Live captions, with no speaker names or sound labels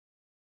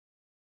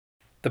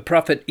The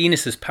prophet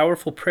Enos's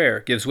powerful prayer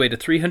gives way to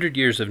 300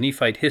 years of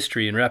Nephite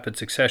history in rapid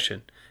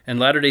succession, and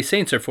Latter-day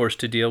Saints are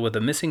forced to deal with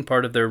a missing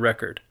part of their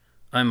record.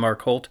 I'm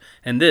Mark Holt,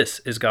 and this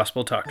is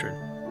Gospel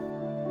Doctrine.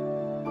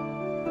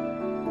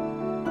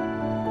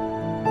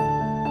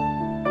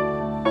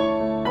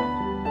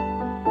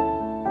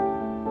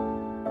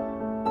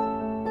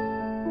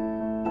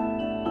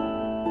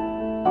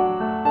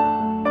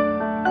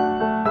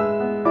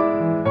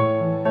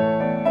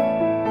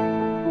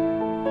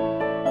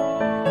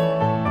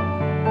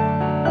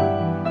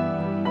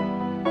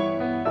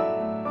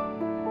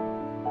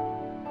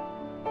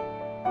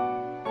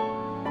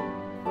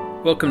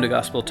 Welcome to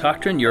Gospel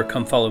Doctrine, your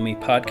Come Follow Me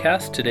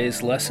podcast.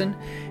 Today's lesson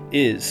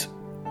is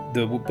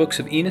the books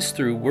of Enos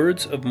through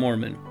Words of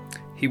Mormon.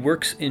 He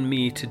works in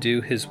me to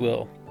do his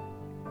will.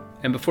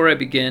 And before I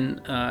begin,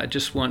 I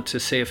just want to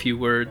say a few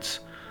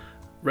words.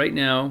 Right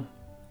now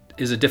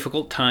is a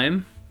difficult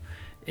time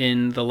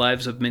in the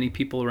lives of many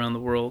people around the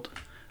world.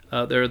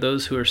 There are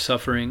those who are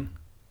suffering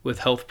with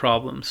health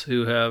problems,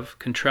 who have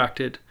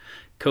contracted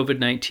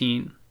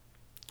COVID-19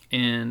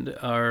 and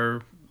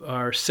are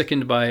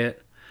sickened by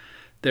it.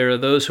 There are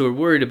those who are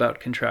worried about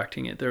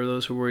contracting it. There are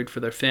those who are worried for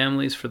their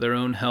families, for their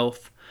own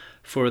health,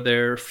 for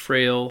their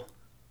frail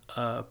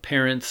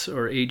parents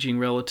or aging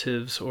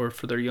relatives, or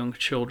for their young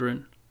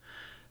children,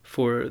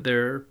 for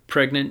their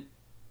pregnant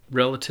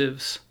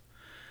relatives.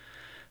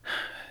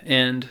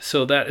 And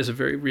so that is a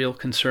very real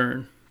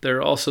concern. There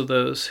are also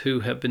those who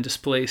have been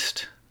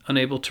displaced,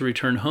 unable to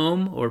return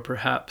home, or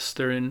perhaps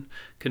they're in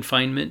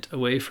confinement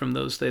away from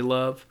those they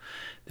love.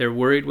 They're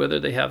worried whether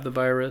they have the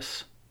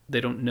virus.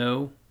 They don't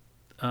know.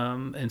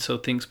 And so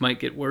things might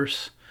get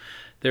worse.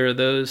 There are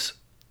those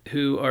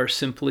who are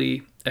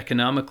simply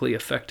economically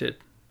affected,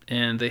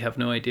 and they have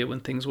no idea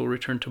when things will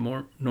return to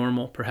more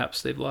normal.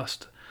 Perhaps they've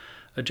lost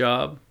a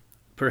job.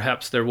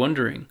 Perhaps they're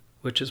wondering,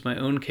 which is my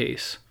own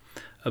case,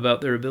 about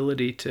their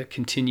ability to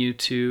continue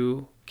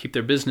to keep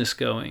their business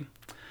going.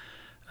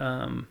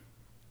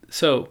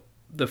 So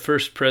the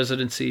First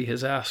Presidency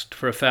has asked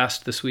for a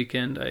fast this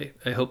weekend.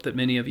 I hope that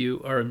many of you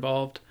are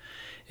involved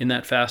in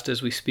that fast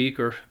as we speak,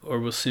 or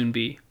will soon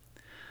be.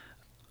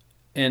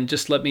 And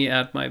just let me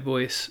add my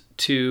voice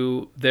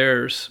to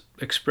theirs,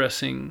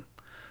 expressing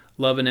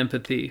love and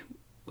empathy.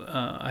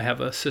 I have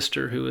a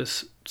sister who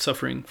is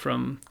suffering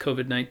from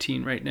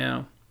COVID-19 right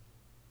now.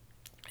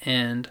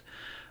 And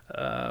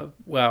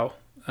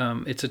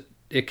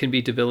it can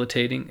be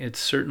debilitating. It's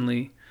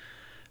certainly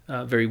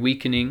very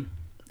weakening.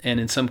 And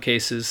in some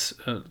cases,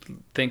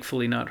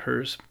 thankfully not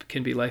hers,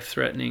 can be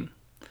life-threatening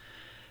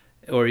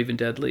or even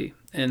deadly.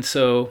 And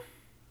so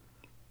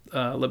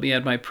let me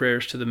add my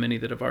prayers to the many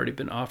that have already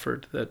been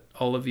offered, that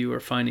all of you are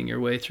finding your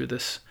way through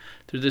this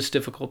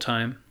difficult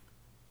time.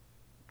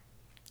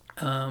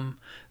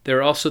 There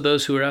are also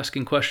those who are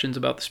asking questions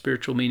about the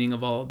spiritual meaning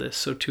of all of this.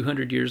 So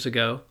 200 years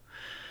ago,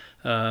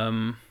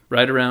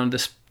 right around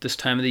this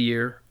time of the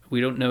year,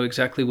 we don't know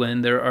exactly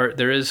when. There are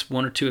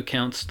one or two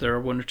accounts of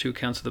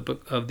the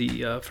book of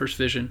the first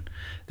vision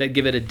that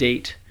give it a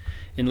date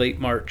in late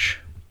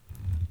March.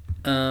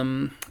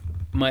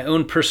 My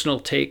own personal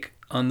take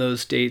on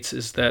those dates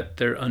is that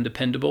they're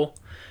undependable.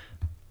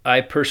 I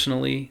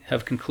personally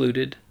have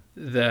concluded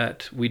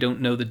that we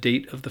don't know the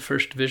date of the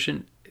first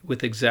vision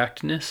with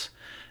exactness.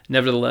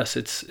 Nevertheless,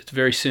 it's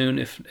very soon,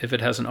 if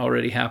it hasn't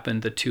already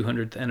happened, the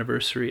 200th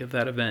anniversary of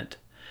that event.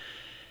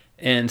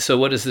 And so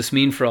what does this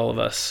mean for all of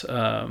us?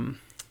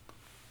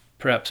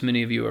 Perhaps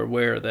many of you are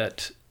aware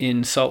that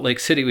in Salt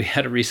Lake City we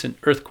had a recent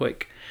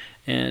earthquake,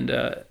 and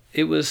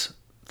it was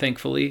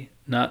thankfully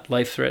not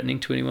life-threatening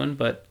to anyone,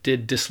 but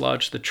did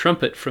dislodge the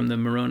trumpet from the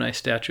Moroni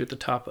statue at the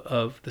top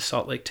of the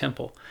Salt Lake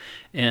Temple.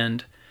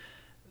 And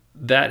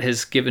that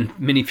has given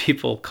many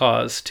people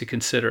cause to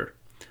consider,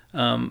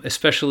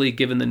 especially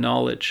given the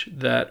knowledge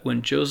that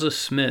when Joseph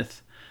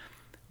Smith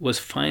was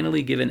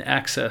finally given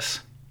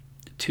access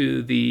to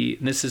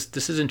and this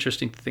is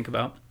interesting to think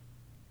about,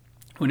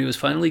 when he was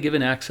finally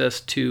given access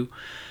to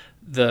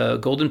the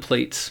golden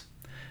plates,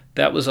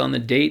 that was on the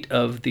date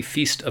of the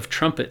Feast of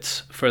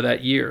Trumpets for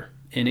that year,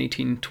 in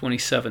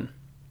 1827.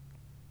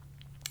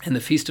 And the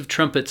Feast of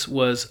Trumpets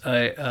was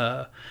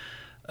a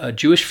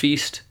Jewish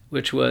feast,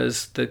 which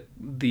was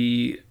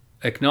the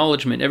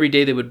acknowledgement. Every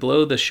day they would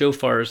blow the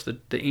shofars,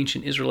 the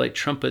ancient Israelite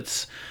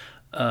trumpets,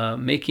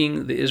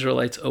 making the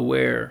Israelites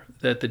aware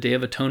that the Day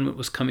of Atonement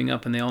was coming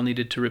up and they all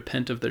needed to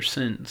repent of their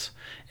sins.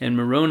 And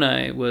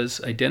Moroni was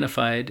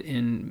identified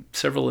in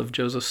several of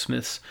Joseph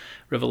Smith's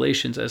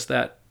revelations as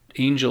that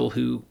angel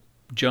who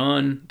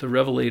John the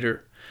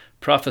Revelator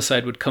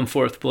prophesied would come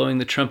forth, blowing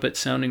the trumpet,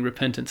 sounding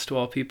repentance to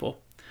all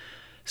people.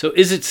 So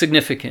is it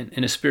significant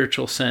in a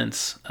spiritual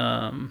sense,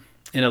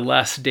 in a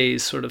last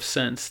days sort of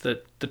sense,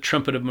 that the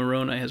trumpet of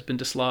Moroni has been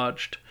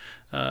dislodged?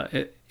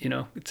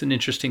 It's an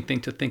interesting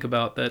thing to think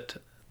about, that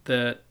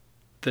the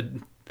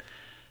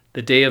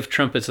Day of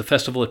Trumpets, the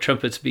Festival of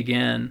Trumpets,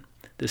 began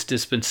this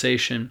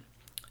dispensation,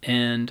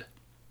 and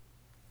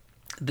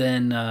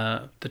then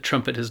the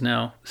trumpet has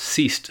now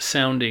ceased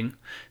sounding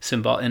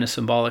in a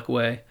symbolic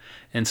way.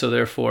 And so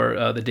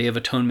therefore the Day of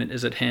Atonement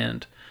is at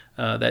hand,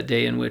 that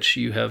day in which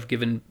you have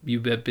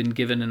been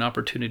given an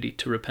opportunity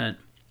to repent.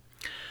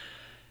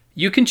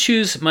 You can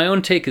choose, my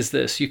own take is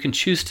this, you can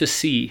choose to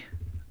see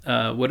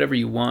whatever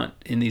you want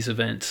in these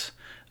events.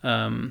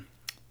 I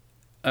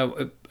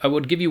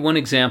would give you one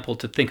example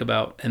to think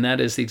about, and that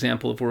is the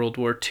example of World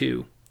War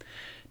II.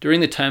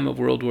 During the time of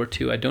World War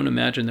II, I don't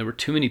imagine there were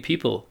too many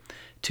people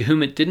to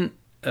whom it didn't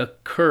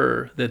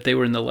occur that they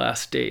were in the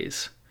last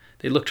days.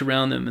 They looked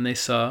around them and they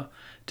saw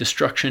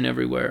destruction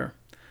everywhere.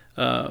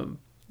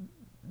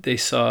 They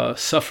saw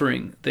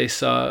suffering. They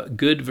saw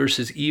good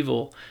versus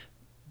evil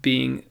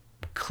being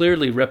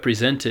clearly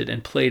represented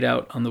and played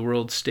out on the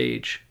world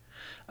stage.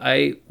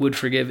 I would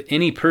forgive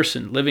any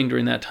person living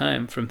during that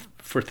time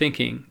for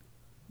thinking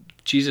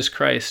Jesus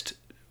Christ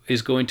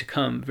is going to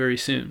come very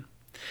soon.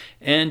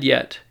 And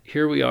yet,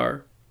 here we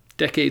are,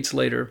 decades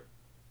later,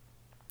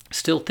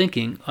 still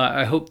thinking,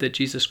 I hope that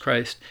Jesus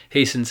Christ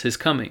hastens his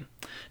coming.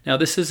 Now,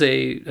 this is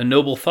a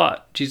noble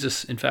thought.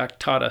 Jesus, in fact,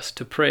 taught us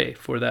to pray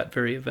for that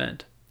very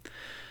event.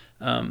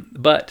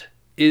 But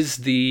is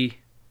the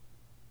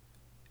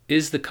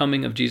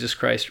coming of Jesus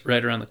Christ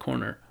right around the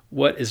corner?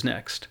 What is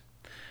next?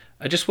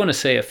 I just want to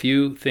say a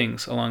few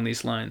things along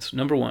these lines.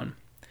 Number one,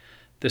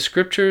 the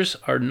scriptures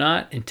are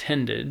not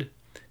intended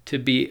to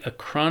be a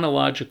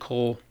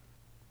chronological.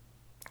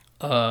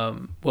 Let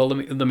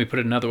me put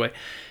it another way.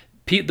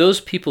 Those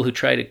people who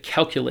try to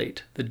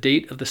calculate the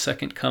date of the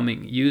second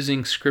coming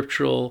using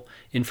scriptural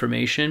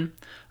information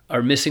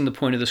are missing the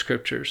point of the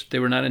scriptures. They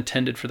were not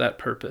intended for that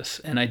purpose,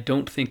 and I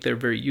don't think they're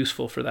very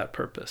useful for that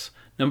purpose.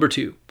 Number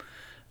two,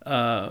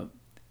 the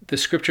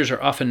scriptures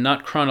are often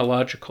not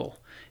chronological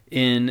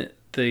in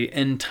the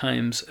end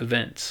times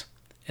events.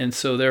 And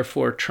so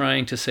therefore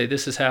trying to say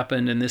this has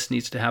happened and this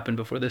needs to happen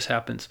before this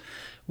happens,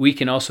 we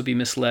can also be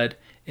misled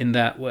in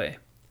that way.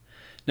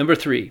 Number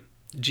three,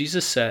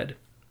 Jesus said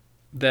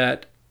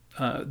that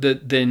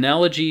the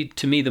analogy,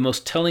 to me, the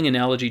most telling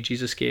analogy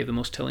Jesus gave, the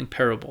most telling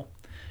parable,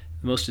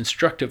 the most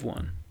instructive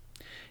one,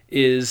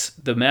 is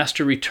the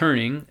master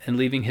returning and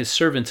leaving his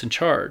servants in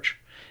charge.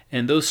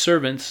 And those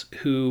servants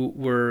who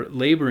were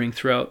laboring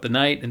throughout the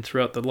night and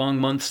throughout the long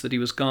months that he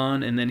was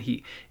gone, and then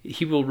he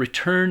will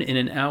return in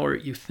an hour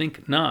you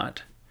think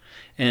not.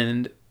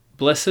 And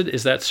blessed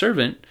is that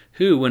servant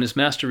who, when his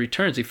master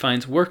returns, he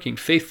finds working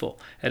faithful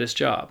at his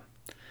job.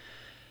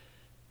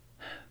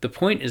 The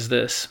point is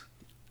this: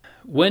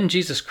 when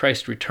Jesus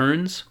Christ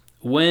returns,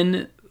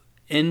 when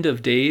end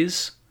of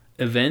days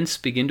events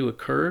begin to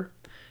occur,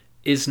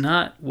 is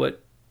not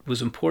what was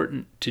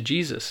important to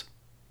Jesus.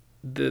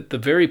 The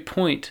very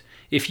point,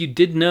 if you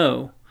did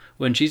know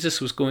when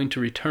Jesus was going to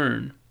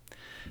return,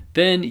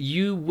 then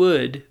you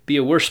would be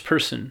a worse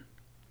person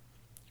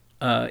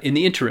in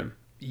the interim.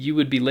 You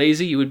would be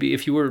lazy. You would be,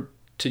 if you were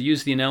to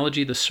use the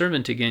analogy, the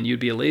servant again, you'd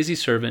be a lazy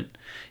servant.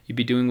 You'd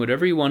be doing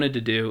whatever you wanted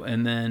to do,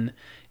 and then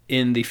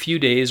in the few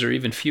days or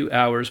even few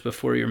hours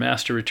before your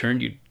master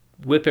returned, you'd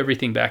whip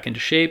everything back into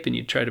shape and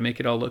you'd try to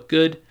make it all look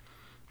good,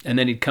 and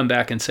then he'd come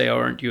back and say, "Oh,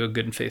 aren't you a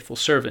good and faithful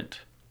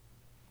servant?"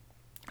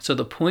 So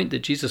the point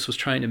that Jesus was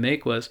trying to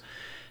make was,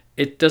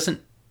 it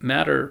doesn't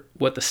matter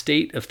what the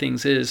state of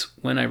things is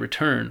when I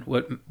return.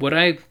 What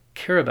I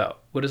care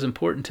about, what is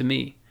important to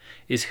me,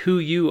 is who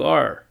you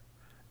are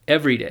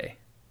every day,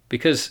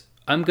 because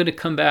I'm going to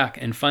come back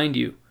and find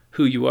you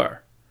who you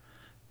are.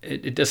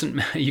 It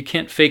doesn't. You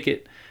can't fake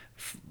it.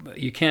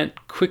 You can't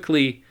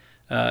quickly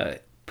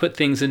put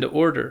things into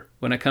order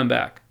when I come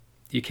back.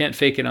 You can't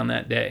fake it on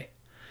that day.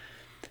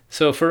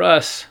 So for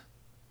us,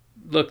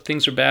 look,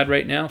 things are bad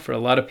right now for a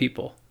lot of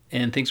people,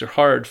 and things are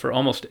hard for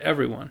almost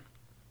everyone.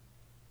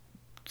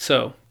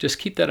 So just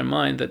keep that in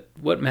mind, that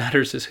what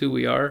matters is who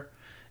we are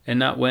and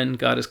not when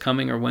God is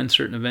coming or when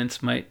certain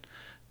events might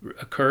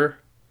occur.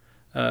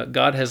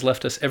 God has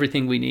left us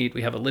everything we need.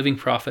 We have a living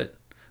prophet.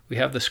 We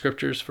have the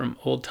scriptures from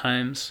old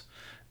times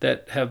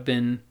that have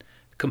been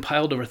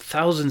compiled over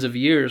thousands of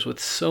years with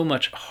so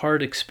much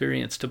hard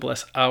experience to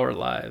bless our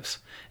lives.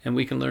 And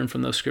we can learn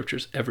from those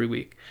scriptures every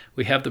week.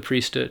 We have the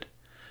priesthood.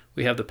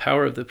 We have the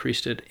power of the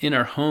priesthood in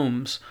our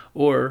homes,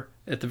 or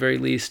at the very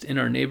least in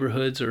our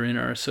neighborhoods or in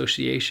our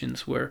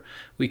associations, where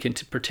we can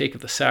partake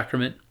of the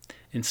sacrament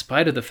in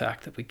spite of the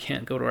fact that we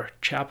can't go to our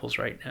chapels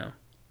right now.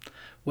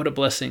 What a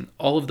blessing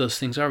all of those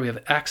things are. We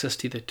have access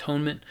to the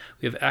atonement.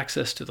 We have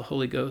access to the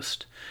Holy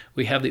Ghost.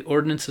 We have the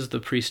ordinances of the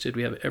priesthood.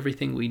 We have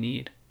everything we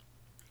need.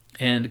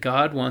 And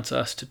God wants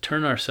us to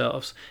turn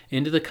ourselves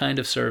into the kind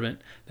of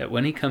servant that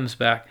when he comes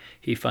back,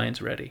 he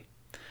finds ready.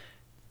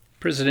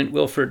 President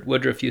Wilford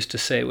Woodruff used to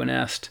say, when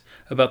asked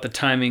about the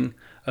timing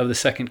of the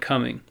second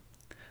coming,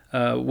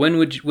 when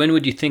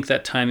would you think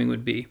that timing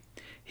would be?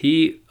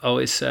 He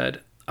always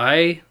said,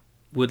 I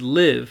would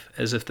live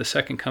as if the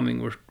second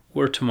coming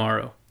were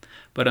tomorrow,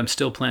 but I'm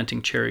still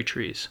planting cherry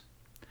trees.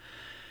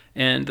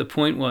 And the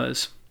point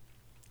was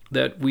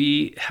that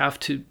we have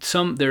to,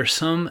 there are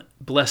some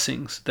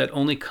blessings that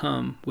only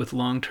come with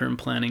long-term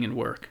planning and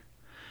work.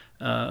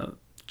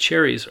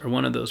 cherries are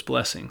one of those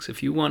blessings.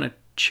 If you want a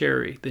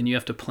cherry, then you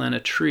have to plant a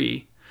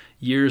tree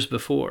years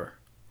before.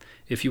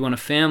 If you want a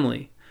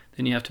family,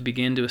 then you have to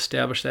begin to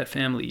establish that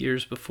family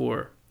years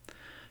before.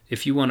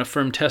 If you want a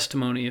firm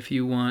testimony, if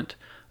you want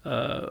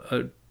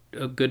a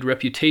good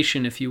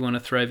reputation, if you want a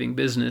thriving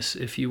business,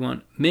 if you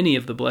want many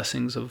of the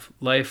blessings of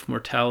life,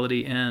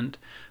 mortality, and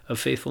of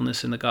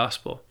faithfulness in the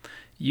gospel,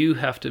 you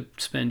have to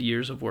spend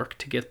years of work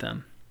to get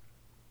them.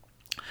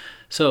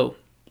 So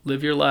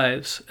live your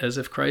lives as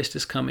if Christ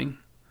is coming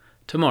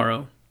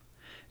tomorrow,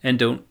 and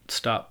don't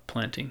stop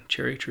planting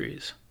cherry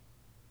trees.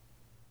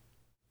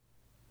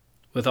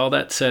 With all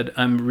that said,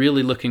 I'm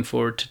really looking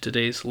forward to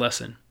today's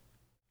lesson.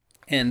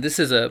 And this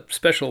is a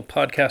special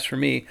podcast for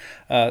me.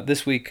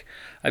 This week,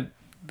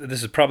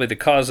 this is probably the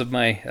cause of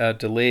my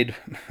delayed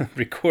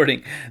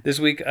recording. This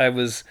week, I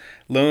was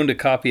loaned a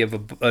copy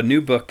of a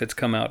new book that's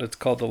come out. It's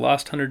called The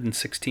Lost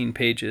 116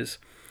 Pages,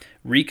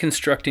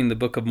 Reconstructing the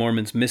Book of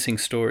Mormon's Missing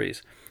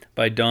Stories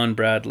by Don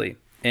Bradley.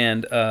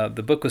 And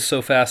the book was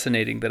so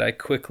fascinating that I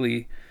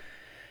quickly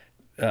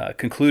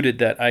concluded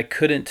that I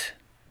couldn't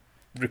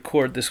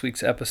record this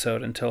week's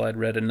episode until I'd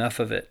read enough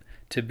of it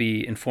to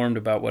be informed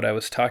about what I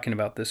was talking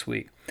about this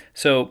week.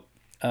 So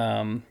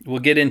we'll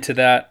get into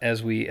that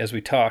as we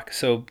talk.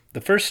 So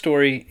the first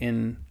story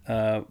in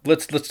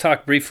let's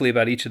talk briefly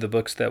about each of the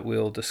books that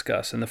we'll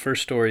discuss. And the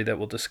first story that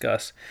we'll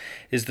discuss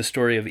is the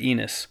story of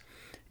Enos.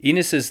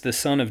 Enos is the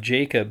son of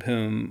Jacob,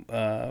 whom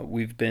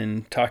we've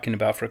been talking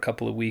about for a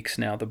couple of weeks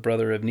now, the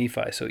brother of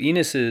Nephi. So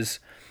Enos is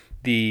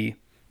the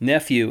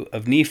nephew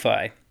of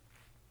Nephi.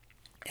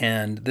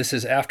 And this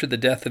is after the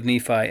death of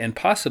Nephi, and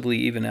possibly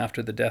even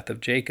after the death of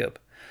Jacob.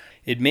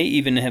 It may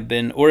even have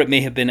been, or it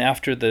may have been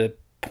after the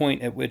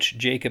point at which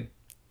Jacob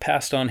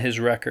passed on his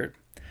record.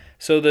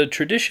 So the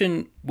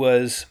tradition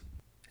was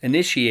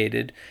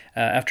initiated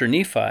after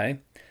Nephi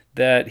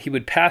that he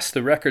would pass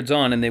the records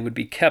on, and they would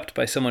be kept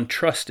by someone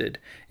trusted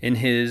in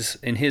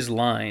his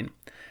line.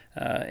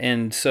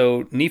 And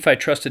so Nephi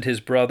trusted his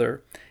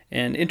brother.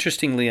 And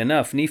interestingly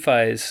enough,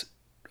 Nephi's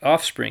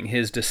offspring,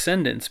 his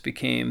descendants,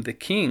 became the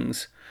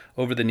kings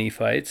over the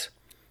Nephites,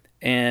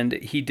 and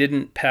he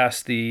didn't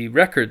pass the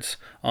records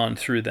on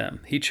through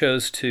them. He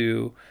chose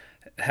to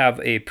have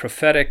a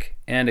prophetic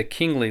and a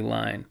kingly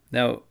line.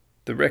 Now,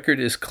 the record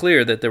is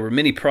clear that there were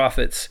many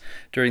prophets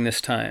during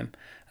this time.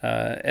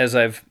 As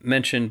I've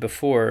mentioned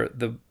before,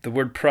 the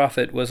word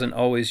prophet wasn't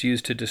always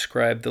used to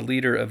describe the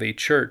leader of a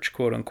church,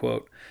 quote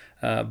unquote,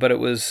 but it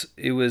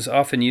was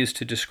often used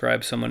to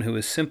describe someone who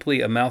was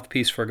simply a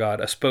mouthpiece for God,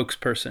 a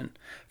spokesperson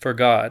for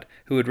God,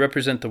 who would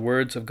represent the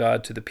words of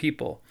God to the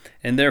people,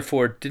 and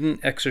therefore didn't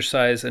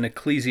exercise an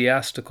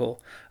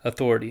ecclesiastical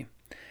authority.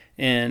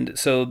 And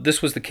so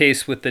this was the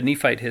case with the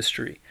Nephite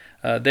history.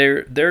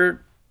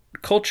 Their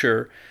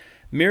culture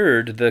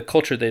mirrored the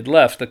culture they'd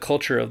left, the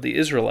culture of the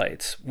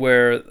Israelites,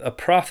 where a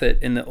prophet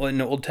in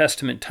the Old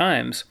Testament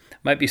times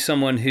might be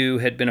someone who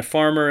had been a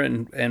farmer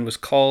and was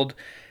called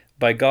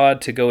by God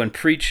to go and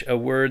preach a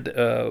word,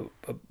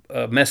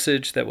 a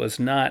message that was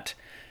not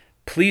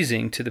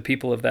pleasing to the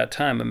people of that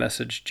time, a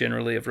message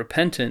generally of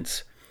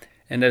repentance,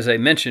 and as I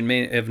mentioned,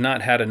 may have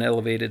not had an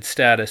elevated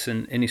status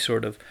in any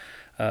sort of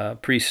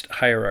priest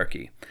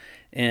hierarchy.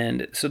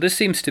 And so this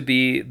seems to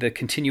be the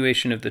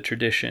continuation of the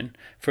tradition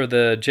for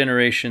the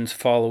generations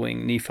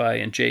following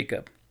Nephi and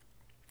Jacob.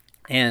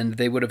 And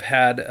they would have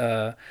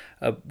had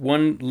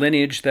one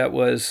lineage that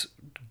was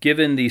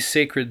given these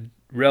sacred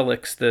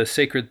relics, the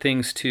sacred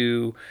things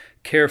to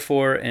care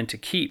for and to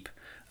keep.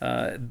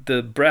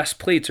 The brass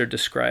plates are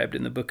described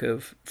in the book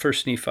of 1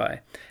 Nephi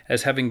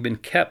as having been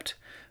kept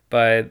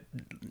by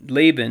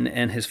Laban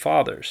and his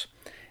fathers.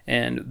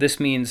 And this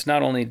means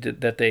not only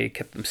that they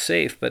kept them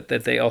safe, but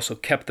that they also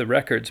kept the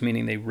records,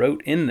 meaning they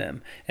wrote in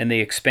them, and they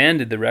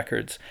expanded the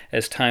records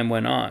as time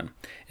went on.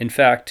 In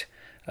fact,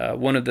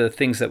 one of the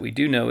things that we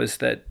do know is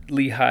that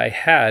Lehi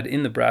had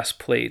in the brass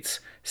plates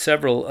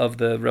several of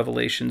the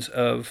revelations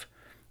of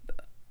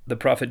the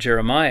prophet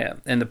Jeremiah.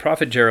 And the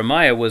prophet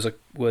Jeremiah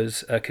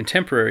was a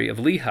contemporary of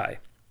Lehi.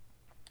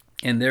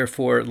 And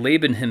therefore,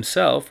 Laban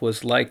himself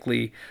was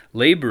likely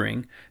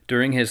laboring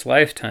during his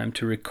lifetime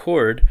to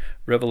record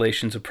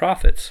revelations of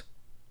prophets.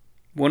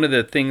 One of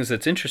the things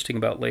that's interesting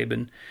about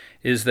Laban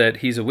is that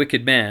he's a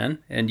wicked man,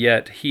 and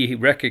yet he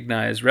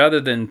recognized, rather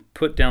than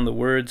put down the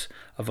words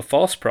of a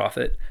false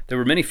prophet, there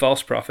were many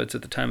false prophets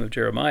at the time of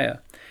Jeremiah,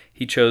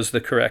 he chose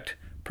the correct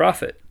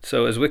prophet.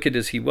 So as wicked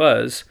as he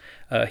was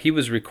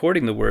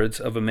recording the words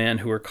of a man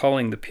who were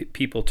calling the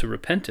people to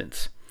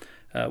repentance,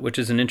 which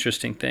is an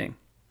interesting thing.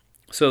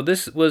 So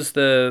this was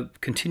the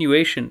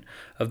continuation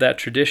of that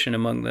tradition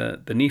among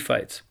the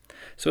Nephites.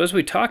 So as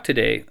we talk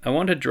today, I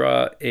want to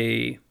draw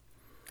a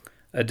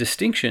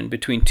distinction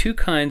between two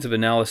kinds of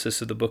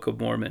analysis of the Book of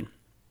Mormon.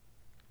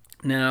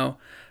 Now,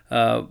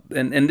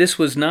 and this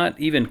was not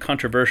even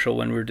controversial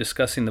when we were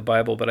discussing the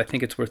Bible, but I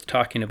think it's worth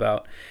talking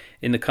about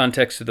in the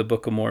context of the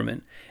Book of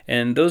Mormon.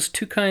 And those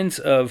two kinds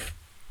of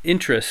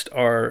interest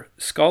are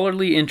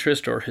scholarly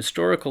interest or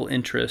historical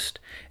interest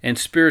and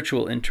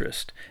spiritual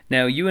interest.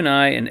 Now, you and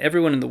I and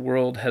everyone in the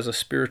world has a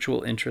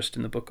spiritual interest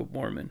in the Book of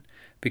Mormon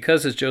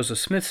because, as Joseph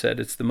Smith said,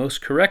 it's the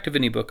most correct of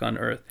any book on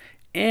earth,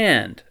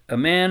 and a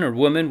man or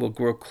woman will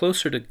grow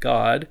closer to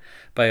God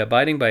by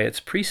abiding by its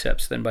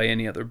precepts than by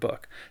any other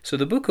book. So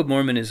the Book of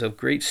Mormon is of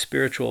great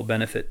spiritual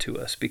benefit to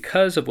us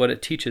because of what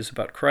it teaches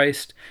about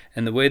Christ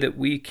and the way that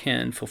we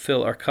can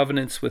fulfill our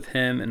covenants with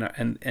him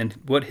and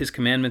what his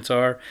commandments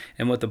are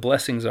and what the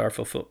blessings are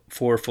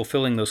for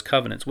fulfilling those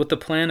covenants, what the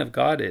plan of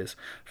God is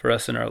for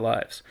us in our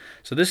lives.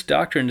 So this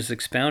doctrine is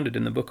expounded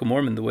in the Book of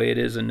Mormon the way it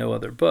is in no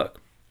other book.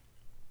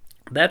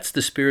 That's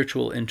the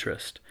spiritual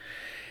interest.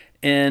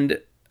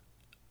 And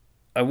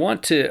I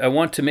want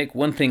to make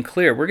one thing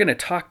clear. We're going to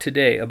talk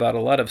today about a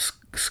lot of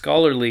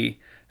scholarly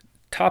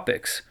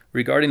topics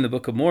regarding the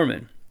Book of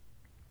Mormon.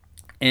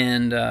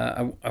 And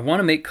I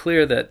want to make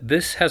clear that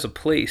this has a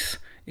place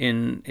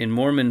in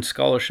Mormon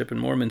scholarship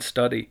and Mormon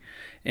study.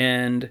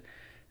 And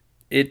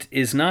it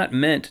is not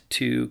meant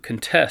to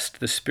contest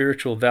the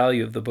spiritual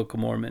value of the Book of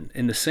Mormon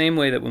in the same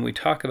way that when we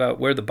talk about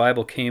where the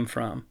Bible came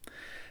from,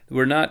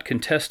 we're not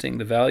contesting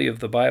the value of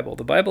the Bible.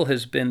 The Bible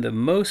has been the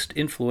most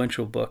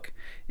influential book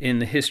in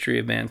the history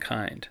of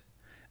mankind.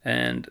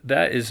 And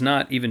that is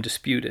not even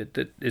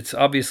disputed. It's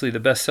obviously the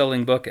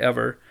best-selling book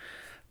ever,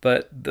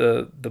 but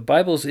the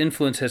Bible's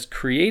influence has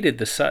created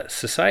the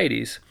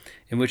societies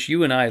in which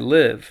you and I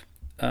live.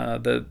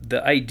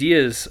 The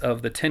ideas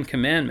of the Ten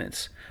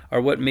Commandments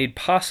are what made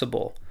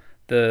possible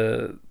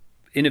the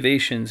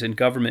innovations in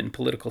government and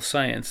political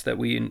science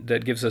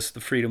that gives us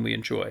the freedom we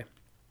enjoy.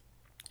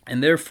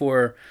 And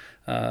therefore,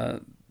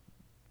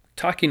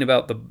 talking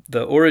about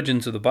the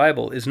origins of the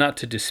Bible is not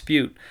to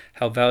dispute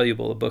how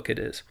valuable a book it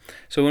is.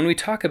 So when we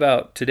talk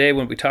about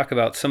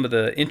some of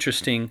the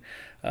interesting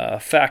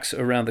facts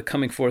around the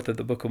coming forth of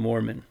the Book of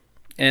Mormon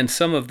and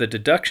some of the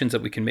deductions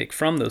that we can make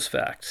from those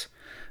facts,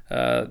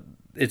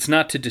 it's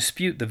not to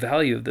dispute the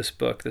value of this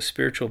book, the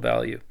spiritual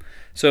value.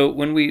 So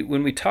when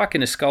we talk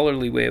in a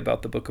scholarly way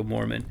about the Book of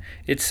Mormon,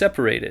 it's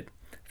separated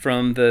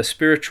from the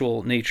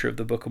spiritual nature of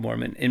the Book of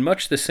Mormon in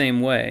much the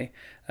same way.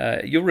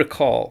 You'll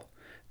recall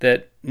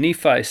that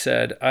Nephi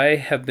said, I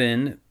have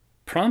been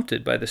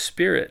prompted by the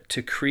Spirit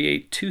to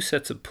create 2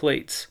 sets of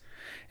plates.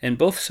 And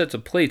both sets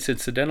of plates,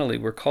 incidentally,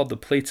 were called the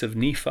plates of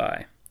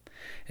Nephi.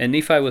 And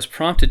Nephi was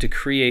prompted to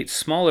create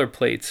smaller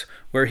plates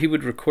where he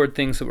would record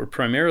things that were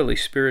primarily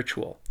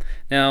spiritual.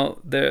 Now,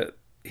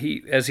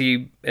 as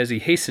he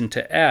hastened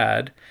to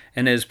add,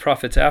 and as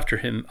prophets after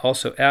him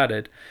also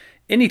added,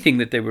 anything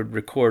that they would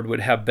record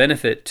would have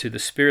benefit to the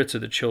spirits of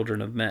the children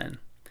of men.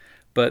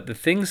 But the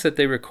things that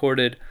they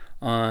recorded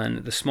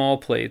on the small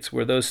plates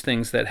were those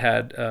things that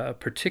had a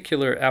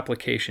particular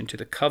application to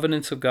the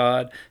covenants of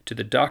God, to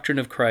the doctrine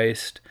of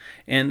Christ,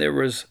 and there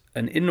was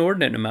an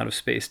inordinate amount of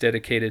space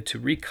dedicated to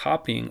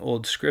recopying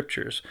old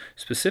scriptures,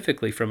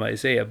 specifically from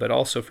Isaiah, but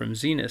also from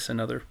Zenos and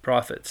other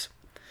prophets.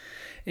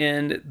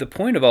 And the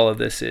point of all of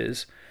this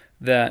is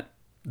that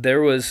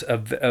there was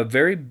a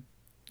very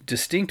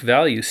distinct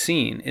value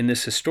seen in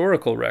this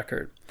historical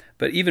record,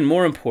 but even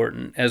more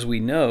important, as we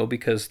know,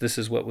 because this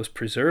is what was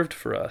preserved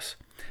for us,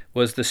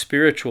 was the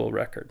spiritual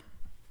record.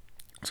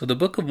 So the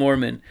Book of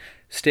Mormon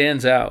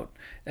stands out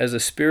as a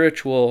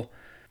spiritual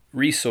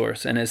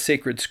resource and as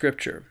sacred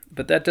scripture,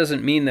 but that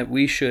doesn't mean that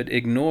we should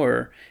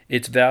ignore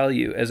its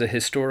value as a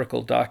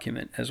historical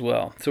document as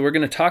well. So we're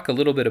going to talk a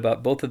little bit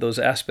about both of those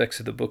aspects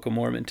of the Book of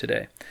Mormon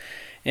today.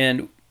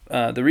 And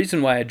the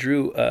reason why I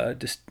drew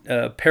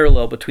a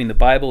parallel between the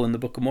Bible and the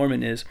Book of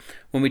Mormon is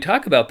when we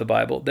talk about the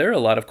Bible, there are a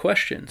lot of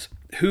questions.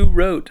 Who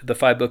wrote the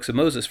 5 books of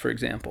Moses, for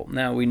example?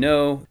 Now, we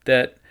know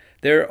that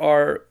there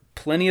are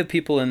plenty of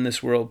people in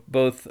this world,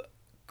 both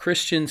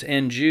Christians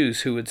and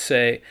Jews, who would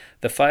say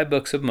the 5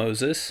 books of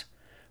Moses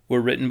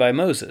were written by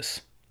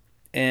Moses.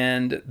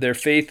 And their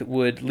faith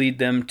would lead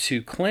them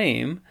to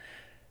claim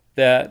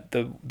that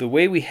the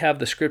way we have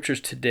the scriptures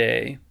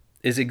today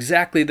is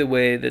exactly the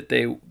way that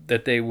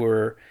they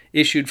were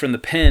issued from the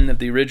pen of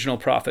the original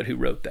prophet who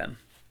wrote them.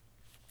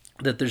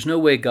 That there's no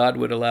way God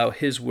would allow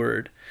his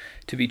word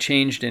to be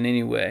changed in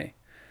any way,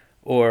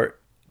 or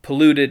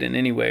polluted in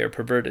any way, or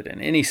perverted in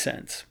any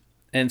sense.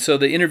 And so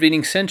the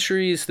intervening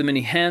centuries, the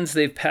many hands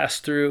they've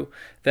passed through,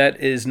 that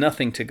is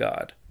nothing to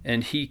God.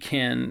 And he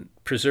can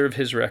preserve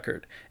his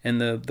record.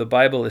 And the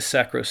Bible is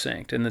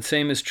sacrosanct. And the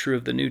same is true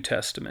of the New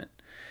Testament.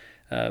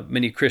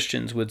 Many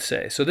Christians would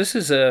say. So this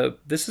is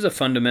a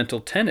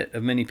fundamental tenet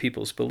of many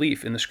people's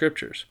belief in the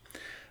scriptures.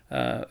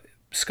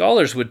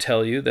 Scholars would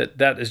tell you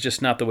that is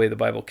just not the way the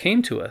Bible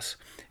came to us.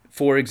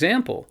 For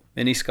example,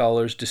 many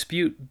scholars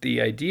dispute the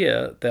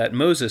idea that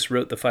Moses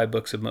wrote the 5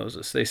 books of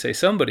Moses. They say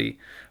somebody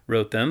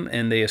wrote them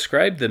and they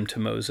ascribed them to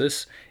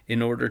Moses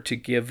in order to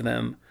give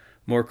them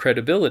more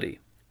credibility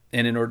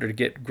and in order to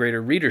get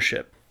greater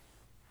readership.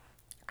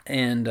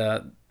 And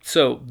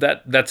so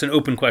that's an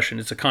open question.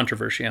 It's a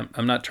controversy.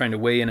 I'm not trying to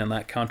weigh in on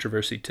that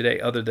controversy today,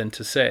 other than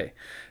to say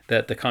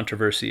that the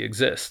controversy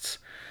exists.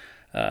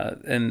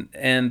 And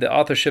the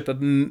authorship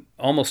of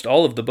almost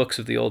all of the books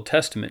of the Old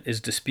Testament is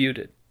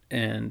disputed.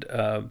 And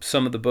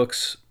some of the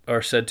books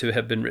are said to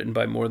have been written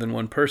by more than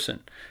one person.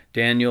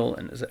 Daniel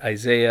and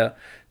Isaiah,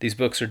 these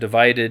books are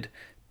divided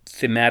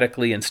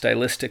thematically and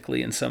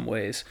stylistically in some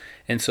ways.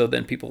 And so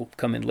then people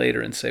come in later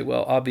and say,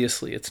 well,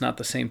 obviously it's not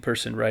the same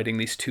person writing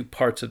these two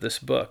parts of this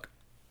book.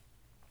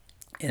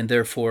 And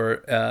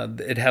therefore,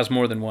 it has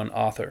more than one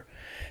author.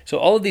 So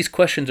all of these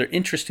questions are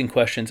interesting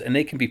questions, and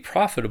they can be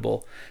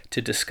profitable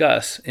to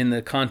discuss in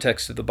the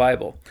context of the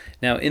Bible.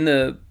 Now, in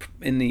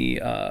the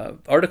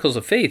Articles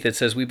of Faith, it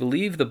says we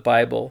believe the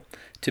Bible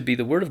to be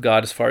the Word of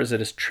God as far as it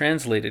is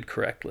translated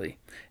correctly,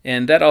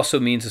 and that also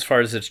means as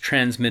far as it's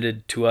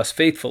transmitted to us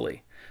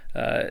faithfully.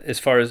 As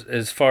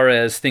far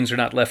as things are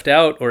not left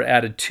out or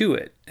added to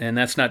it, and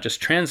that's not just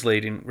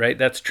translating, right?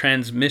 That's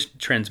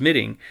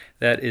transmitting.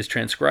 That is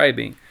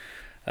transcribing.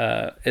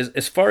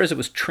 As far as it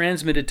was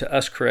transmitted to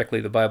us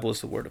correctly, the Bible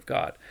is the Word of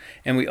God.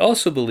 And we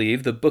also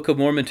believe the Book of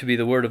Mormon to be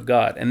the Word of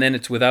God, and then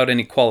it's without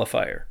any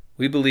qualifier.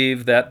 We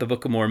believe that the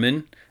Book of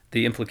Mormon,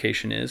 the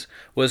implication is,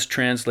 was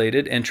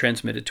translated and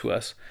transmitted to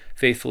us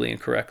faithfully and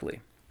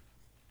correctly.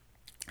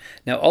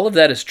 Now, all of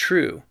that is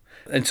true.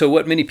 And so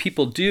what many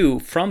people do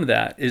from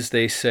that is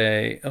they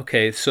say,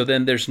 okay, so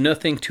then there's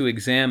nothing to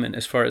examine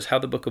as far as how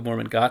the Book of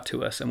Mormon got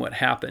to us and what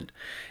happened.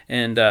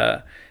 And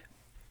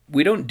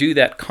we don't do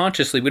that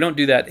consciously. We don't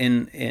do that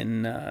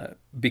in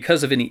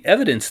because of any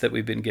evidence that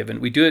we've been given.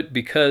 We do it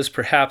because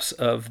perhaps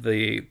of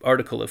the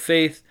Article of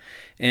Faith,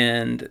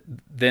 and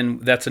then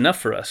that's enough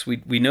for us.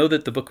 We know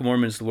that the Book of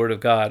Mormon is the Word of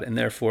God, and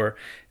therefore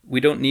we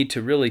don't need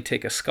to really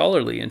take a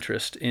scholarly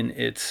interest in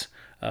its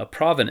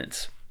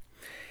provenance.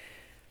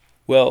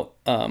 Well,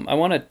 I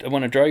want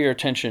to draw your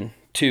attention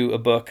to a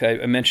book.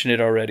 I mentioned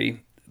it already,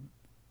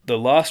 The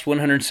Lost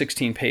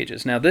 116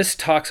 Pages. Now, this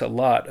talks a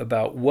lot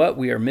about what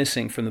we are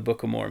missing from the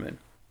Book of Mormon.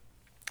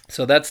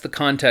 So that's the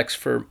context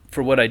for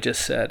what I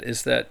just said,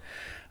 is that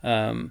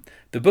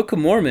the Book of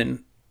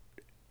Mormon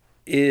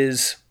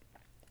is,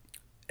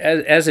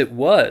 as it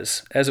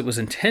was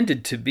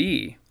intended to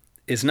be,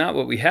 is not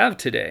what we have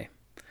today.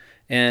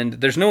 And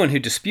there's no one who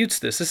disputes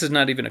this. This is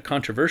not even a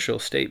controversial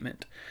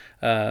statement.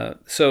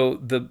 So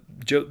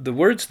the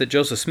words that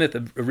Joseph Smith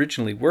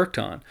originally worked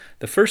on,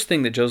 the first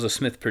thing that Joseph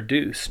Smith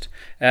produced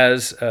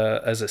as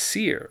a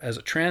seer, as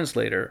a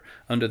translator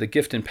under the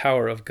gift and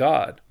power of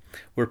God,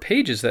 were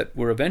pages that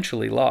were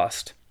eventually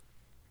lost.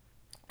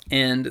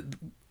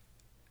 And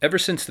ever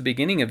since the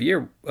beginning of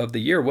the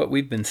year, what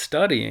we've been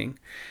studying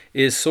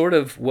is sort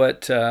of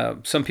what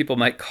some people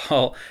might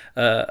call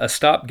a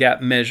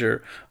stopgap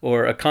measure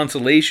or a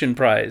consolation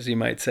prize, you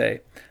might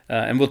say.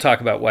 And we'll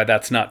talk about why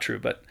that's not true,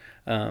 but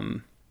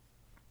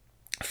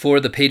for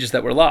the pages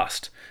that were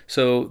lost.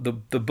 So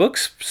the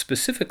books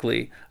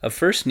specifically of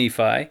First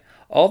Nephi,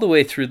 all the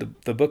way through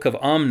the book of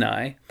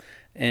Omni,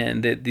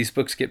 and these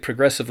books get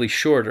progressively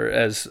shorter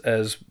as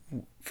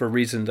for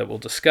reasons that we'll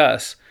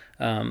discuss.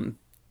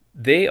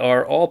 They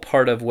are all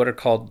part of what are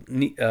called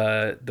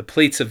the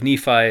plates of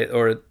Nephi,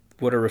 or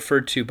what are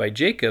referred to by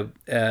Jacob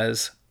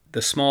as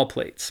the small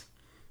plates.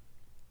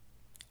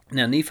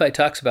 Now, Nephi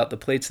talks about the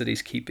plates that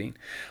he's keeping.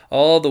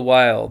 All the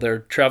while, they're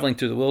traveling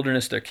through the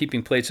wilderness, they're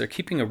keeping plates, they're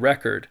keeping a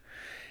record.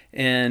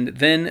 And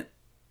then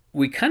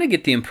we kind of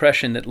get the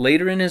impression that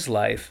later in his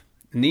life,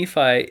 he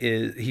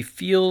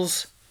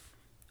feels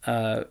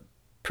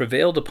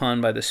prevailed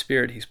upon by the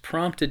Spirit. He's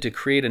prompted to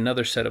create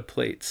another set of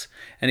plates.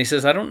 And he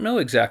says, I don't know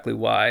exactly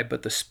why,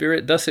 but the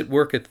Spirit, thus it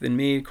worketh in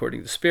me,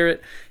 according to the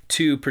Spirit,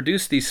 to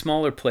produce these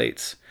smaller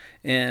plates.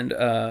 And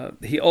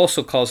he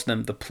also calls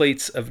them the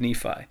plates of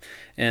Nephi.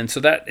 And so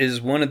that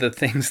is one of the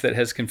things that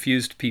has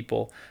confused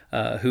people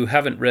who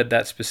haven't read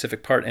that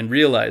specific part and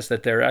realize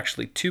that there are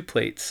actually two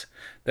plates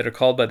that are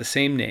called by the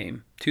same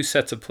name, two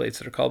sets of plates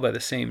that are called by the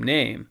same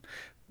name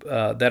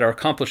that are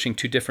accomplishing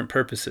two different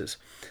purposes.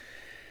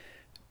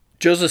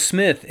 Joseph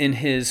Smith, in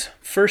his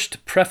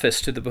first preface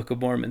to the Book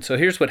of Mormon, so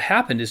here's what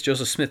happened is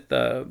Joseph Smith,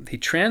 he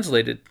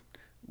translated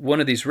one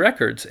of these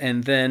records,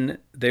 and then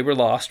they were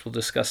lost. We'll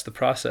discuss the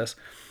process.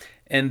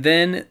 And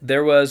then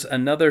there was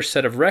another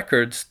set of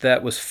records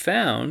that was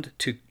found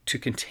to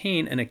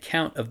contain an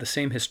account of the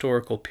same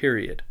historical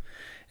period.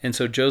 And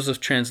so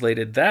Joseph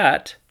translated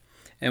that,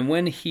 and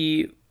when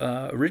he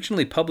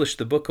originally published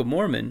the Book of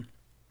Mormon,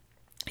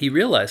 he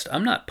realized,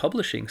 I'm not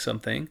publishing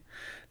something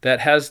that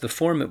has the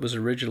form it was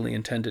originally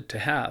intended to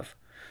have.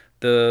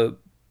 The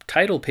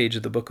title page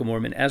of the Book of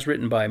Mormon, as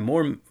written by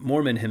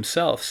Mormon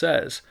himself,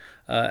 says,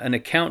 an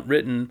account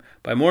written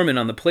by Mormon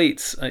on the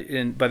plates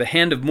by the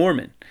hand of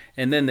Mormon.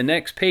 And then the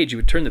next page, you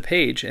would turn the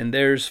page, and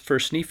there's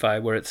First Nephi,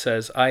 where it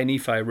says, I,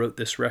 Nephi, wrote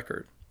this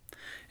record.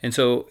 And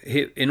so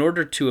in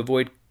order to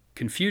avoid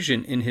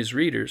confusion in his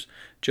readers,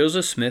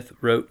 Joseph Smith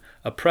wrote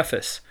a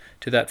preface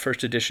to that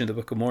first edition of the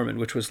Book of Mormon,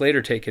 which was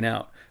later taken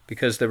out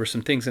because there were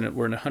some things in it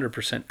weren't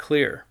 100%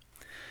 clear.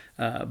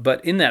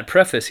 But in that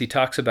preface, he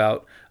talks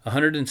about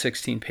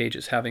 116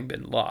 pages having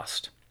been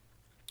lost.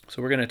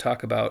 So we're going to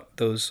talk about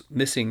those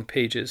missing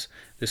pages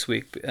this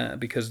week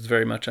because it's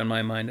very much on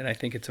my mind, and I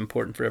think it's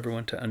important for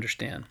everyone to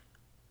understand.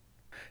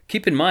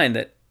 Keep in mind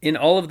that in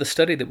all of the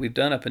study that we've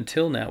done up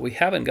until now, we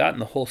haven't gotten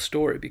the whole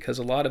story because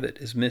a lot of it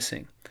is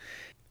missing.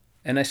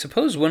 And I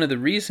suppose one of the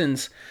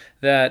reasons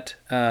that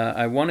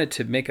I wanted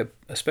to make a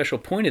special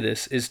point of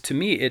this is, to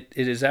me, it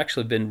has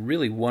actually been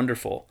really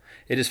wonderful.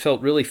 It has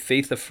felt really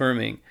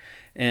faith-affirming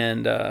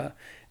and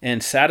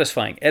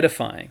satisfying,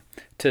 edifying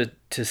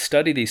to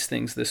study these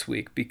things this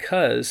week,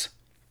 because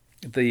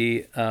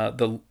the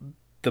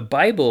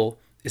Bible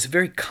is a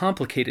very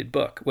complicated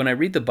book. When I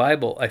read the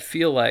Bible, I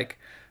feel like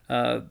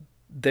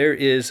there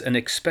is an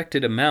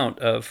expected amount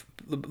of,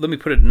 let me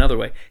put it another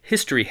way,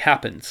 history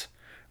happens,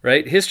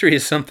 right? History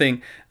is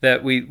something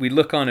that we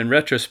look on in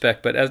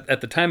retrospect, but at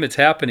the time it's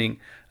happening,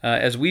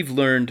 as we've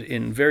learned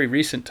in very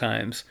recent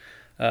times,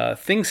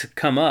 things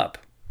come up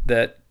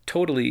that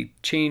totally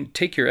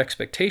take your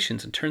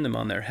expectations and turn them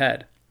on their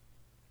head.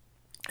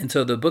 And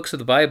so the books of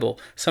the Bible,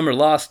 some are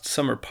lost,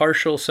 some are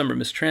partial, some are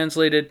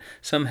mistranslated,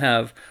 some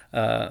have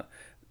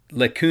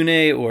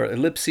lacunae or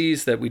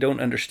ellipses that we don't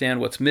understand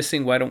what's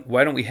missing. Why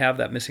don't we have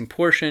that missing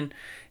portion?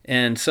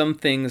 And some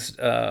things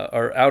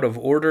are out of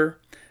order.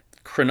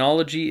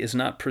 Chronology is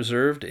not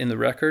preserved in the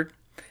record.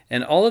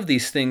 And all of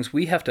these things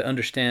we have to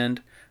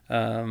understand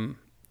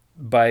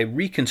by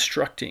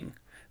reconstructing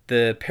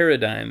the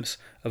paradigms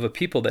of a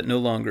people that no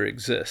longer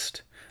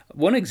exist.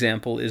 One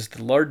example is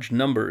the large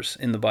numbers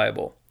in the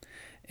Bible.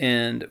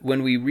 And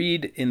when we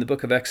read in the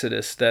book of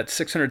Exodus that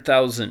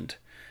 600,000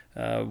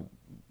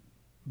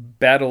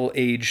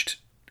 battle-aged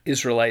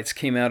Israelites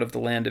came out of the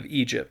land of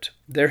Egypt,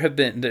 there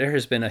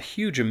has been a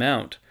huge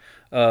amount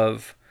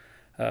of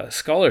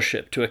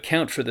scholarship to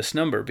account for this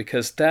number,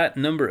 because that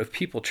number of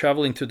people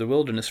traveling through the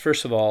wilderness,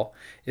 first of all,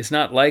 is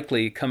not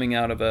likely coming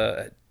out of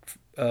a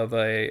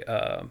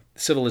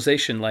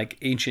civilization like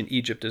ancient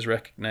Egypt is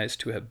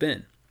recognized to have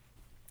been.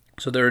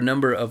 So there are a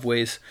number of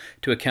ways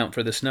to account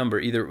for this number.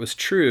 Either it was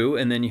true,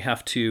 and then you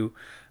have to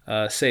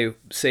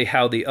say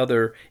how the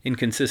other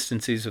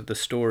inconsistencies of the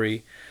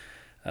story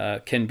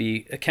can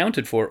be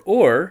accounted for,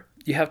 or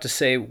you have to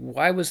say,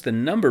 why was the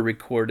number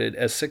recorded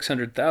as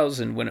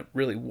 600,000 when it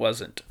really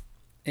wasn't?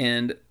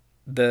 And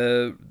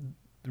the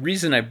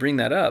reason I bring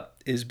that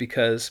up is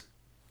because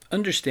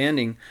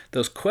understanding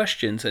those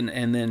questions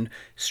and then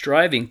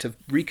striving to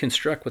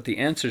reconstruct what the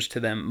answers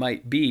to them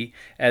might be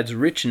adds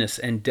richness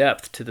and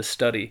depth to the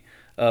study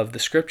of the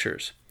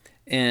scriptures.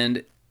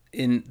 And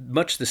in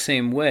much the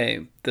same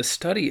way, the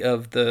study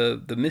of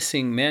the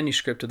missing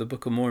manuscript of the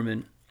Book of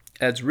Mormon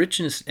adds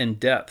richness and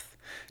depth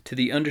to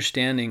the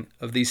understanding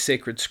of these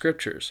sacred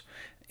scriptures.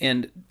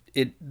 And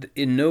it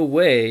in no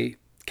way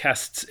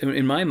casts,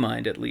 in my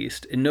mind at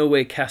least, in no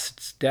way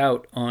casts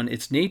doubt on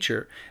its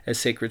nature as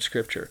sacred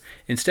scripture.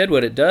 Instead,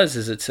 what it does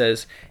is it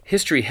says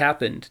history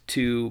happened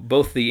to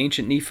both the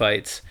ancient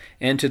Nephites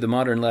and to the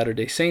modern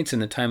Latter-day Saints in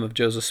the time of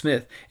Joseph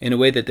Smith in a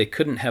way that they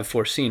couldn't have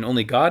foreseen.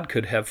 Only God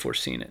could have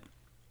foreseen it.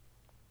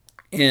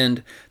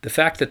 And the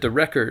fact that the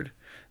record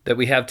that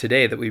we have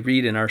today, that we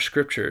read in our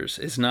scriptures,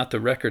 is not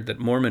the record that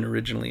Mormon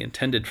originally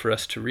intended for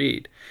us to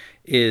read,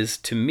 is,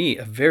 to me,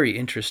 a very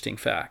interesting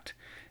fact.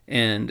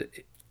 And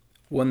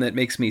one that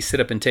makes me sit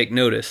up and take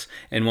notice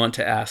and want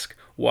to ask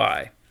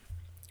why.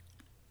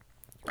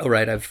 All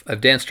right,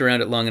 I've danced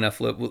around it long enough.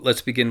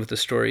 Let's begin with the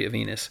story of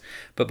Enos.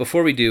 But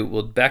before we do,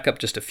 we'll back up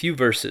just a few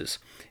verses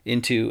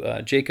into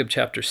Jacob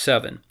chapter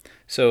 7.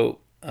 So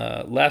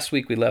last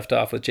week we left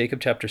off with Jacob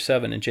chapter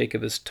 7, and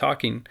Jacob is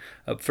talking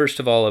first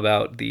of all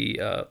about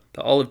the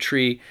olive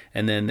tree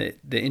and then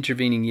the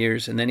intervening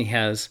years, and then he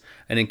has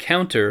an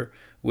encounter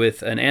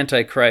with an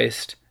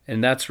antichrist,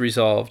 and that's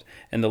resolved.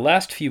 And the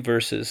last few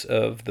verses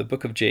of the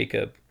book of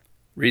Jacob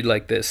read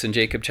like this in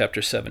Jacob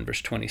chapter 7,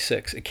 verse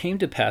 26. It came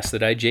to pass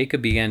that I,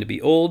 Jacob, began to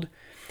be old,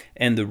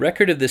 and the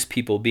record of this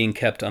people being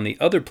kept on the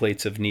other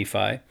plates of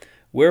Nephi.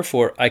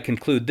 Wherefore I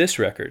conclude this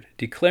record,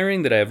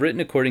 declaring that I have written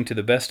according to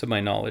the best of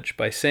my knowledge,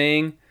 by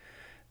saying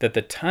that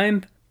the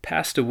time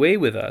passed away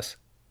with us,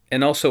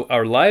 and also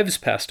our lives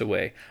passed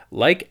away,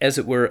 like as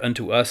it were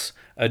unto us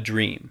a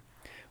dream.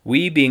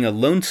 We, being a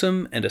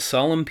lonesome and a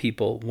solemn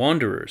people,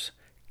 wanderers,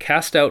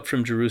 cast out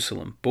from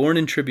Jerusalem, born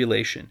in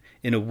tribulation,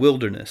 in a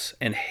wilderness,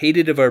 and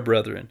hated of our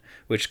brethren,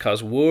 which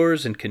cause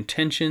wars and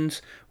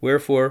contentions,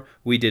 wherefore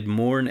we did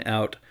mourn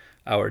out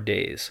our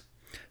days.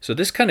 So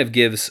this kind of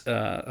gives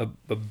a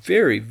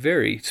very,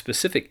 very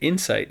specific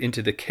insight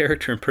into the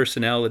character and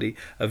personality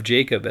of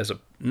Jacob as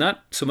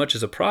not so much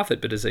as a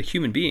prophet, but as a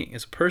human being,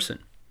 as a person.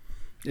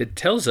 It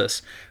tells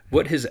us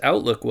what his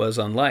outlook was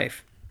on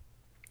life.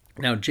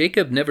 Now,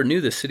 Jacob never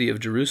knew the city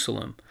of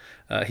Jerusalem.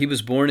 He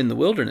was born in the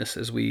wilderness,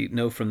 as we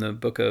know from the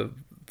book of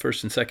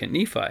 1st and 2nd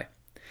Nephi.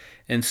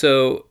 And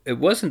so it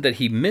wasn't that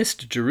he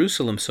missed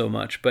Jerusalem so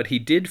much, but he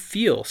did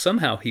feel,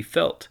 somehow he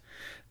felt,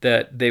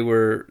 that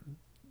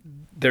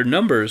their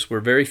numbers were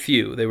very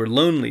few. They were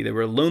lonely. They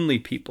were lonely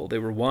people. They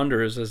were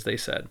wanderers, as they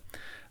said.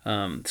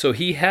 So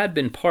he had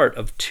been part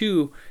of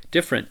two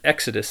different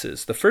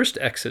exoduses. The first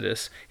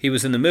exodus he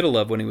was in the middle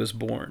of when he was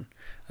born.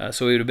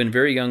 So he would have been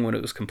very young when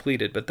it was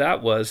completed. But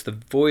that was the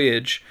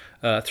voyage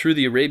through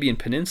the Arabian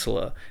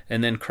Peninsula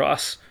and then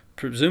cross,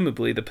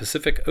 presumably, the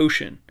Pacific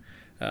Ocean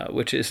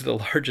which is the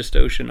largest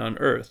ocean on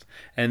earth,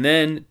 and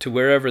then to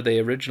wherever they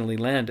originally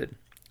landed.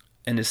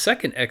 And his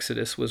second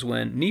exodus was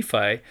when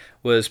Nephi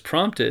was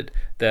prompted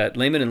that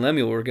Laman and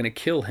Lemuel were going to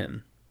kill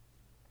him,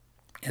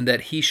 and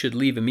that he should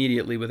leave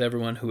immediately with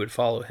everyone who would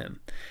follow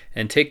him,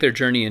 and take their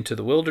journey into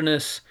the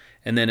wilderness,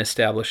 and then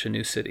establish a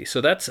new city.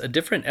 So that's a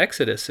different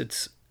exodus.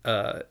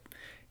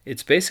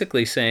 It's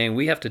basically saying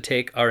we have to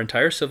take our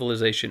entire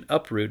civilization,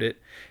 uproot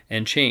it,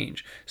 and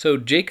change. So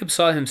Jacob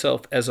saw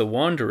himself as a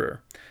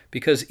wanderer,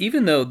 because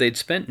even though they'd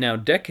spent now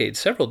decades,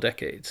 several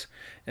decades,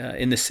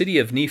 in the city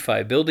of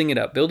Nephi, building it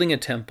up, building a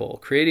temple,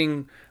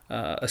 creating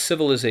a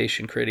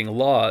civilization, creating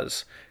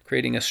laws,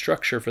 creating a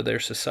structure for their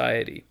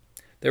society,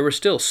 there were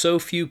still so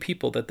few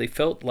people that they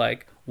felt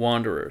like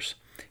wanderers.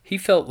 He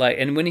felt like,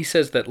 and when he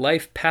says that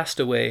life passed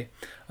away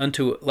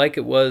like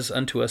it was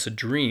unto us a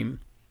dream,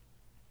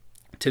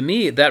 to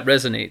me that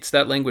resonates,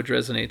 that language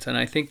resonates, and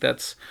I think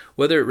that's,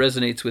 whether it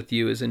resonates with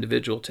you as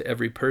individual to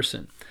every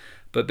person.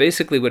 But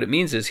basically what it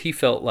means is he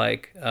felt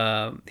what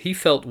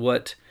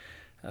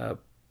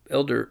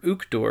Elder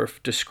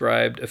Uchtdorf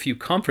described a few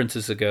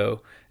conferences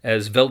ago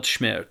as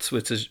Weltschmerz,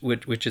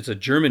 which is a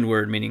German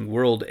word meaning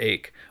world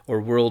ache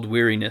or world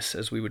weariness,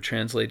 as we would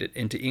translate it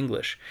into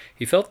English.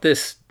 He felt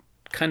this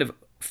kind of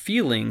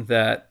feeling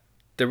that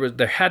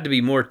there had to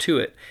be more to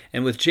it.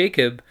 And with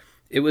Jacob,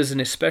 it was an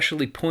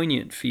especially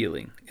poignant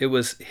feeling. It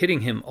was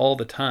hitting him all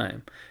the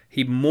time.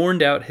 He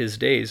mourned out his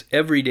days.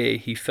 Every day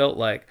he felt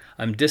like,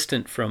 I'm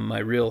distant from my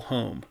real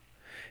home.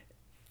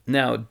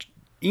 Now,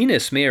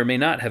 Enos may or may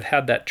not have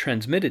had that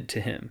transmitted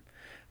to him,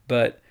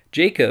 but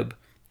Jacob,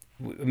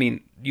 I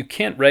mean, you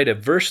can't write a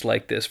verse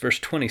like this, verse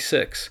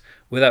 26,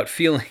 without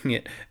feeling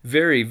it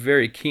very,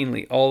 very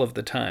keenly all of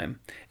the time.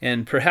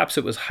 And perhaps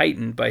it was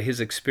heightened by his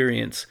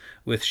experience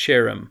with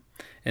Sherem.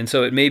 And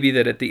so it may be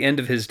that at the end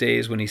of his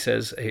days, when he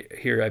says,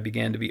 here I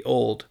began to be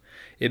old,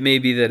 it may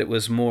be that it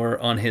was more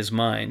on his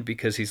mind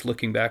because he's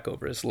looking back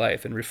over his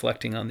life and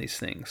reflecting on these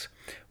things.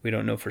 We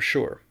don't know for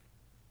sure.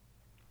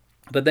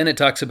 But then it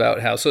talks about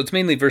how, so it's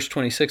mainly verse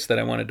 26 that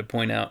I wanted to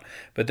point out,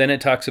 but then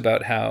it talks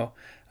about how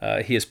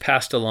he has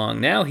passed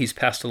along, now he's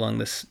passed along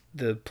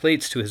the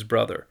plates to his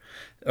brother,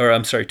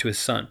 to his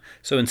son.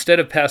 So instead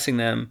of passing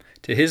them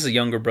to his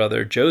younger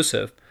brother,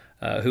 Joseph,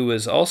 who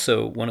was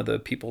also one of the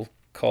people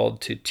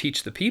called to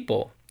teach the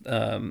people,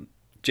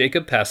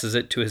 Jacob passes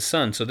it to his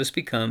son. So this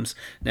becomes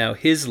now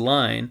his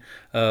line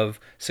of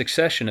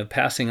succession of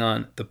passing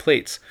on the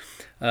plates.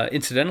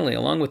 Incidentally,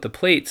 along with the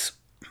plates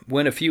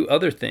went a few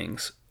other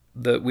things.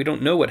 We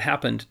don't know what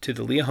happened to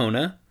the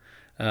Liahona.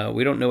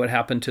 We don't know what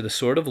happened to the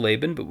sword of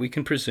Laban, but we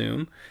can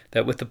presume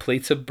that with the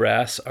plates of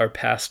brass are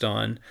passed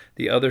on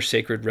the other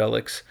sacred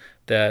relics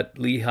that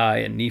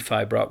Lehi and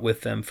Nephi brought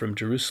with them from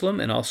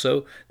Jerusalem, and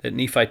also that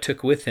Nephi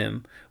took with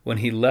him when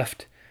he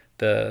left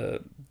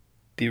the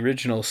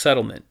original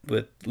settlement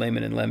with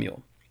Laman and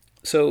Lemuel.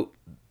 So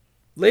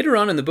later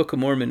on in the Book of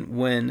Mormon,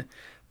 when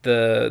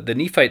the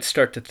Nephites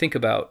start to think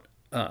about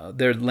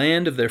their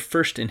land of their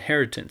first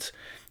inheritance,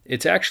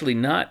 it's actually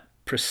not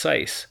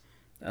precise.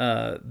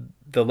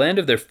 The land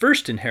of their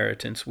first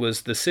inheritance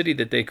was the city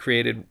that they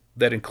created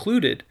that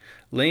included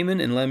Laman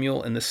and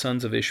Lemuel and the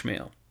sons of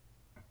Ishmael.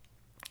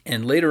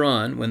 And later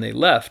on, when they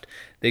left,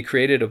 they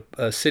created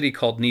a city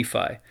called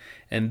Nephi.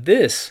 And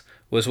this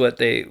was what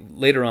they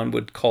later on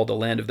would call the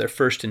land of their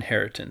first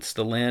inheritance,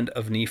 the land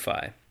of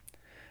Nephi.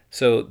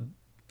 So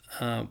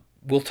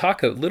we'll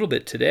talk a little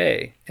bit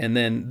today, and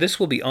then this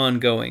will be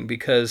ongoing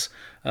because...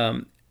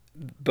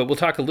 but we'll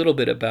talk a little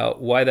bit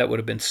about why that would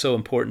have been so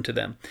important to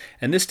them.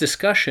 And this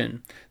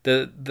discussion,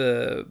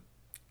 the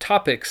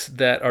topics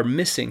that are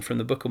missing from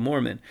the Book of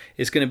Mormon,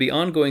 is going to be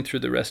ongoing through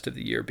the rest of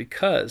the year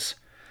because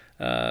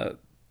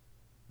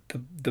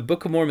the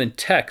Book of Mormon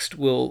text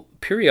will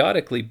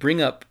periodically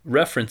bring up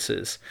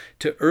references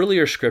to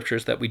earlier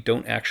scriptures that we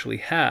don't actually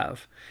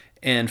have.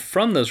 And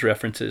from those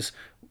references,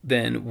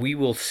 then we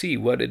will see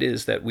what it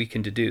is that we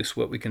can deduce,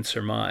 what we can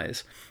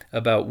surmise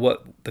about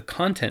what the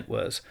content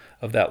was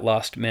of that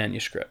lost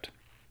manuscript.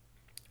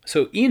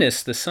 So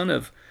Enos, the son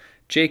of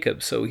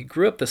Jacob, so he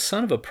grew up the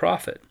son of a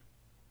prophet.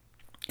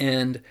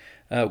 And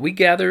we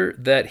gather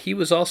that he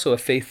was also a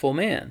faithful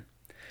man.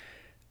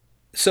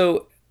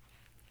 So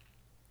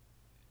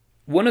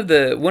one of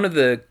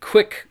the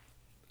quick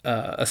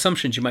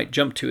assumptions you might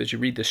jump to as you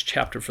read this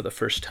chapter for the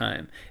first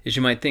time is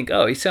you might think,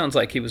 oh, he sounds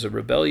like he was a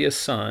rebellious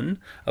son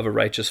of a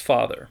righteous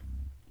father.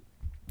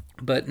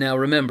 But now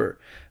remember,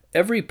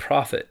 every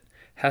prophet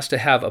has to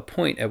have a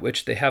point at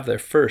which they have their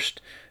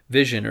first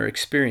vision or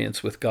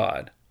experience with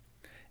God.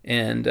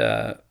 And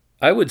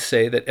I would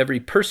say that every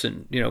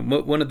person,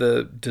 one of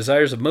the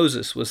desires of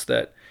Moses was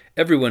that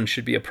everyone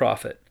should be a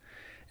prophet.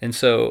 And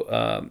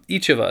so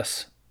each of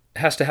us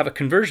has to have a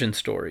conversion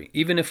story.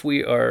 Even if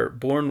we are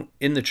born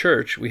in the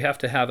church, we have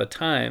to have a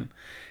time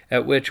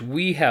at which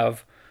we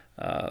have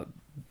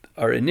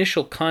our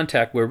initial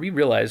contact where we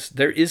realize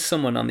there is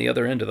someone on the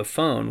other end of the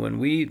phone. When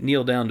we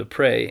kneel down to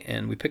pray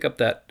and we pick up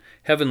that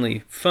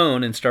heavenly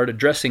phone and start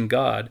addressing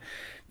God,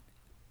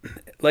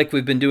 like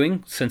we've been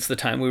doing since the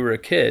time we were a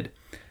kid,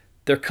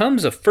 there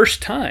comes a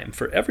first time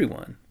for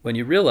everyone when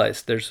you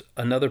realize there's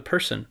another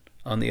person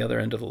on the other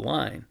end of the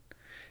line.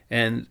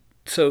 And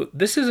so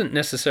this isn't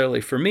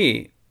necessarily for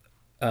me.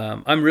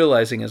 I'm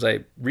realizing as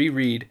I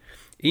reread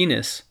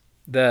Enos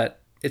that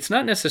it's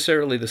not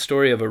necessarily the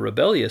story of a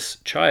rebellious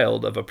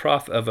child of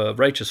a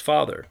righteous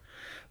father,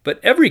 but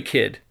every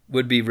kid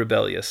would be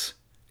rebellious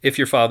if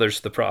your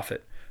father's the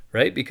prophet,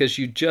 right? Because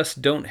you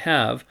just don't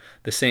have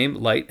the same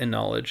light and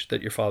knowledge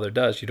that your father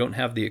does. You don't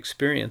have the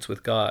experience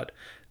with God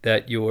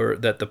that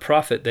the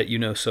prophet that you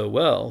know so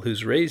well,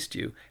 who's raised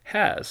you,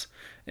 has.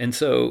 And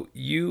so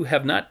you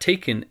have not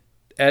taken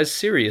as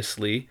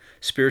seriously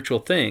spiritual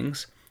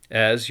things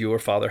as your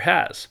father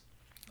has.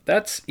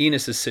 That's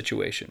Enos's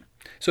situation.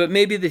 So it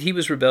may be that he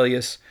was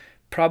rebellious.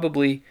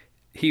 Probably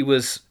he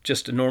was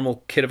just a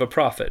normal kid of a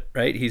prophet,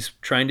 right? He's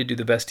trying to do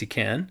the best he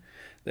can.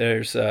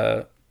 There's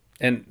no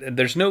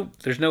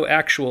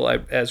actual,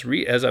 as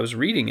I was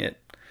reading it,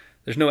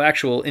 there's no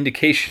actual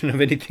indication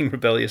of anything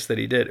rebellious that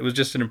he did. It was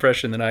just an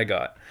impression that I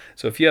got.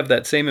 So if you have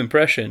that same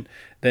impression,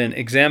 then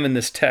examine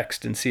this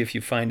text and see if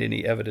you find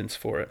any evidence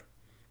for it.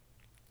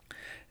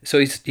 So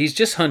he's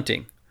just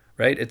hunting,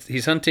 right?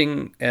 He's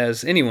hunting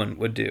as anyone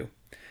would do.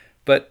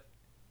 But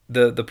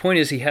the point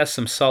is he has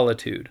some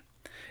solitude.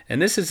 And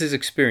this is his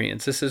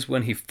experience. This is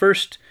when he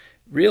first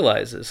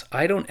realizes,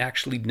 I don't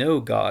actually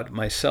know God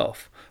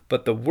myself,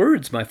 but the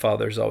words my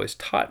father has always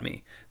taught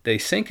me, they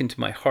sink into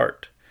my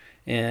heart.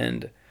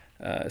 And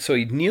so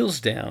he kneels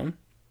down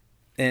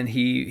and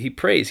he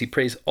prays. He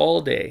prays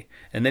all day,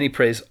 and then he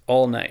prays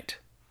all night.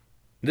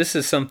 This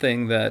is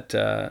something that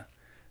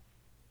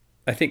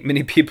I think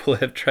many people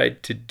have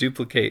tried to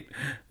duplicate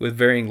with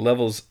varying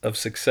levels of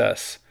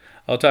success.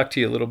 I'll talk to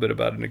you a little bit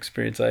about an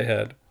experience I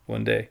had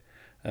one day.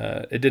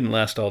 It didn't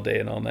last all day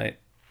and all night,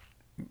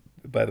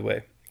 by the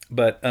way.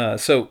 But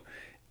so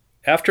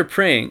after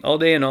praying all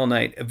day and all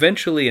night,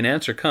 eventually an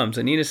answer comes,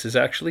 and Enos is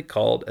actually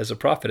called as a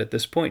prophet at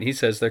this point. He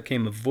says, there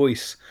came a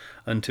voice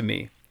unto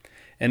me.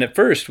 And at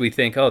first we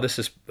think, oh, this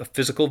is a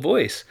physical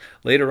voice.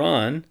 Later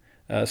on,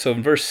 so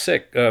in verse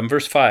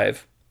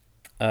 5,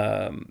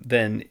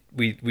 then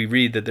we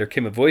read that there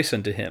came a voice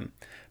unto him.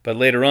 But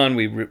later on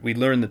we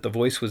learn that the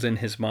voice was in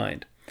his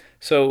mind.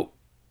 So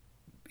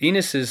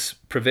Enos is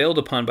prevailed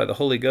upon by the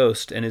Holy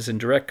Ghost and is in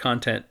direct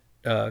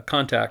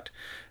contact,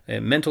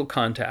 mental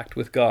contact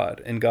with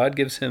God, and God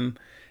gives him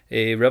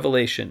a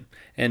revelation.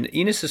 And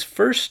Enos's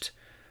first,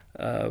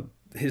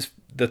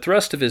 the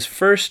thrust of his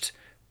first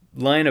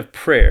line of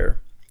prayer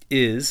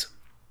is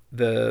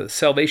the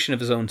salvation of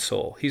his own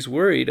soul. He's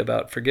worried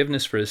about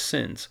forgiveness for his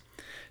sins.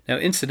 Now,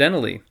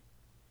 incidentally,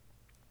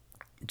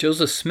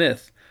 Joseph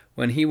Smith,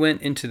 when he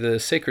went into the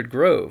sacred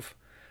grove,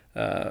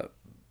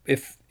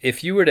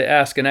 if you were to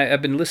ask, and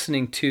I've been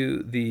listening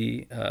to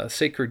the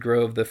Sacred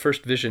Grove, the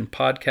First Vision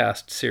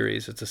podcast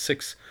series. It's a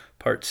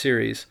 6-part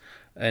series,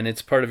 and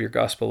it's part of your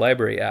Gospel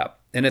Library app.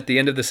 And at the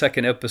end of the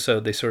second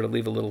episode, they sort of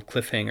leave a little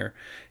cliffhanger.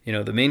 You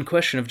know, the main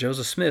question of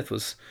Joseph Smith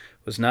was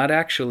not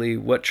actually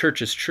what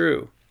church is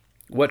true.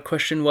 What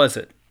question was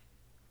it?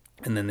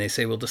 And then they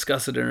say, we'll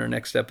discuss it in our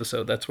next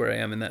episode. That's where I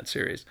am in that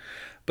series.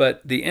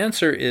 But the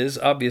answer is,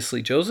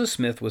 obviously, Joseph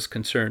Smith was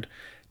concerned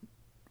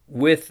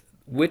with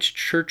which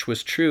church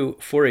was true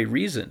for a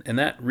reason. And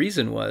that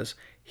reason was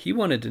he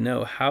wanted to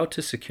know how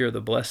to secure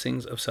the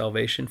blessings of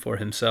salvation for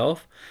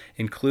himself,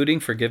 including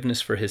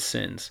forgiveness for his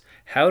sins.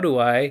 How do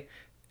I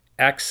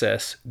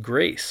access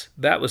grace?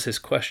 That was his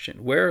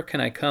question. Where can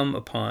I come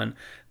upon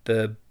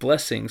the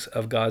blessings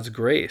of God's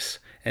grace?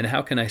 And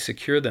how can I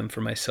secure them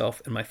for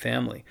myself and my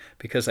family?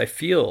 Because I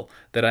feel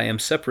that I am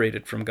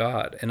separated from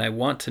God, and I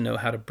want to know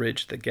how to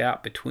bridge the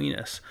gap between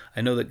us.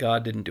 I know that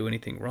God didn't do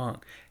anything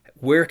wrong.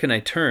 Where can I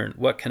turn?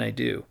 What can I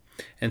do?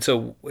 And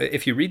so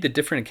if you read the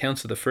different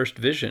accounts of the first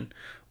vision,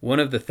 one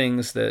of the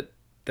things that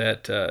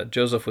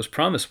Joseph was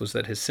promised was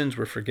that his sins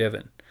were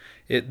forgiven.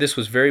 This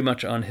was very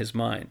much on his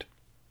mind.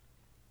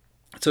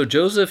 So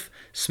Joseph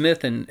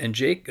Smith and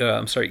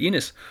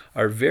Enos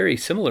are very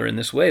similar in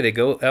this way. They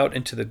go out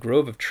into the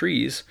grove of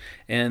trees,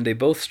 and they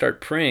both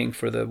start praying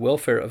for the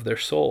welfare of their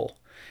soul.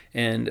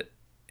 And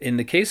in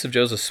the case of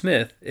Joseph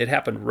Smith, it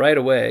happened right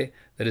away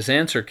that his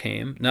answer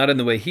came, not in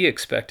the way he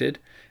expected.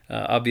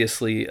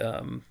 Obviously,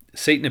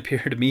 Satan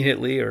appeared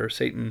immediately, or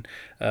Satan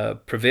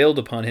prevailed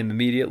upon him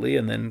immediately,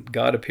 and then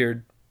God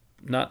appeared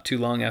not too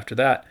long after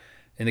that.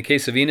 In the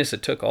case of Enos,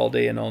 it took all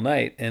day and all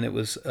night, and it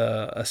was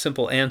a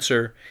simple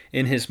answer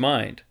in his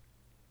mind.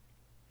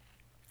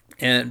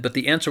 But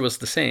the answer was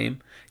the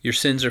same: your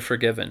sins are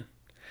forgiven.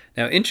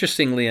 Now,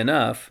 interestingly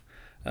enough,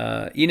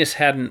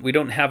 we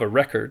don't have a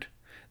record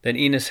that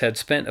Enos had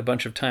spent a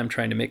bunch of time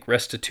trying to make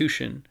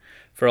restitution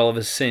for all of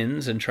his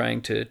sins and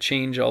trying to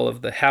change all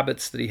of the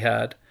habits that he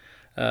had.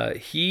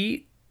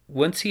 He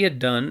had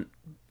done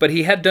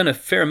a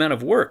fair amount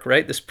of work,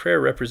 right? This prayer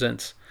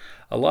represents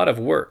a lot of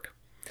work.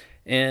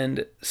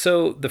 And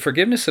so the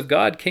forgiveness of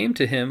God came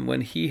to him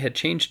when he had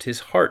changed his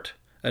heart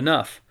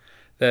enough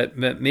that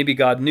maybe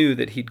God knew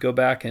that he'd go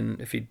back,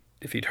 and if he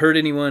if he'd hurt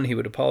anyone, he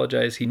would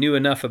apologize. He knew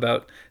enough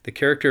about the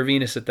character of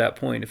Enos at that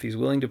point. If he's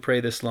willing to pray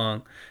this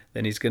long,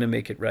 then he's going to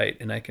make it right,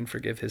 and I can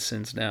forgive his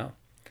sins now.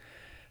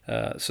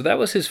 So that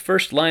was his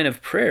first line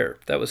of prayer.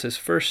 That was his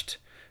first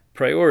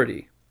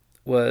priority,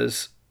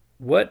 was,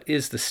 what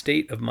is the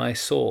state of my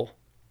soul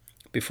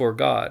before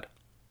God?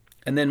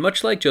 And then,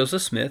 much like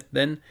Joseph Smith,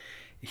 then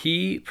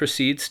he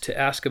proceeds to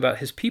ask about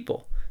his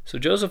people. So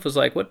Joseph was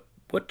like, what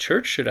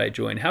church should I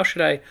join? How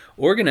should I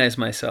organize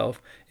myself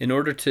in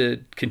order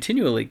to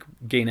continually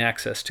gain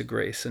access to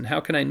grace? And how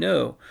can I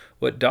know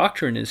what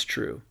doctrine is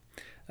true?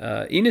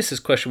 Enos's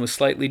question was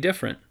slightly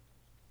different.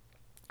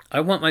 I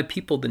want my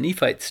people, the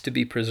Nephites, to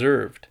be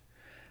preserved.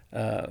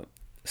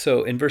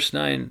 So in verse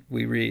 9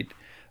 we read,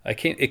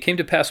 it came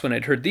to pass when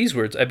I'd heard these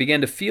words, I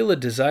began to feel a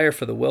desire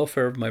for the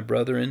welfare of my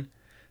brethren,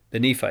 the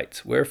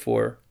Nephites.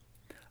 Wherefore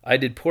I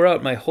did pour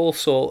out my whole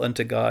soul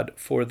unto God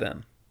for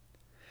them.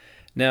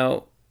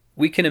 Now,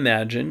 we can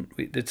imagine,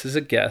 this is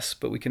a guess,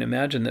 but we can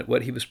imagine that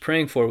what he was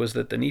praying for was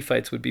that the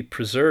Nephites would be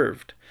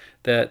preserved,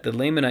 that the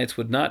Lamanites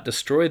would not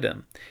destroy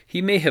them.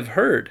 He may have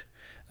heard,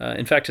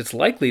 in fact, it's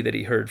likely that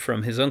he heard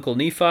from his uncle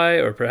Nephi,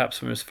 or perhaps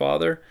from his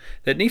father,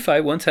 that Nephi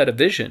once had a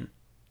vision.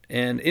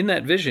 And in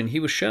that vision,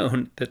 he was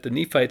shown that the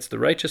Nephites, the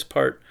righteous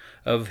part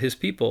of his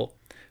people,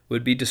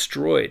 would be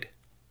destroyed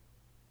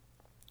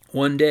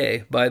one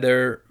day by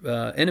their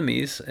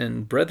enemies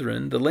and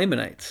brethren, the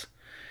Lamanites.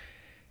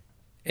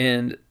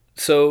 And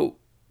so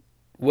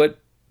what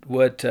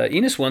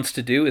Enos wants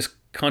to do is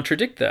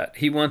contradict that.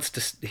 He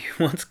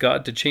wants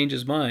God to change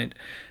his mind.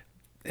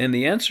 And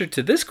the answer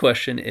to this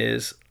question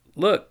is,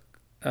 look,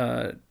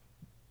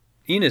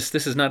 Enos,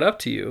 this is not up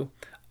to you.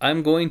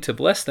 I'm going to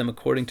bless them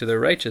according to their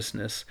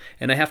righteousness,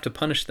 and I have to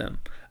punish them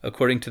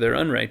according to their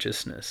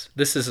unrighteousness.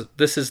 This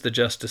is the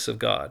justice of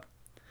God.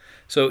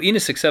 So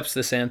Enos accepts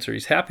this answer.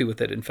 He's happy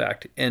with it, in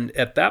fact. And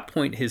at that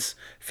point, his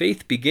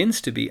faith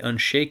begins to be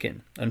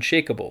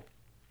unshakable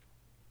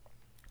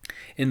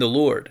in the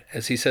Lord,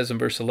 as he says in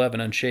verse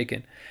 11,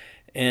 unshaken.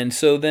 And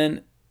so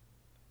then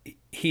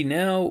he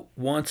now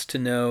wants to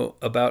know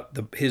about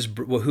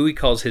who he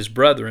calls his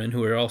brethren,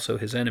 who are also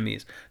his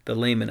enemies, the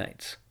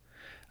Lamanites.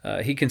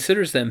 He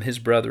considers them his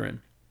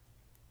brethren.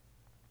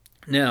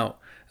 Now,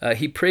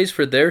 he prays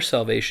for their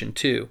salvation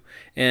too.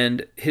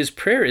 And his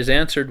prayer is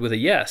answered with a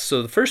yes.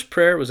 So the first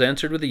prayer was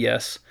answered with a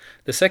yes.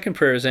 The second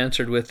prayer is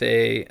answered with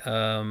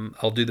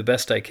I'll do the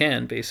best I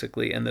can,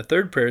 basically. And the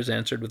third prayer is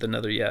answered with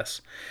another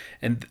yes.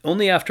 And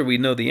only after we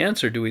know the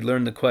answer do we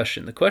learn the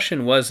question. The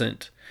question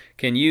wasn't,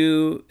 can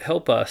you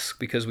help us?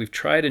 Because we've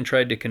tried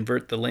to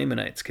convert the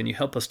Lamanites. Can you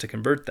help us to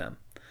convert them?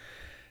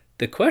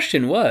 The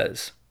question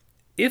was,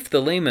 if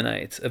the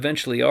Lamanites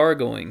eventually are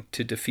going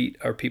to defeat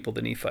our people,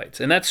 the Nephites.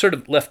 And that's sort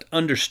of left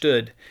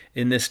understood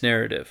in this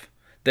narrative,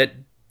 that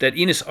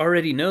Enos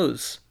already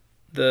knows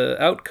the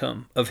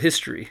outcome of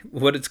history,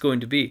 what it's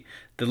going to be.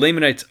 The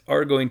Lamanites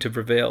are going to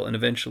prevail and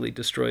eventually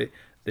destroy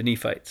the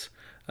Nephites.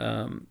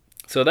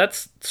 So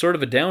that's sort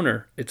of a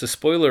downer. It's a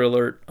spoiler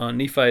alert on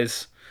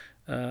Nephi's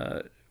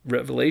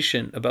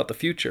revelation about the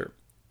future.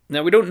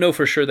 Now, we don't know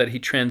for sure that he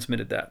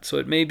transmitted that. So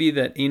it may be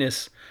that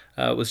Enos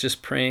was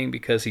just praying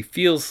because he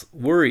feels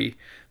worry,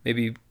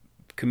 maybe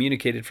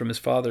communicated from his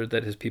father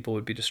that his people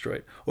would be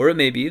destroyed. Or it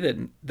may be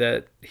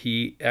that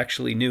he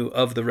actually knew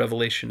of the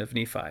revelation of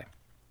Nephi.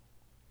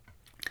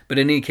 But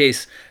in any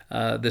case,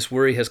 this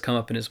worry has come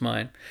up in his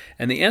mind.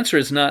 And the answer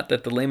is not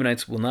that the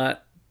Lamanites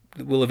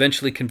will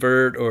eventually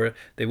convert or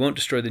they won't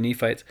destroy the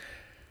Nephites.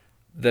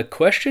 The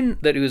question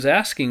that he was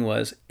asking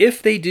was,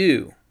 if they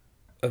do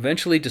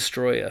eventually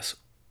destroy us,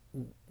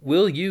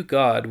 will you,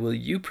 God,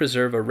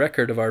 preserve a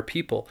record of our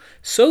people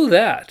so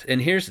that,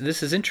 and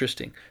this is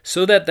interesting,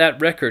 so that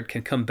record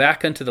can come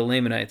back unto the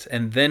Lamanites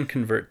and then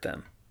convert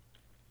them?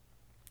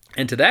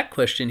 And to that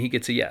question, he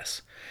gets a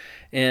yes.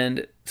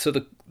 And so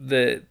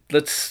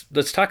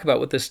let's talk about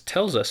what this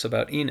tells us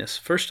about Enos.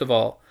 First of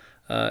all,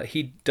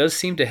 he does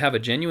seem to have a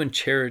genuine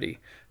charity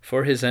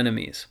for his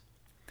enemies.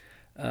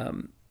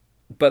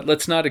 But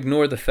let's not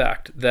ignore the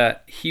fact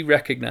that he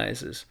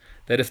recognizes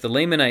that if the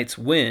Lamanites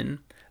win,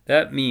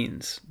 that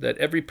means that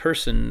every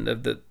person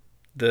of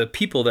the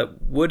people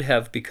that would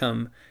have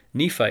become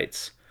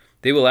Nephites,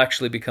 they will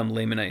actually become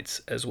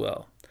Lamanites as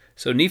well.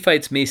 So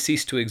Nephites may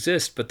cease to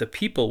exist, but the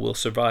people will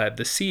survive,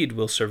 the seed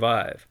will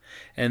survive,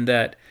 and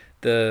that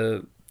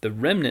the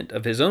remnant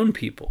of his own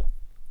people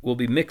will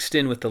be mixed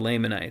in with the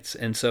Lamanites.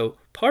 And so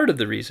part of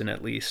the reason,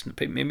 at least,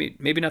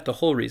 maybe not the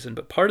whole reason,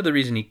 but part of the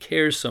reason he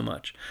cares so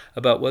much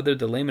about whether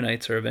the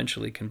Lamanites are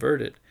eventually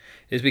converted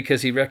is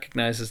because he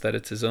recognizes that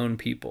it's his own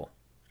people.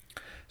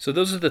 So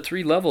those are the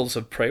three levels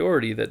of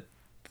priority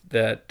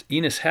that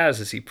Enos has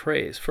as he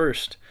prays.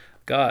 First,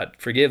 God,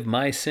 forgive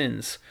my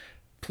sins.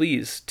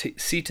 Please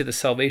see to the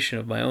salvation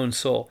of my own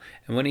soul.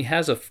 And when he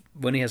has a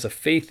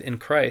faith in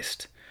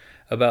Christ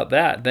about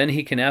that, then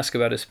he can ask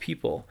about his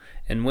people.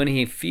 And when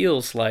he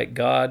feels like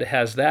God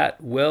has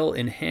that well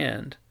in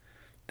hand,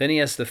 then he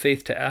has the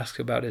faith to ask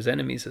about his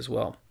enemies as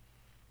well.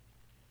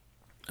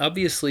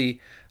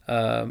 Obviously,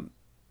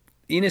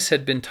 Enos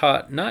had been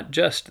taught not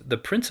just the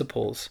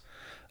principles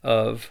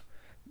of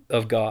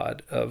of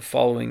God, of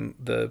following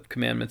the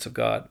commandments of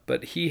God.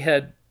 But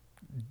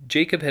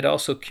Jacob had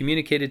also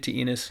communicated to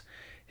Enos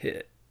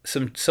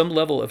some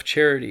level of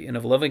charity and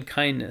of loving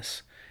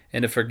kindness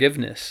and of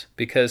forgiveness,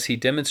 because he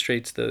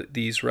demonstrates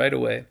these right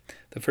away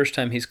the first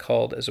time he's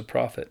called as a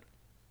prophet.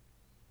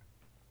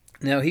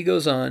 Now he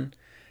goes on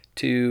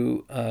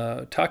to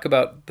talk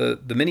about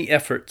the many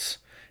efforts.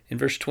 In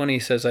verse 20 he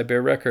says, I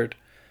bear record,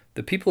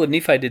 the people of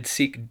Nephi did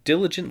seek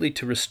diligently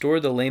to restore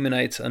the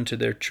Lamanites unto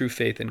their true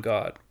faith in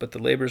God, but the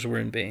labors were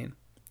in vain.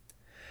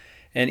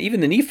 And even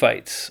the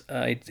Nephites,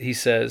 he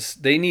says,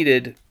 they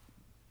needed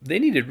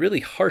really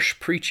harsh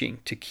preaching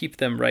to keep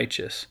them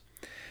righteous.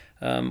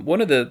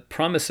 One of the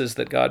promises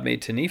that God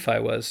made to Nephi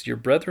was, your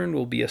brethren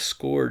will be a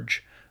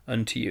scourge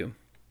unto you,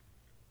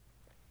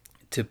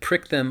 to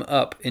prick them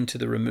up into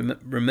the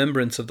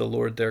remembrance of the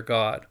Lord their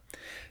God.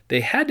 They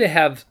had to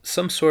have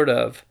some sort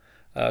of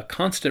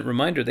constant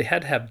reminder. They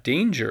had to have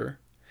danger,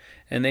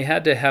 and they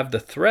had to have the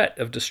threat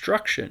of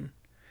destruction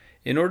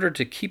in order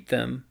to keep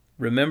them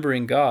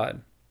remembering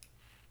God.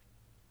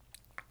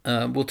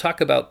 We'll talk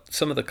about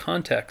some of the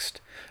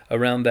context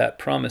around that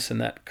promise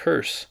and that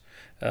curse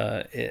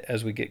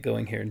as we get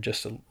going here in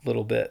just a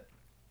little bit.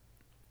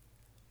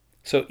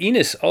 So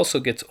Enos also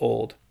gets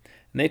old,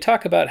 and they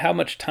talk about how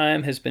much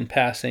time has been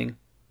passing.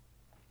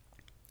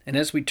 And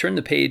as we turn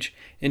the page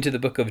into the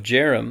book of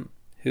Jarom,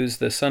 who's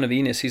the son of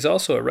Enos, he's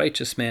also a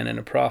righteous man and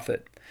a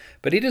prophet.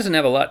 But he doesn't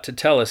have a lot to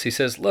tell us. He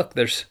says, look,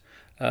 there's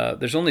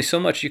only so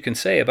much you can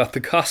say about the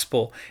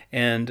gospel,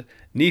 and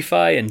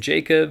Nephi and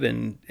Jacob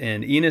and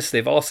Enos,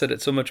 they've all said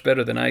it so much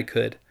better than I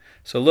could.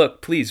 So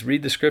look, please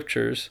read the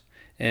scriptures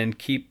and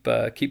keep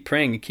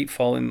praying and keep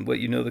following what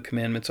you know the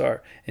commandments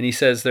are. And he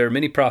says there are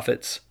many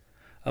prophets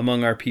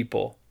among our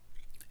people,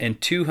 and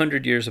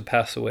 200 years have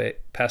passed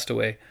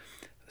away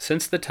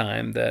since the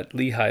time that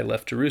Lehi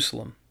left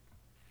Jerusalem.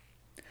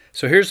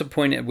 So here's a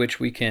point at which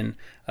we can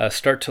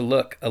start to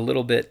look a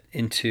little bit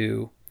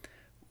into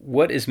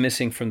what is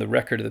missing from the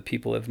record of the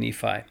people of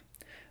Nephi.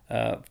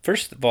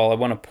 First of all, I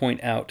want to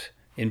point out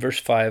in verse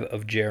 5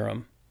 of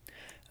Jarom,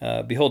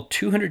 behold,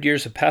 200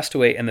 years have passed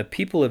away, and the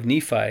people of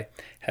Nephi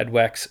had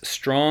waxed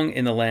strong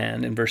in the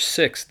land. In verse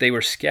 6, they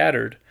were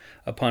scattered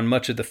upon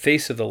much of the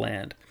face of the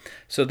land.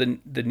 So the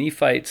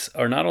Nephites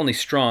are not only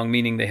strong,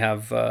 meaning they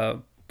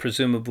have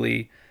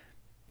presumably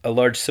a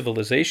large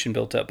civilization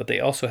built up, but they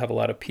also have a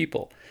lot of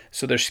people.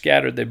 So they're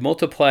scattered. They've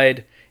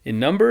multiplied in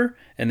number,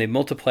 and they've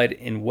multiplied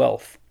in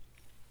wealth.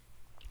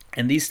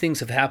 And these things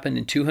have happened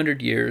in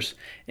 200 years.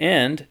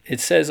 And it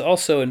says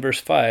also in verse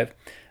 5,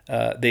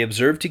 they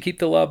observed to keep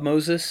the law of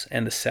Moses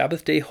and the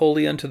Sabbath day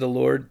holy unto the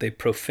Lord. They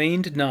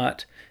profaned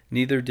not,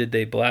 neither did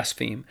they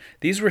blaspheme.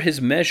 These were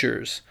his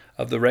measures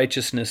of the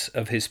righteousness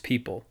of his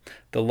people.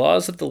 The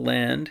laws of the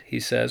land, he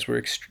says,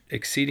 were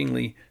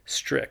exceedingly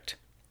strict.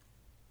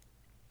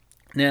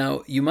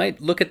 Now, you might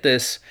look at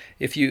this,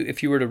 if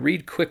you were to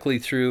read quickly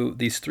through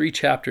these 3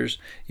 chapters,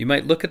 you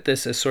might look at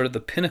this as sort of the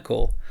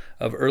pinnacle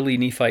of early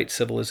Nephite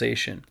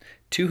civilization.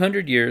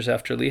 200 years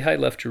after Lehi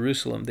left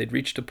Jerusalem, they'd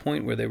reached a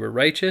point where they were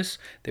righteous,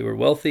 they were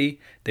wealthy,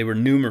 they were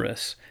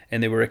numerous,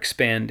 and they were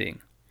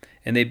expanding.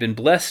 And they'd been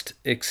blessed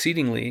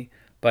exceedingly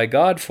by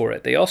God for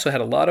it. They also had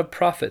a lot of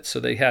prophets,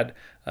 so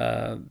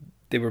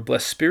they were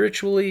blessed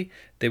spiritually,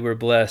 they were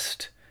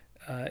blessed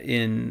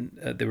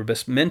they were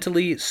blessed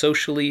mentally,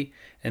 socially,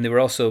 and they were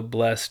also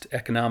blessed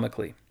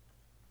economically.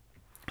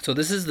 So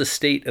this is the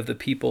state of the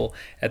people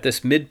at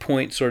this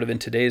midpoint sort of in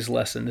today's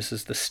lesson. This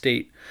is the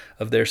state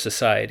of their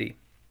society.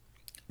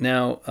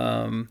 Now,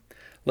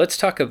 let's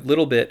talk a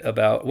little bit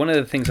about one of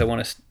the things I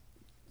want to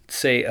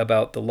say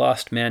about the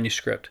lost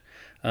manuscript.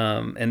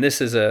 And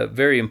this is a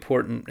very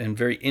important and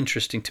very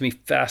interesting, to me,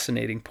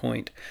 fascinating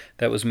point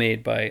that was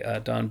made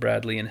by Don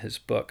Bradley in his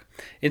book.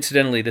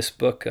 Incidentally, this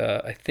book,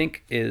 I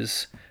think,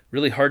 is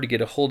really hard to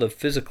get a hold of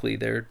physically.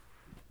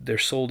 They're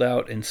sold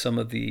out in some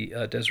of the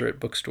Deseret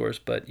bookstores,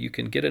 but you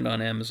can get it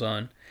on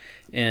Amazon.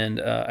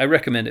 And I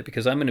recommend it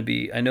because I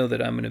know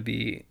that I'm going to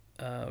be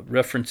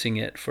referencing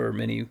it for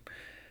many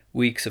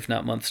weeks, if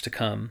not months to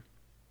come.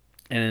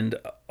 And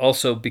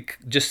also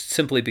just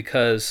simply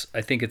because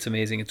I think it's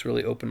amazing. It's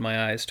really opened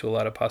my eyes to a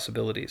lot of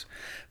possibilities.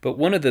 But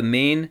one of the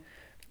main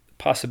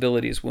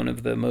possibilities, one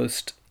of the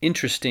most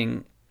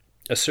interesting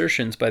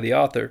assertions by the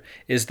author,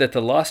 is that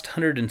the lost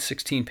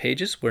 116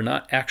 pages were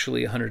not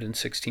actually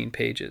 116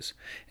 pages.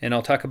 And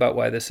I'll talk about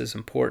why this is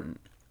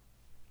important.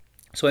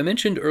 So I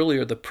mentioned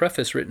earlier the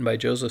preface written by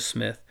Joseph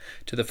Smith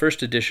to the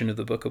first edition of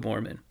the Book of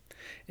Mormon.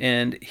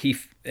 And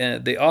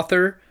the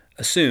author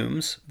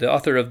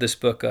of this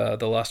book,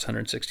 The Lost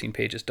 116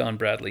 Pages, Don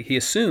Bradley, he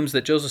assumes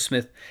that Joseph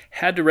Smith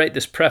had to write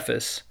this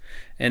preface,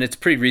 and it's a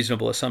pretty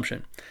reasonable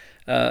assumption,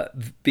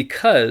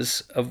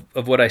 because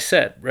of what I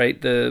said,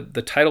 right?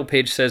 The title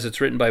page says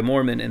it's written by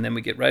Mormon, and then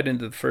we get right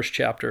into the first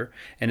chapter,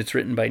 and it's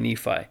written by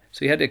Nephi. So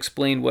he had to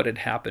explain what had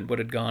happened, what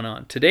had gone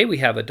on. Today we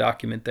have a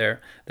document there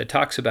that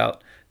talks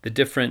about the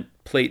different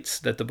plates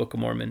that the Book of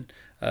Mormon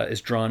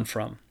is drawn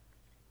from.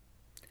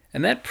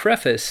 And that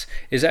preface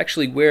is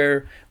actually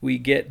where we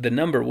get the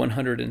number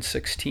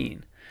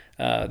 116.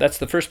 That's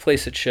the first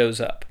place it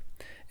shows up.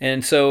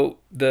 And so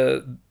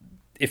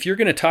if you're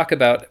going to talk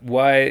about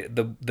why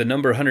the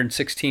number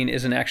 116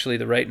 isn't actually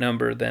the right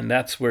number, then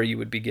that's where you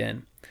would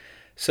begin.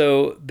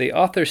 So the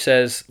author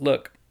says,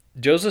 look,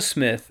 Joseph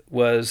Smith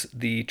was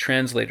the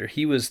translator.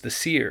 He was the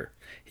seer.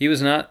 He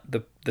was not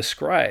the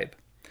scribe.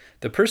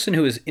 The person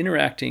who was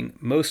interacting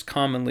most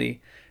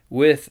commonly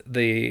with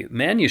the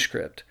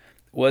manuscript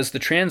was the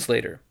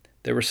translator.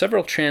 There were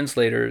several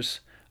translators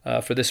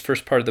for this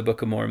first part of the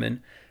Book of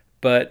Mormon,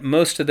 but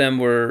most of them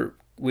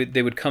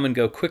they would come and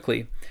go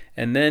quickly.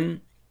 And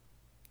then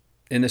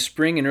in the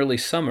spring and early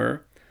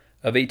summer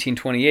of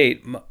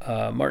 1828,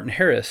 Martin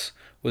Harris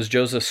was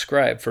Joseph's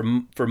scribe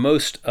for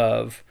most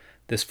of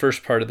this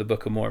first part of the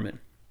Book of Mormon.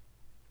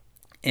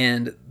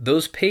 And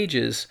those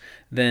pages,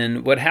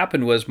 then what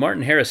happened was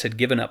Martin Harris had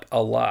given up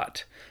a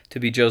lot to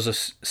be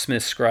Joseph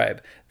Smith's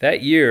scribe.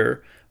 That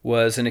year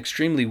was an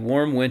extremely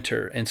warm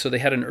winter, and so they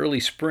had an early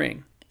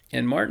spring.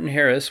 And Martin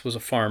Harris was a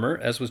farmer,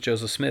 as was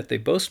Joseph Smith. They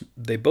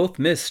both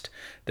missed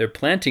their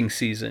planting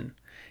season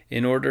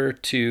in order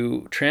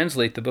to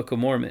translate the Book of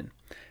Mormon,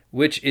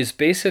 which is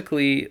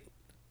basically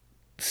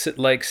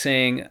like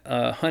saying,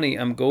 honey,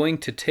 I'm going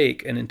to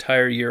take an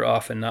entire year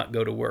off and not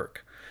go to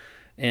work.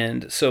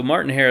 And so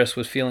Martin Harris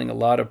was feeling a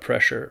lot of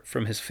pressure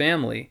from his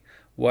family.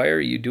 Why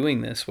are you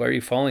doing this? Why are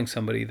you following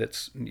somebody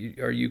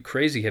are you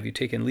crazy? Have you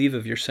taken leave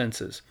of your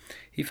senses?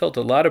 He felt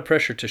a lot of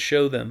pressure to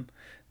show them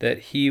that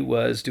he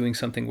was doing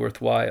something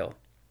worthwhile.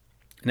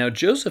 Now,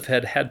 Joseph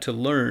had to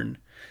learn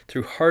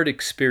through hard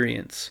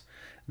experience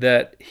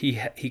that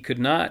he could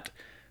not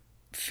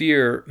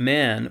fear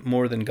man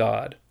more than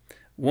God.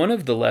 One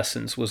of the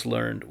lessons was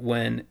learned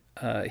when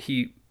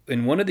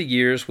in one of the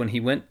years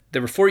when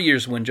there were 4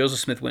 years when Joseph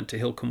Smith went to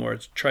Hill Cumorah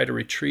to try to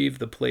retrieve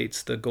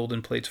the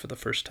golden plates for the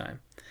first time.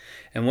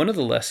 And one of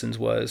the lessons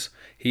was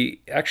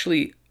he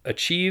actually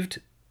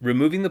achieved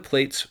removing the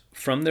plates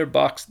from the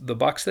box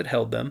that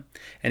held them,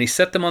 and he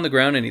set them on the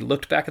ground, and he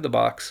looked back at the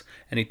box,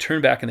 and he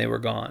turned back, and they were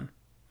gone.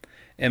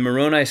 And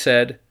Moroni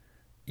said,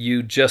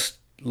 you just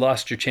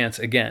lost your chance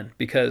again,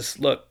 because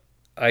look,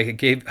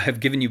 I've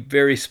given you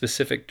very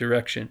specific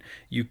direction.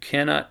 You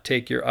cannot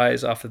take your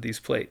eyes off of these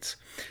plates.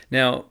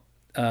 Now,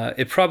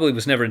 it probably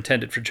was never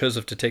intended for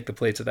Joseph to take the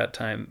plates at that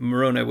time.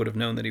 Moroni would have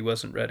known that he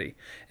wasn't ready,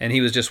 and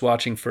he was just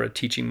watching for a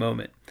teaching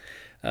moment.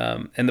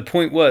 And the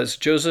point was,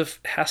 Joseph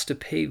has to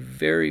pay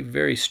very,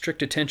 very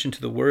strict attention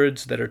to the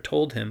words that are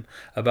told him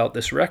about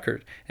this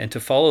record and to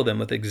follow them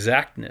with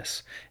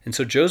exactness. And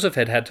so Joseph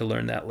had to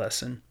learn that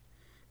lesson.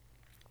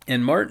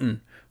 And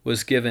Martin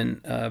was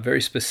given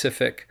very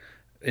specific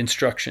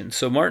instructions.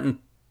 So Martin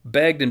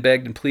begged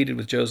and pleaded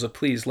with Joseph,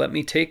 please let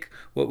me take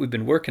what we've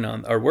been working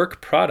on, our work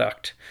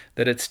product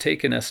that it's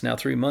taken us now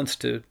 3 months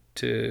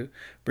to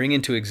bring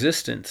into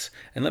existence,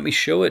 and let me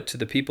show it to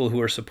the people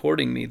who are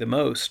supporting me the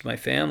most, my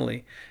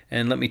family,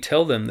 and let me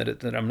tell them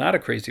that I'm not a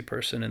crazy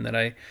person and that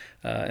I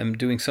am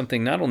doing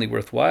something not only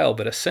worthwhile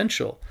but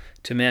essential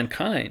to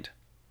mankind.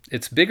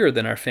 It's bigger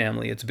than our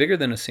family. It's bigger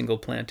than a single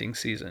planting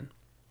season.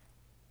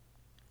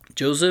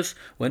 Joseph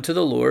went to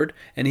the Lord,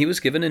 and he was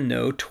given a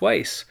no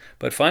twice.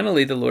 But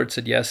finally, the Lord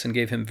said yes and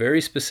gave him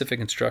very specific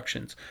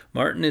instructions.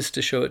 Martin is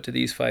to show it to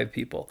these 5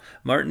 people.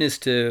 Martin is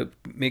to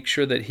make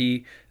sure that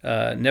he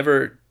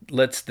never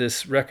lets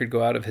this record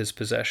go out of his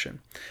possession.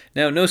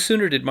 Now, no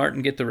sooner did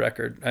Martin get the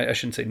record, I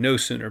shouldn't say no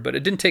sooner, but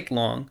it didn't take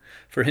long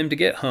for him to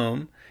get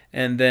home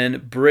and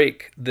then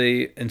break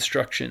the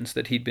instructions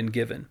that he'd been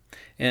given.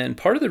 And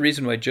part of the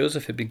reason why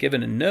Joseph had been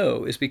given a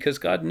no is because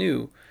God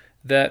knew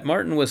that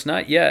Martin was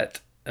not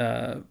yet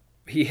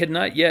he had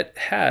not yet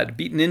had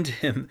beaten into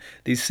him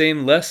these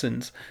same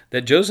lessons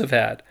that Joseph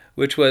had,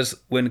 which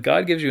was when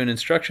God gives you an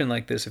instruction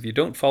like this, if you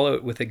don't follow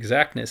it with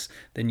exactness,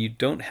 then you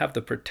don't have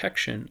the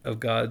protection of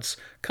God's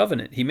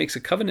covenant. He makes a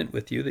covenant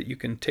with you that you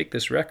can take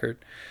this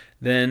record.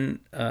 Then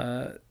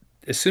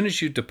as soon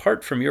as you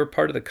depart from your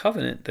part of the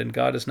covenant, then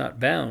God is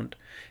not bound,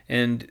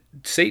 and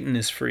Satan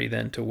is free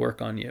then to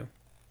work on you.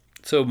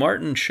 So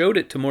Martin showed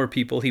it to more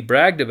people. He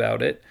bragged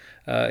about it.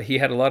 He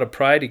had a lot of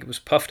pride. He was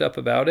puffed up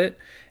about it.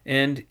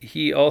 And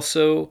he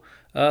also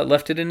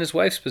left it in his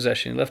wife's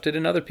possession. He left it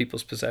in other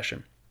people's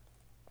possession.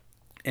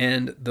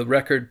 And the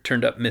record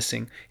turned up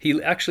missing.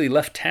 He actually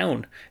left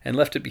town and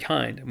left it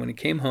behind. And when he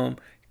came home,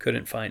 he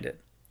couldn't find it.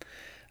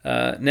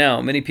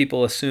 Now, many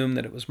people assume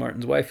that it was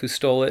Martin's wife who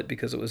stole it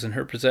because it was in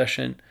her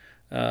possession.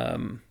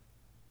 There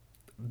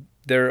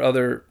are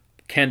other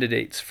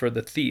candidates for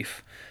the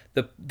thief.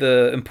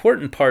 The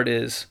important part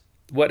is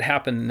what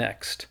happened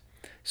next.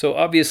 So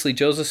obviously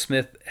Joseph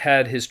Smith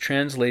had his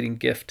translating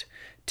gift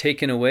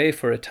taken away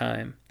for a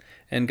time,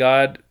 and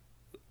God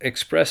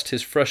expressed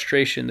his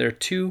frustration. There are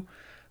 2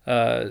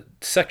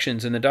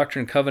 sections in the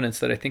Doctrine and Covenants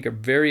that I think are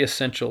very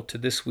essential to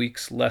this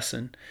week's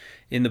lesson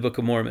in the Book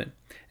of Mormon.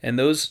 And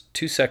those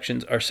 2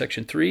 sections are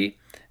Section 3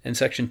 and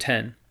Section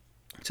 10.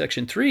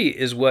 Section 3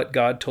 is what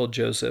God told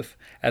Joseph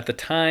at the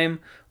time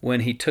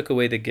when he took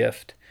away the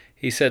gift.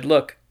 He said,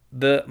 look,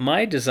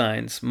 my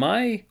designs,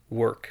 my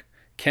work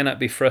cannot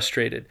be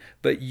frustrated,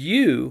 but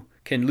you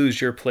can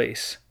lose your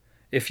place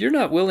If you're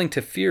not willing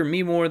to fear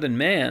me more than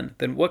man,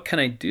 then what can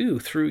I do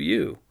through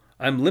you?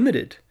 I'm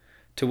limited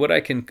to what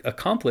I can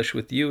accomplish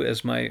with you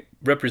as my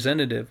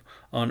representative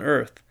on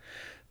earth.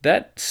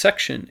 That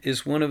section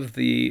is one of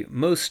the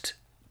most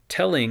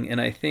telling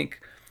and I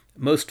think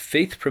most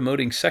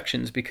faith-promoting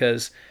sections,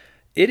 because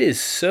it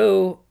is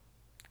so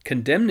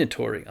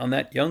condemnatory on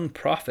that young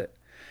prophet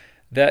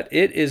that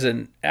it is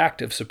an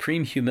act of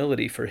supreme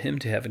humility for him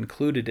to have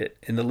included it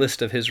in the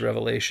list of his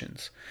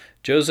revelations.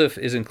 Joseph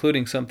is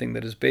including something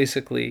that is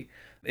basically,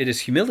 it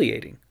is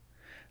humiliating.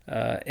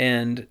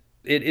 And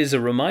it is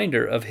a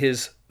reminder of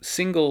his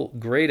single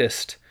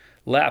greatest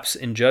lapse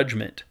in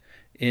judgment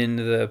in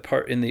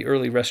the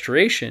early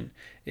restoration,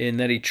 in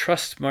that he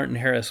trusts Martin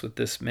Harris with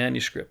this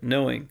manuscript,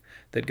 knowing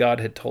that God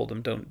had told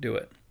him, don't do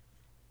it.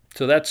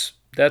 So that's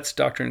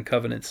Doctrine and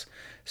Covenants,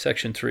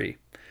 section 3.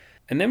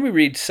 And then we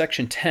read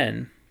section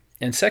 10,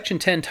 and section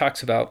 10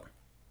 talks about,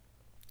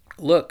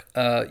 look,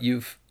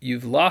 you've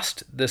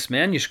lost this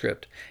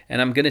manuscript,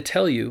 and I'm going to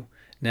tell you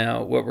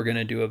now what we're going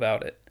to do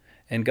about it.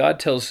 And God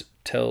tells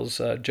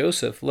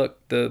Joseph, look,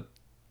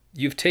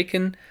 you've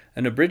taken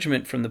an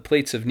abridgment from the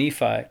plates of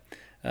Nephi.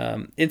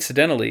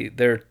 Incidentally,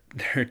 there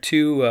are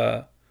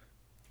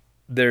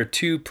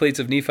two plates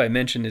of Nephi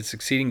mentioned in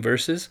succeeding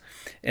verses,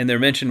 and they're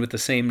mentioned with the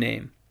same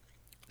name.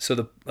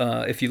 So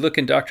if you look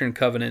in Doctrine and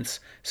Covenants,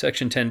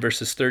 section 10,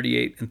 verses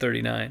 38 and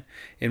 39,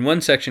 in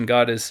one section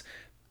God is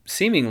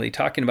seemingly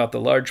talking about the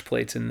large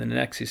plates, and in the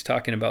next he's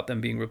talking about them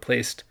being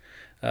replaced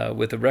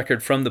with a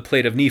record from the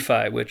plate of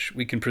Nephi, which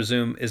we can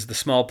presume is the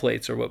small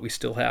plates, or what we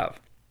still have.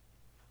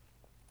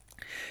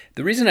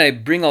 The reason I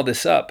bring all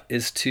this up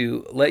is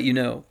to let you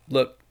know,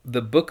 look,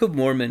 the Book of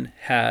Mormon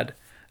had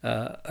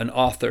an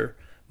author,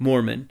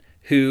 Mormon,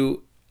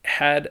 who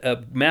had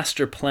a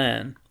master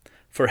plan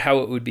for how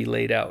it would be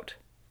laid out.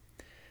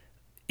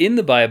 In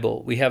the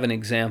Bible, we have an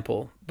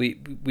example. We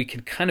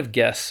can kind of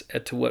guess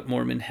as to what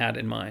Mormon had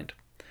in mind.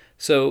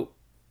 So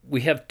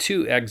we have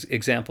two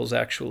examples,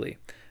 actually.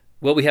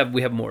 Well, we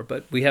have more,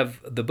 but we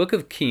have the Book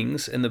of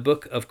Kings and the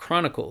Book of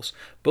Chronicles,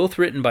 both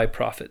written by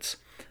prophets.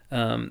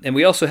 And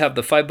we also have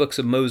the 5 books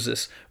of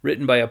Moses,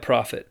 written by a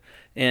prophet.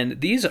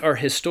 And these are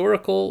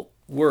historical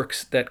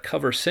works that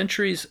cover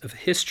centuries of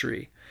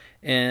history,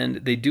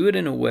 and they do it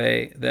in a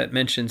way that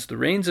mentions the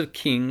reigns of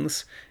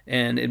kings,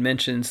 and it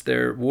mentions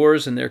their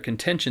wars and their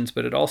contentions,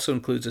 but it also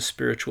includes a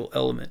spiritual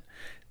element.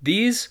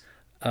 These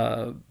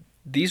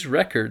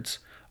records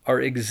are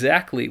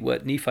exactly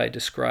what Nephi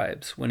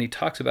describes when he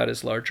talks about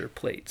his larger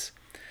plates.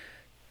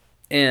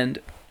 And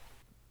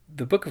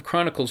the Book of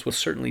Chronicles will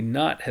certainly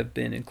not have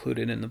been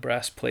included in the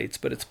brass plates,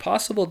 but it's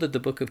possible that the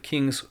Book of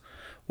Kings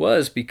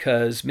was,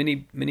 because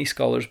many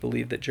scholars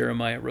believe that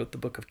Jeremiah wrote the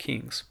Book of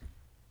Kings.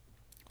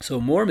 So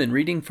Mormon,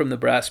 reading from the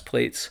brass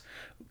plates,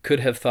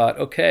 could have thought,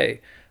 okay,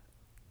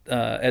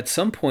 at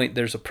some point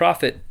there's a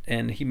prophet,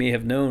 and he may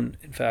have known,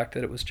 in fact,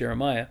 that it was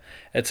Jeremiah.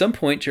 At some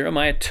point,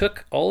 Jeremiah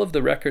took all of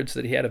the records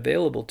that he had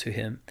available to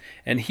him,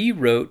 and he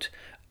wrote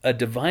a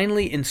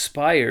divinely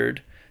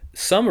inspired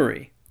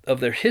summary of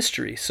their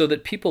history, so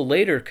that people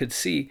later could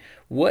see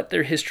what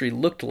their history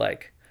looked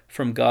like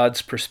from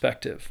God's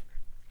perspective.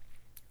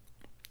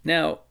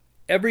 Now,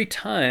 every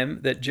time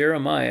that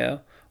Jeremiah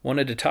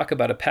wanted to talk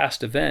about a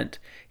past event,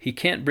 he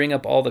can't bring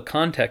up all the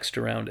context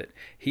around it.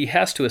 He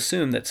has to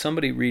assume that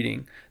somebody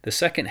reading the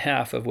second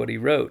half of what he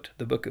wrote,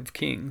 the Book of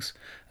Kings,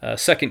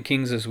 2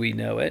 Kings as we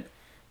know it,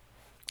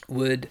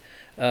 would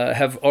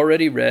have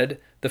already read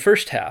the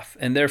first half,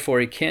 and therefore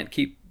he can't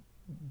keep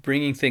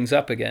bringing things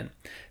up again.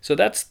 So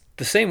that's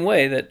the same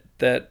way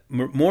that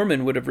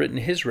Mormon would have written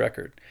his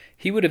record.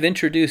 He would have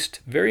introduced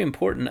very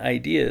important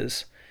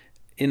ideas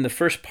in the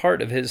first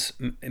part of his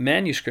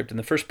manuscript, in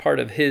the first part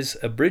of his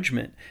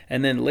abridgment,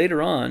 and then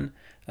later on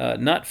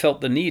not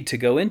felt the need to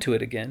go into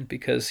it again,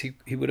 because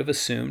he would have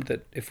assumed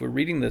that if we're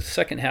reading the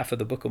second half of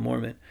the Book of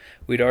Mormon,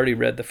 we'd already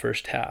read the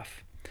first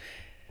half.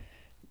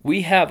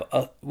 We have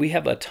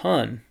a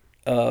ton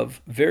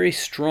of very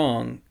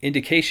strong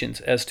indications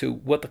as to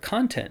what the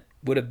content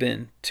would have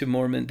been to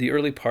Mormon, the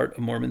early part of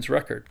Mormon's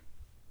record.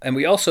 And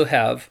we also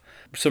have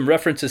some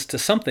references to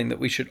something that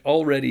we should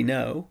already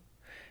know,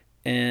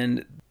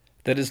 and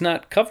that is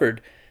not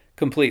covered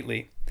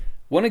completely.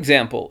 One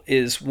example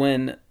is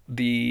when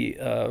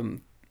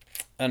and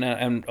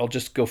I'll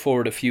just go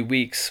forward a few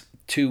weeks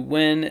to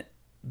when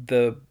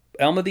the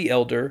Alma the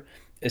Elder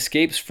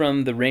escapes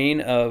from the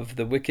reign of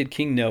the wicked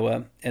King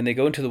Noah, and they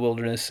go into the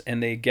wilderness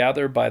and they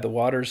gather by the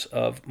waters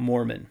of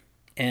Mormon.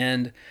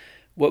 And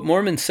what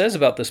Mormon says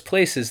about this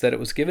place is that it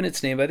was given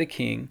its name by the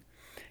king,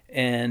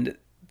 and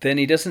then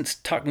he doesn't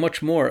talk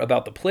much more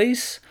about the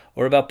place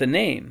or about the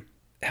name.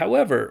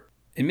 However,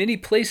 in many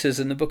places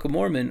in the Book of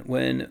Mormon,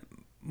 when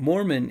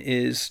Mormon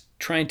is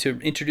trying to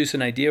introduce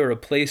an idea or a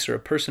place or a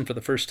person for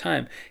the first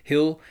time,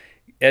 he'll,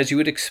 as you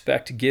would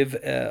expect, give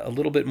a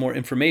little bit more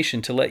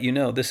information to let you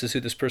know this is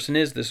who this person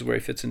is, this is where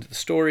he fits into the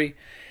story.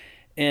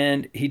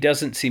 And he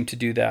doesn't seem to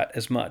do that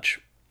as much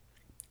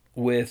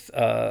with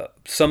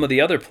some of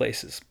the other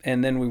places.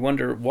 And then we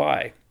wonder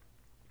why.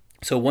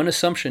 So one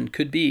assumption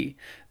could be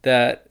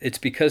that it's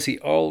because he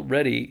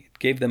already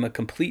gave them a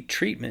complete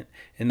treatment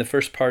in the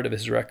first part of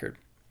his record.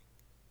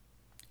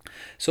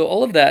 So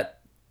all of that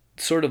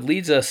sort of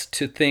leads us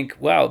to think,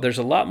 wow, there's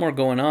a lot more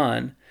going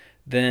on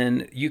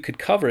than you could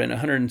cover in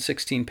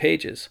 116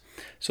 pages.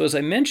 So as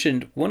I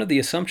mentioned, one of the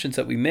assumptions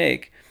that we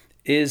make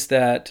is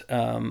that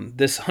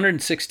this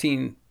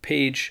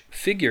 116-page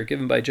figure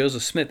given by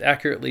Joseph Smith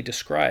accurately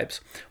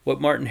describes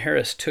what Martin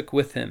Harris took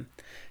with him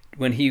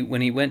when he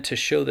went to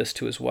show this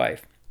to his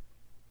wife.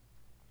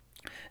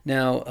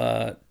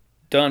 Now,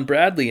 Don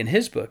Bradley, in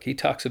his book, he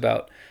talks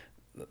about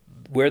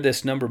where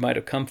this number might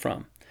have come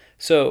from.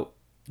 So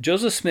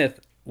Joseph Smith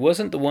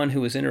wasn't the one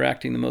who was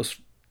interacting the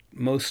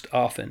most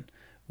often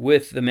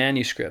with the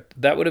manuscript.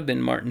 That would have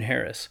been Martin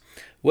Harris.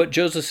 What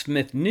Joseph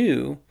Smith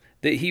knew,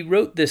 that he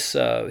wrote this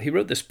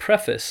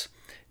preface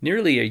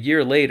nearly a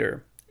year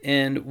later,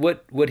 and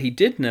what he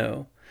did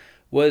know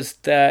was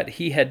that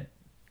he had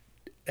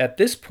at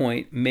this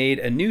point made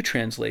a new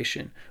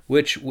translation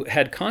which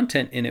had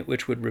content in it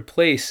which would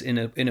replace in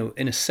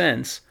a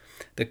sense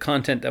the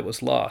content that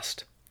was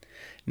lost.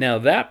 Now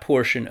that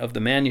portion of the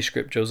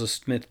manuscript Joseph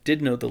Smith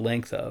did know the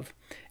length of,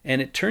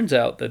 and it turns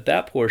out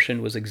that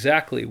portion was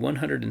exactly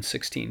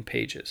 116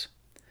 pages.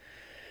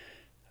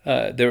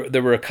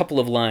 There were a couple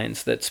of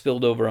lines that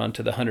spilled over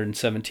onto the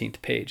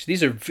 117th page.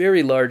 These are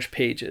very large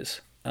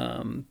pages.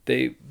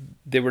 They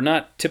were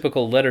not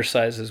typical letter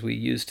sizes we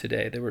use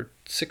today. They were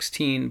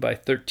 16 by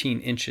 13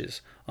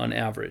 inches on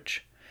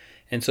average.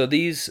 And so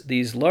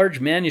these large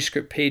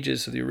manuscript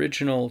pages of the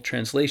original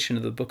translation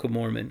of the Book of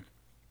Mormon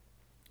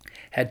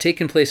had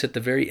taken place at the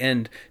very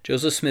end.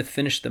 Joseph Smith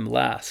finished them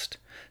last.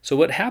 So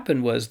what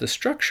happened was the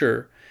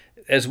structure,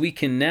 as we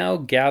can now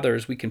gather,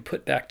 as we can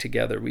put back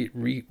together,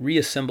 we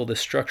reassemble the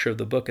structure of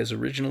the book as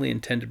originally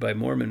intended by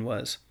Mormon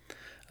was.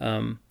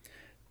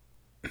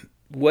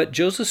 What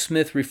Joseph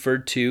Smith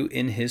referred to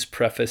in his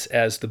preface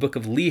as the Book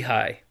of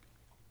Lehi,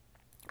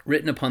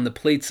 written upon the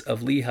plates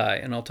of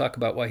Lehi, and I'll talk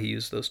about why he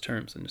used those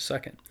terms in a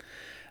second.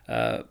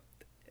 And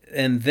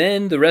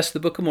then the rest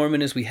of the Book of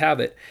Mormon as we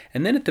have it.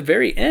 And then at the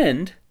very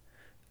end,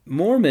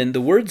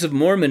 the words of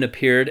Mormon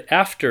appeared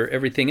after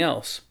everything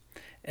else.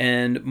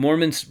 And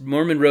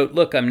Mormon wrote,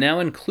 look, I'm now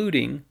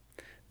including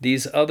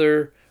these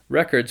other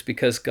records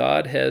because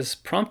God has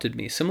prompted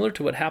me, similar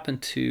to what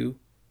happened to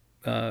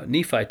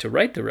Nephi to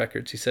write the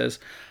records. He says,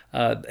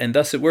 and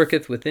thus it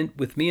worketh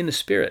with me in the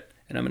Spirit.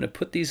 And I'm going to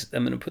put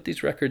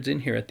these records in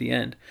here at the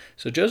end.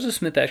 So Joseph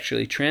Smith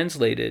actually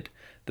translated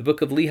the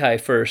Book of Lehi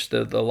first,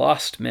 the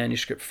lost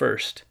manuscript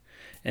first,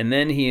 and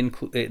then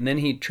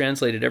he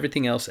translated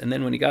everything else. And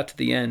then when he got to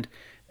the end,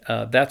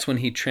 that's when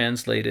he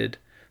translated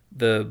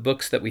the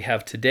books that we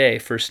have today,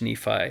 First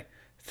Nephi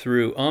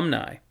through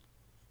Omni.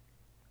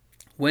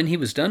 When he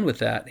was done with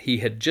that, he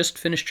had just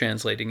finished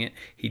translating it.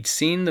 He'd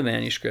seen the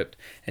manuscript,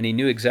 and he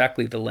knew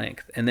exactly the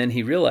length. And then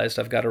he realized,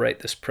 I've got to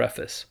write this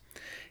preface.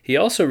 He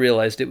also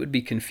realized it would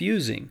be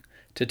confusing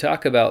to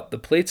talk about the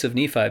plates of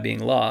Nephi being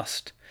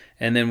lost,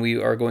 and then we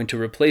are going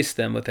to replace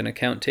them with an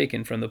account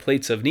taken from the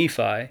plates of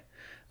Nephi.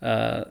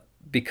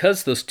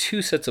 Because those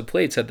two sets of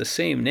plates had the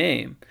same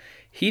name,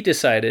 he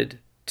decided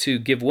to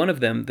give one of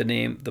them the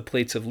name the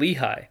plates of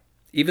Lehi.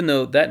 Even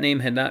though that name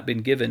had not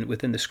been given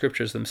within the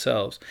scriptures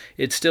themselves,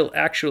 it still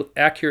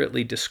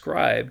accurately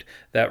described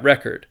that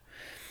record.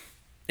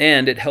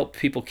 And it helped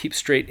people keep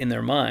straight in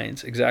their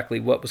minds exactly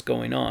what was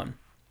going on.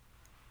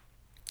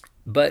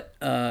 But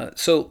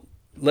so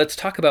let's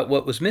talk about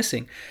what was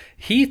missing.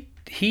 He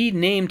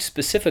named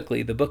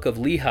specifically the Book of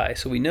Lehi,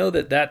 so we know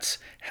that that's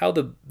how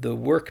the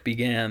work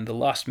began, the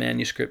lost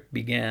manuscript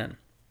began.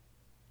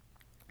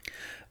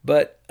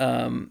 But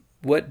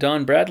what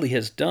Don Bradley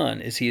has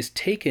done is he has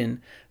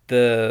taken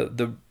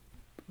the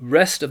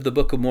rest of the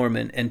Book of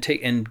Mormon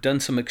and done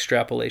some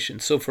extrapolation.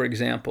 So, for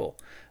example,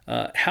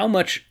 how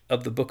much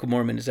of the Book of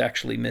Mormon is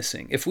actually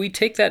missing? If we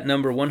take that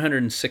number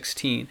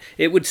 116,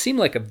 it would seem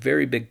like a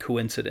very big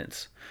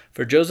coincidence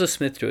for Joseph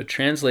Smith to have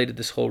translated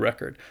this whole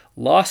record,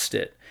 lost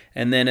it,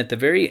 and then at the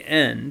very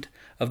end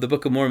of the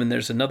Book of Mormon,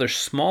 there's another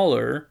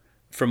smaller,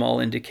 from all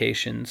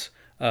indications,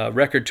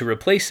 record to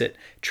replace it,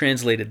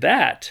 translated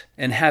that,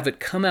 and have it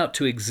come out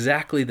to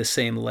exactly the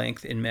same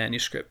length in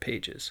manuscript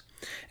pages.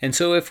 And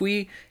so if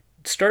we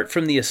start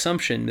from the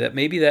assumption that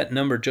maybe that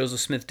number, Joseph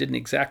Smith didn't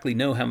exactly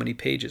know how many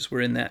pages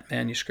were in that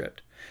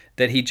manuscript,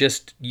 that he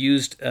just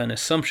used an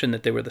assumption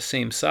that they were the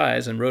same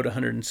size and wrote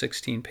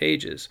 116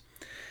 pages,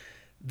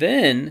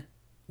 then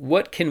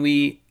what can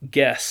we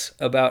guess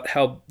about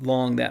how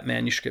long that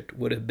manuscript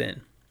would have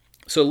been?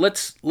 So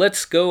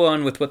let's go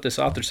on with what this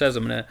author says.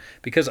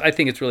 Because I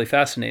think it's really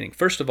fascinating.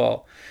 First of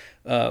all,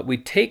 we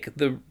take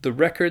the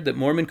record that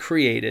Mormon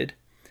created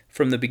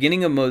from the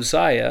beginning of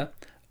Mosiah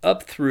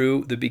up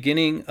through the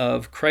beginning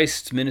of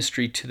Christ's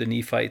ministry to the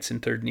Nephites in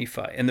 3rd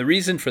Nephi. And the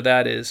reason for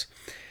that is,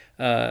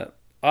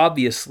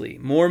 obviously,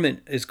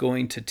 Mormon is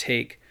going to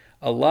take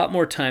a lot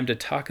more time to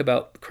talk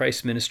about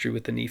Christ's ministry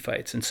with the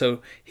Nephites. And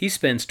so he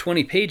spends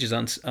 20 pages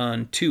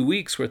on 2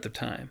 weeks worth of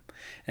time.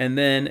 And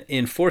then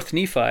in 4th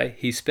Nephi,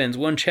 he spends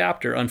one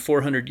chapter on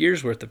 400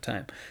 years worth of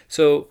time.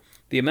 So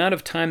the amount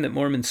of time that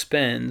Mormon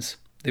spends,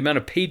 the amount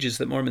of pages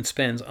that Mormon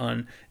spends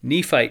on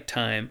Nephite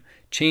time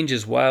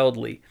changes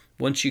wildly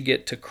once you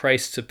get to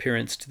Christ's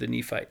appearance to the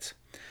Nephites.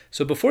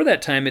 So before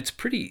that time, it's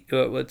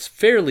it's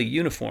fairly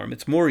uniform.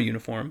 It's more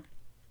uniform.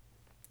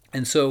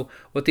 And so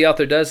what the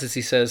author does is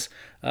he says,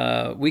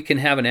 we can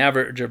have an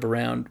average of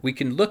around, we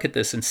can look at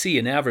this and see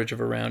an average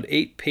of around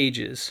 8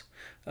 pages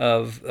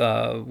of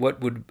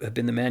what would have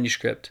been the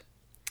manuscript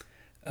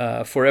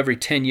for every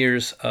 10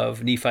 years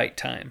of Nephite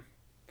time.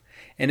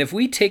 And if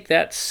we take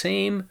that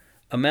same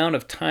amount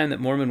of time that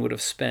Mormon would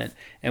have spent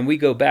and we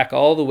go back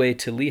all the way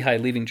to Lehi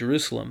leaving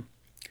Jerusalem,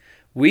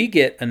 we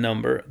get a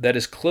number that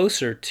is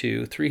closer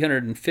to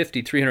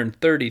 350,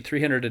 330,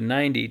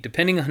 390,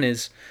 depending on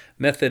his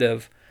method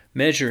of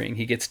measuring.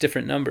 He gets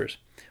different numbers.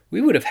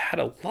 We would have had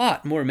a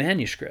lot more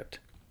manuscript.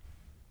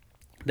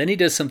 Then he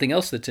does something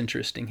else that's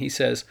interesting. He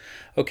says,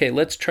 okay,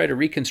 let's try to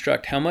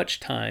reconstruct how much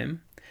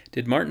time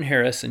did Martin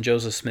Harris and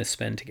Joseph Smith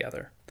spend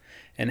together?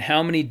 And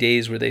how many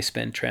days were they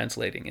spent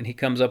translating? And he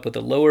comes up with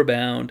a lower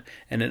bound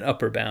and an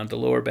upper bound. The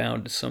lower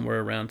bound is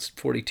somewhere around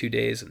 42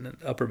 days, and the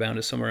upper bound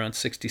is somewhere around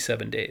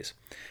 67 days.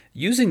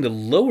 Using the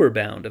lower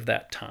bound of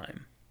that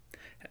time,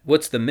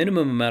 what's the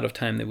minimum amount of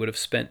time they would have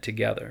spent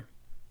together?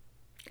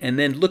 And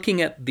then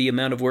looking at the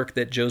amount of work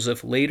that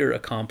Joseph later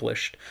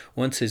accomplished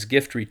once his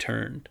gift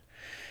returned,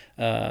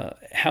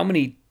 how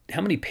many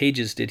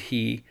pages did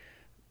he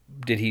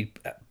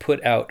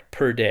put out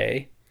per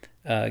day?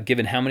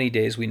 Given how many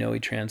days we know he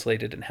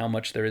translated and how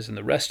much there is in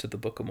the rest of the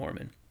Book of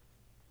Mormon.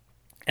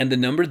 And the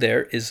number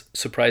there is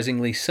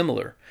surprisingly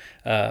similar.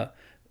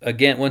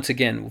 Once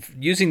again,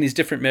 using these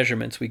different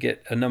measurements, we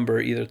get a number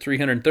either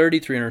 330,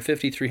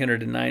 350,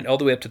 309, all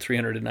the way up to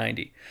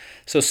 390.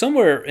 So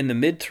somewhere in the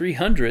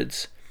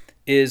mid-300s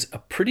is a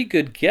pretty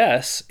good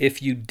guess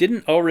if you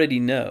didn't already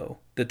know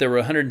that there were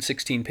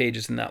 116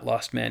 pages in that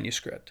lost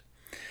manuscript.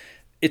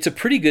 It's a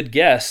pretty good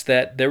guess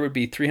that there would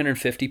be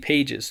 350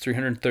 pages,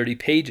 330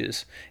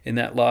 pages in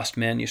that lost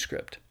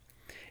manuscript.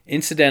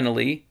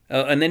 Incidentally,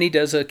 and then he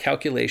does a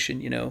calculation,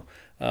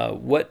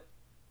 what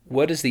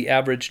is the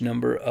average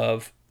number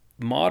of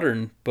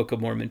modern Book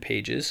of Mormon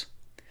pages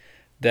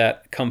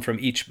that come from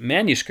each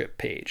manuscript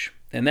page?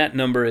 And that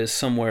number is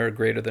somewhere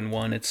greater than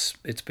 1. It's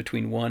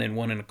between 1 and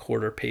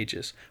 1.25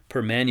 pages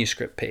per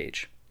manuscript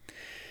page.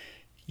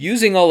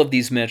 Using all of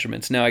these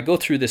measurements, now I go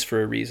through this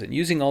for a reason,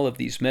 using all of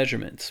these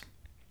measurements,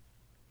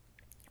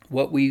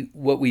 what we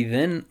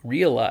then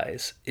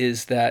realize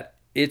is that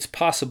it's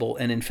possible,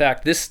 and in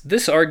fact,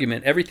 this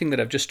argument, everything that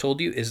I've just told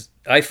you,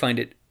 I find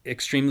it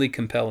extremely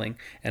compelling,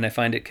 and I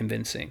find it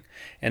convincing.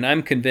 And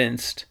I'm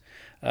convinced,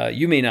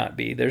 you may not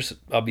be, there's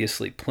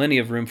obviously plenty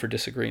of room for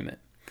disagreement.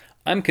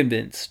 I'm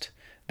convinced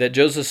that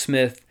Joseph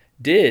Smith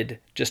did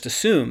just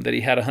assume that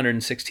he had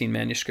 116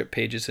 manuscript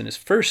pages in his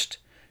first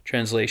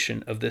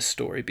translation of this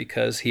story,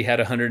 because he had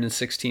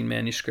 116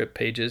 manuscript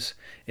pages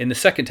in the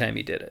second time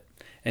he did it.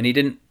 And he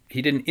didn't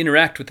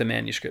interact with the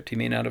manuscript. He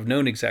may not have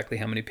known exactly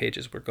how many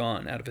pages were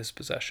gone out of his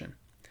possession.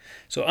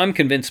 So I'm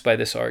convinced by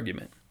this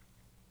argument,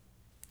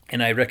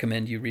 and I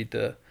recommend you read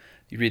the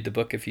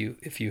book if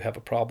you have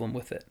a problem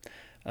with it.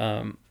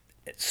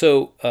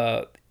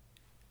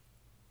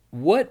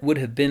 What would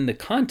have been the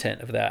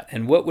content of that,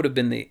 and what would have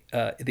been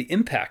the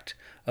impact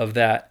of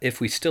that if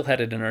we still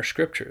had it in our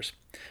scriptures?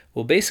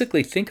 Well,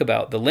 basically think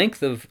about the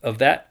length of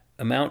that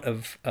amount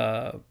of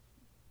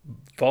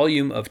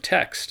volume of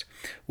text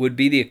would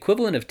be the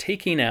equivalent of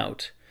taking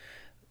out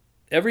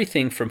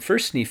everything from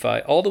 1st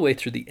Nephi all the way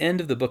through the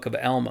end of the book of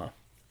Alma,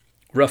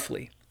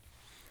 roughly.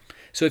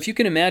 So if you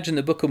can imagine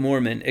the Book of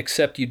Mormon,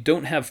 except you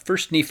don't have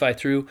 1st Nephi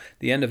through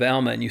the end of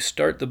Alma, and you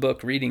start the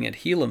book reading at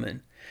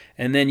Helaman,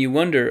 and then you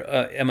wonder,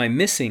 am I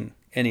missing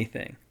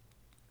anything?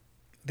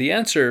 The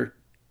answer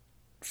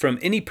from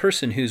any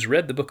person who's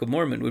read the Book of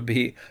Mormon would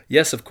be,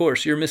 yes, of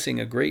course, you're missing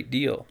a great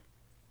deal.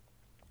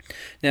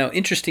 Now,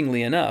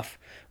 interestingly enough,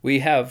 we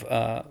have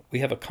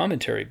a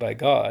commentary by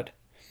God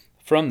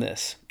from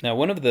this. Now,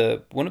 one of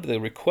the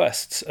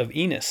requests of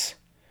Enos,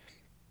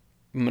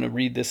 I'm going to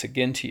read this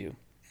again to you.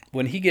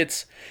 When he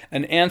gets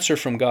an answer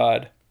from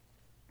God,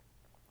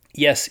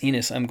 yes,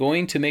 Enos, I'm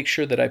going to make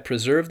sure that I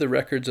preserve the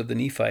records of the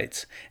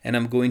Nephites, and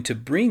I'm going to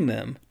bring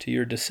them to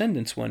your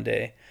descendants one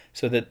day,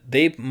 so that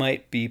they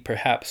might be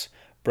perhaps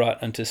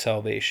brought unto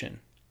salvation.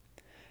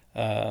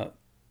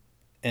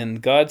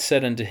 And God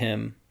said unto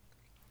him,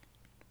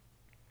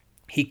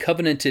 he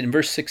covenanted, in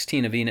verse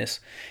 16 of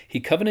Enos, he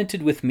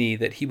covenanted with me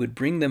that he would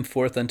bring them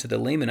forth unto the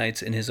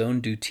Lamanites in his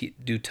own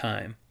due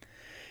time.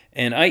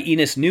 And I,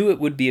 Enos, knew it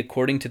would be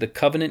according to the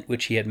covenant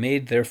which he had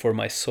made, therefore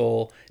my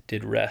soul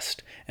did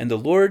rest. And the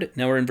Lord,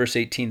 now we're in verse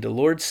 18, the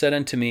Lord said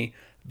unto me,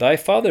 thy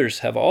fathers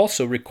have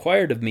also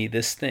required of me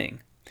this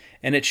thing,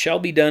 and it shall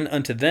be done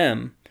unto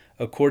them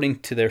according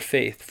to their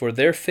faith, for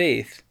their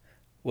faith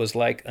was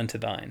like unto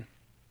thine.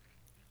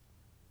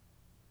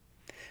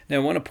 Now I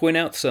want to point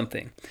out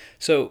something.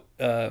 So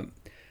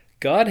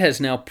God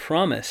has now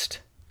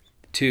promised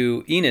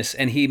to Enos,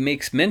 and he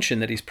makes mention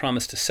that he's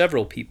promised to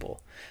several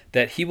people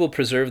that he will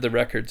preserve the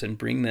records and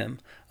bring them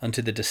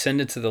unto the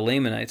descendants of the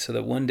Lamanites, so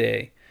that one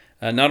day,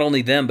 not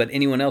only them, but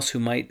anyone else who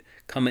might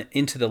come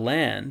into the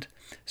land,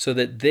 so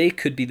that they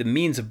could be the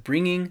means of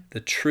bringing the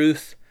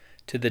truth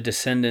to the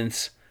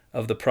descendants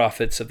of the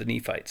prophets of the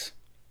Nephites.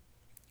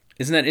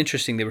 Isn't that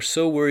interesting? They were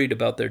so worried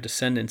about their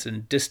descendants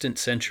in distant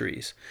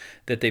centuries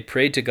that they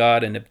prayed to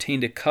God and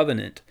obtained a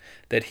covenant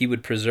that he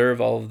would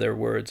preserve all of their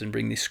words and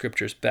bring these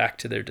scriptures back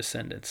to their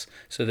descendants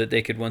so that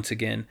they could once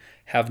again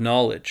have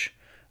knowledge.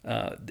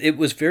 It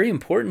was very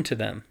important to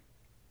them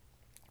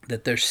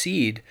that their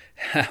seed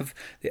have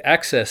the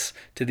access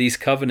to these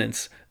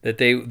covenants that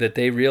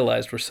they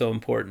realized were so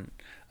important.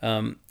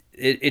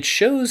 It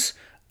shows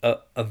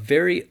a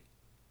very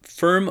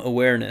firm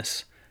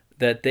awareness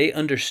that they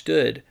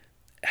understood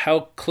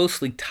how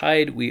closely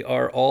tied we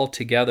are all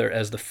together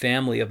as the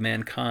family of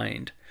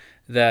mankind,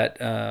 that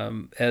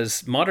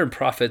as modern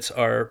prophets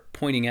are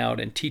pointing out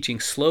and teaching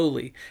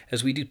slowly,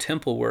 as we do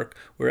temple work,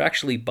 we're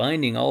actually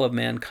binding all of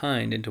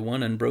mankind into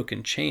one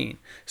unbroken chain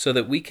so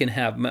that we can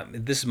have,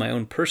 this is my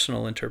own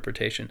personal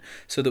interpretation,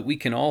 so that we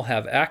can all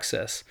have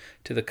access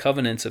to the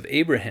covenants of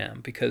Abraham,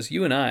 because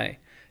you and I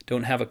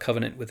don't have a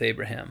covenant with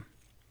Abraham,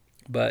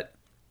 but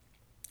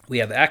we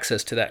have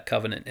access to that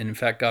covenant. And in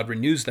fact, God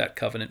renews that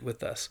covenant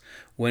with us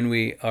when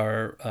we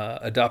are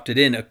adopted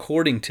in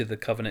according to the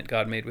covenant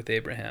God made with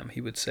Abraham. He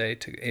would say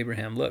to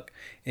Abraham, look,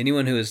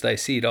 anyone who is thy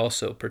seed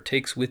also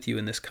partakes with you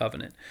in this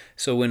covenant.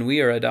 So when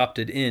we are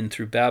adopted in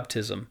through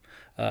baptism,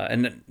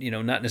 and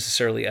not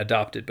necessarily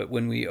adopted, but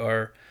when we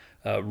are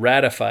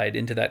ratified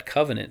into that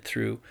covenant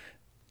through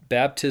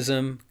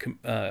baptism,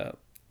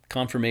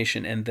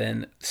 confirmation, and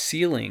then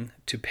sealing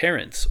to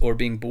parents or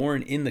being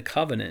born in the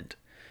covenant,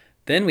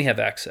 then we have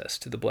access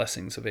to the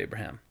blessings of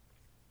Abraham.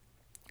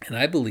 And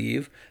I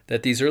believe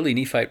that these early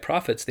Nephite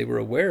prophets, they were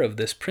aware of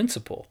this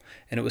principle,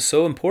 and it was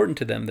so important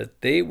to them that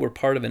they were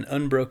part of an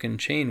unbroken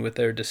chain with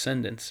their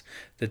descendants,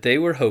 that they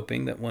were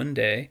hoping that one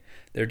day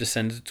their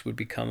descendants would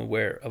become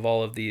aware of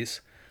all of these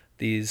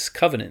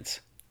covenants.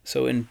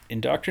 So in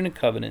Doctrine and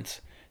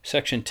Covenants,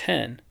 section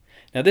 10,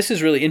 now this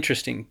is really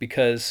interesting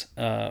because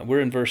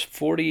we're in verse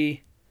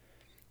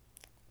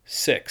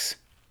 46.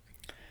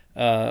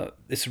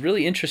 It's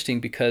really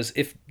interesting because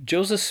if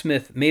Joseph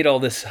Smith made all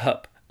this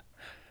up,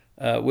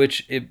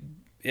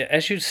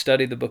 as you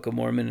study the Book of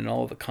Mormon and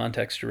all of the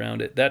context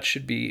around it, that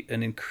should be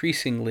an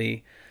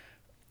increasingly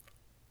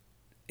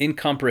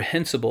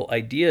incomprehensible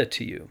idea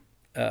to you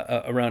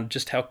around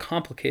just how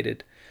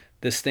complicated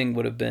this thing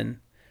would have been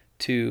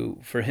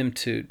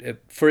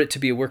for it to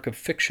be a work of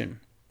fiction.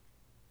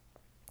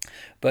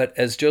 But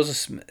as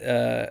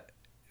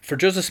for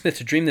Joseph Smith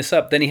to dream this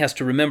up, then he has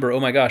to remember, oh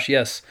my gosh,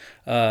 yes,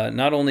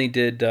 not only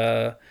did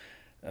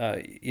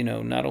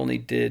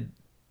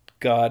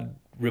God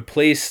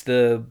replace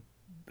the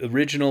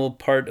original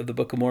part of the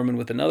Book of Mormon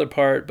with another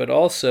part, but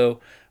also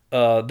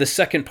the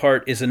second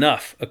part is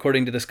enough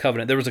according to this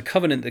covenant. There was a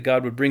covenant that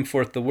God would bring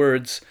forth the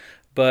words,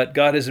 but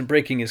God isn't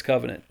breaking his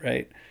covenant,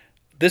 right?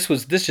 This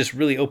just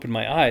really opened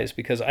my eyes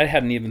because I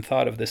hadn't even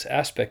thought of this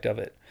aspect of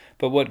it.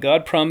 But what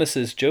God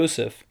promises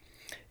Joseph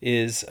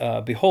is,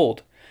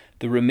 behold,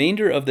 the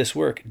remainder of this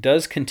work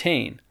does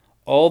contain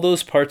all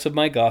those parts of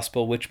my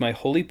gospel which my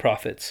holy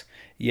prophets,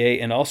 yea,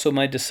 and also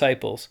my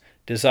disciples,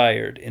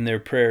 desired in their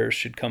prayers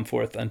should come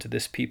forth unto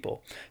this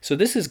people. So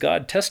this is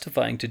God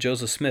testifying to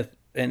Joseph Smith,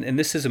 and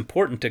this is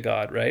important to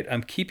God, right?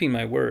 I'm keeping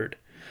my word.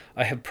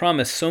 I have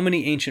promised so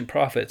many ancient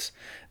prophets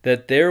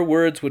that their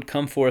words would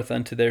come forth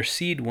unto their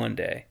seed one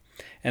day.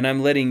 And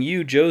I'm letting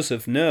you,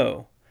 Joseph,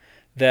 know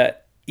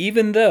that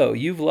even though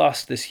you've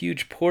lost this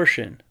huge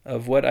portion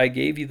of what I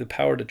gave you the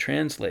power to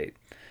translate,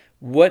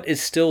 what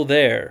is still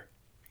there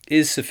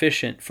is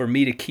sufficient for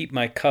me to keep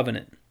my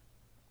covenant.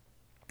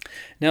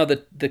 Now,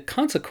 the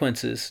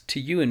consequences to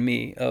you and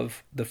me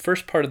of the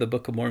first part of the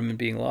Book of Mormon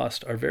being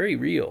lost are very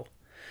real.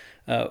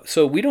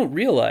 So we don't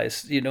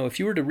realize, if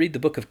you were to read the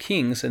Book of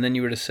Kings and then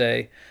you were to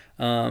say,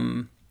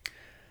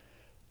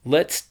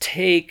 let's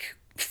take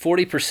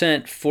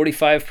 40%,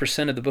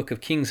 45% of the Book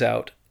of Kings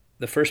out,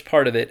 the first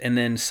part of it, and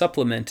then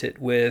supplement it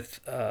with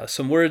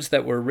some words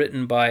that were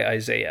written by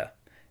Isaiah.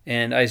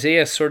 And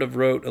Isaiah sort of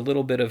wrote a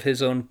little bit of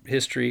his own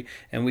history,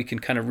 and we can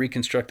kind of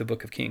reconstruct the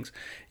Book of Kings.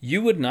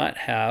 You would not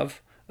have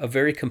a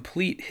very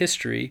complete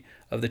history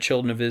of the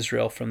children of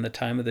Israel from the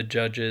time of the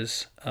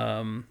judges,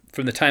 from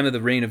the time of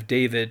the reign of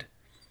David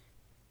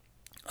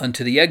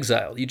unto the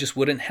exile. You just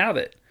wouldn't have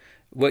it.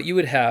 What you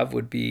would have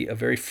would be a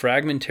very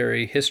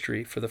fragmentary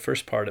history for the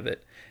first part of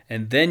it,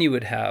 and then you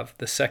would have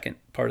the second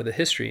part of the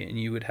history, and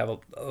you would have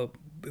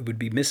it would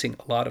be missing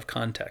a lot of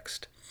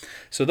context.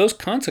 So those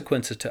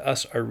consequences to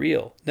us are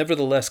real.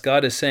 Nevertheless,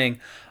 God is saying,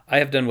 I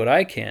have done what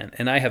I can,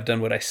 and I have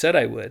done what I said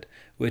I would,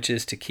 which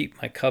is to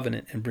keep my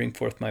covenant and bring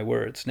forth my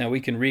words. Now we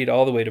can read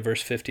all the way to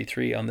verse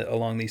 53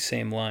 along these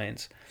same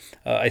lines.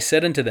 I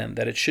said unto them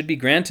that it should be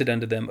granted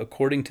unto them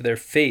according to their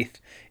faith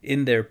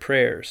in their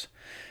prayers.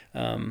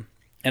 And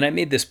I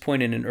made this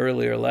point in an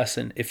earlier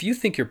lesson. If you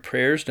think your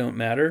prayers don't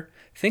matter,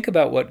 Think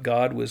about what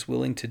God was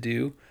willing to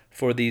do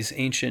for these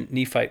ancient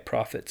Nephite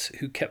prophets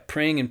who kept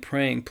praying and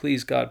praying,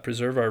 please God,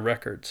 preserve our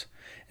records.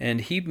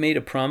 And he made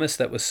a promise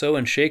that was so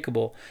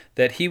unshakable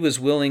that he was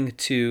willing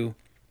to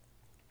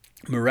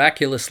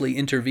miraculously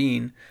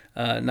intervene,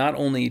 not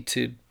only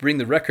to bring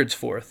the records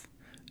forth,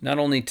 not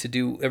only to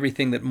do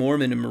everything that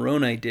Mormon and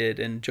Moroni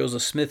did and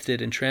Joseph Smith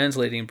did in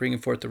translating and bringing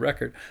forth the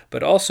record,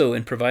 but also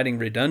in providing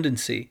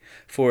redundancy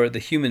for the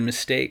human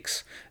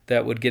mistakes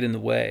that would get in the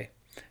way.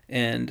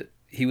 And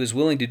he was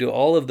willing to do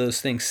all of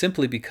those things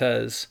simply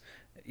because,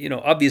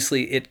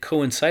 obviously it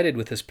coincided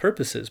with his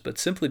purposes, but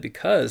simply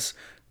because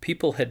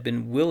people had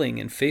been willing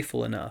and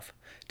faithful enough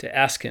to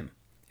ask him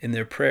in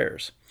their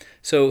prayers.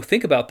 So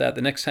think about that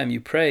the next time you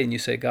pray and you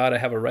say, God, I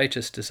have a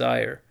righteous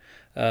desire.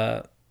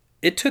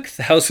 It took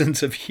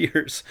thousands of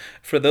years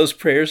for those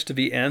prayers to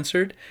be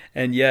answered,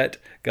 and yet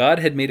God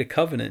had made a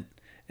covenant,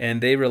 and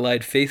they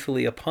relied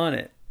faithfully upon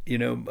it.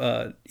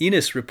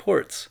 Enos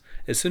reports,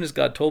 as soon as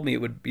God told me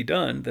it would be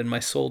done, then my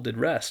soul did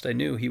rest. I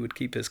knew he would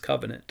keep his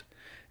covenant.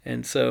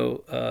 And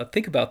so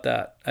think about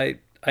that.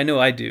 I know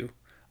I do.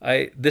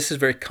 This is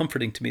very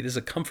comforting to me. This is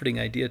a comforting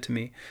idea to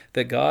me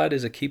that God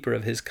is a keeper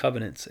of his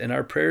covenants, and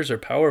our prayers are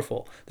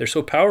powerful. They're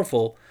so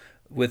powerful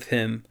with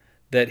him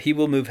that he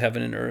will move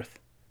heaven and earth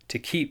to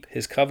keep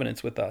his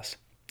covenants with us.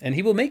 And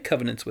he will make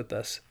covenants with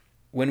us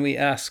when we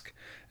ask,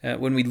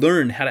 when we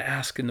learn how to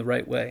ask in the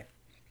right way.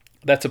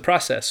 That's a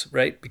process,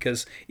 right?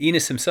 Because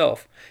Enos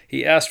himself,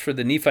 he asked for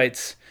the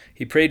Nephites,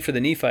 he prayed for the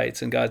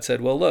Nephites, and God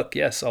said, well, look,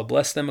 yes, I'll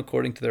bless them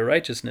according to their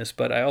righteousness,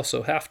 but I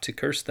also have to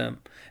curse them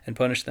and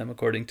punish them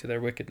according to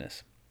their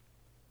wickedness.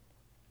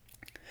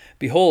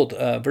 Behold,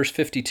 verse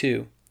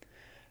 52,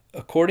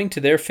 according to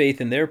their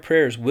faith and their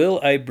prayers will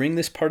I bring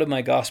this part of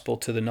my gospel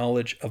to the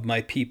knowledge of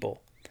my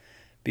people.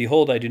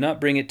 Behold, I do not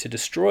bring it to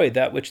destroy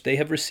that which they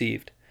have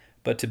received,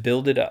 but to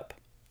build it up.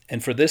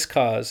 And for this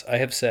cause I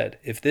have said,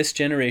 if this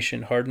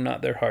generation harden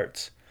not their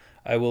hearts,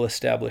 I will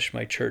establish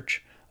my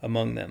church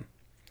among them.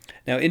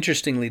 Now,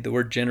 interestingly, the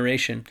word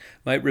generation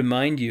might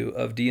remind you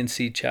of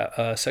D&C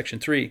section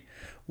 3,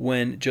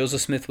 when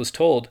Joseph Smith was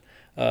told,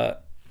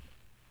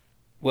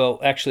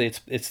 actually,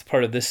 it's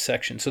part of this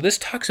section. So this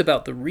talks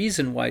about the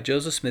reason why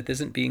Joseph Smith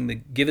isn't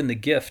being given the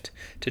gift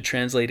to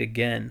translate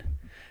again.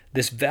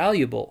 This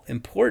valuable,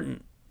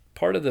 important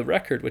part of the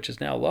record, which is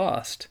now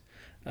lost,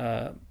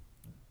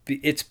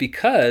 it's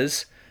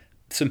because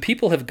some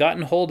people have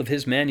gotten hold of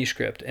his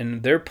manuscript,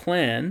 and their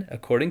plan,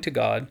 according to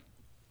God,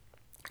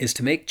 is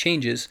to make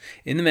changes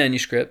in the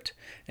manuscript,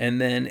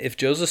 and then if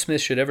Joseph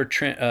Smith should ever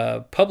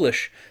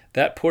publish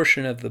that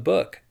portion of the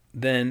book,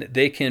 then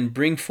they can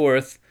bring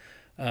forth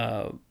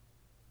a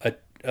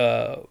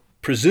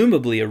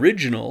presumably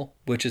original,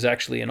 which is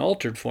actually an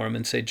altered form,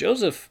 and say,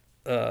 Joseph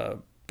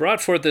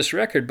brought forth this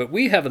record, but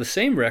we have the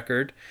same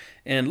record,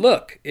 and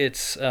look,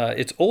 it's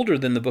older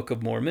than the Book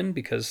of Mormon,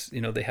 because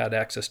they had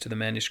access to the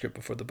manuscript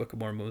before the Book of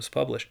Mormon was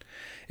published.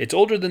 It's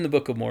older than the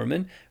Book of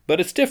Mormon, but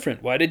it's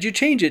different. Why did you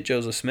change it,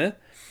 Joseph Smith?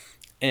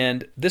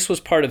 And this was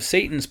part of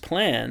Satan's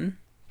plan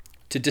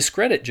to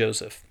discredit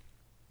Joseph.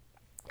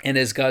 And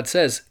as God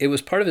says, it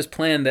was part of his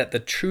plan that the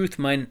truth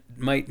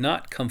might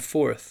not come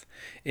forth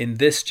in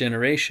this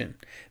generation,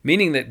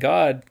 meaning that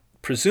God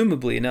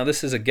presumably, now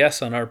this is a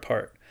guess on our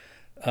part,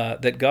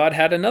 that God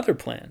had another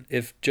plan.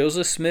 If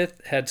Joseph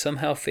Smith had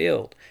somehow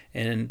failed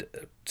and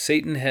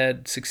Satan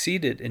had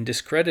succeeded in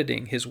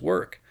discrediting his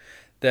work,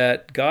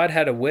 that God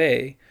had a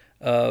way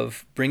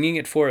of bringing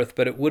it forth,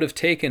 but it would have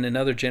taken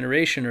another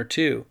generation or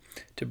two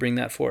to bring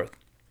that forth.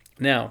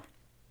 Now,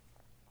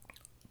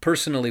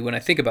 personally, when I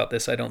think about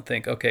this, I don't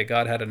think, okay,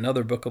 God had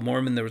another Book of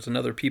Mormon, there was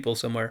another people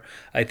somewhere.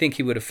 I think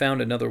he would have found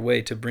another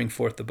way to bring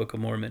forth the Book of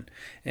Mormon.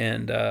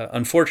 And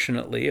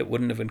unfortunately, it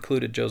wouldn't have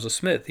included Joseph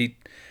Smith.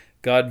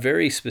 God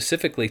very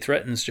specifically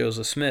threatens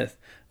Joseph Smith.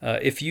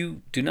 If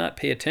you do not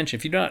pay attention,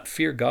 if you do not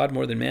fear God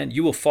more than man,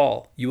 you will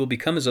fall. You will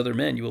become as other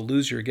men. You will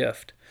lose your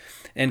gift.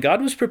 And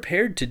God was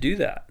prepared to do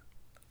that.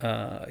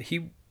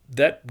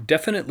 That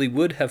definitely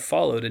would have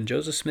followed, and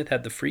Joseph Smith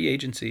had the free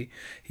agency.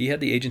 He had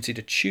the agency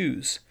to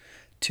choose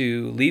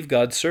to leave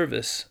God's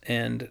service,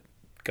 and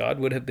God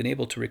would have been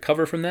able to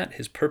recover from that.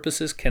 His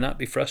purposes cannot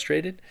be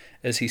frustrated,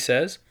 as he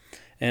says.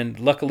 And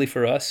luckily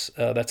for us,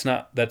 that's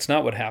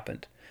not what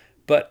happened.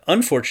 But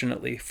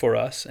unfortunately for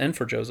us and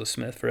for Joseph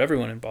Smith, for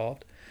everyone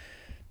involved,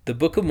 the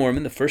Book of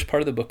Mormon, the first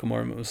part of the Book of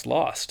Mormon, was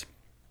lost.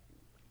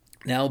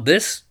 Now,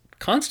 this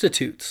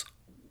constitutes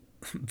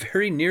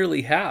very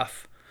nearly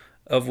half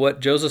of what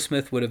Joseph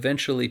Smith would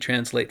eventually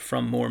translate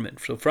from Mormon.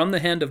 So from the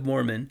Hand of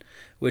Mormon,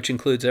 which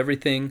includes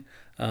everything,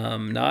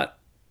 not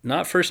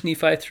First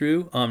Nephi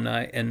through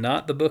Omni, and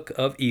not the Book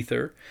of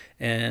Ether,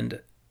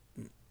 and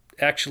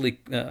actually,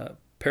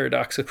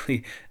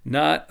 paradoxically,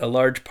 not a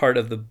large part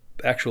of the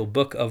actual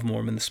Book of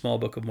Mormon, the small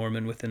Book of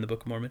Mormon within the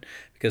Book of Mormon,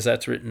 because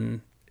that's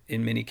written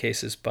in many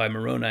cases by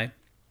Moroni.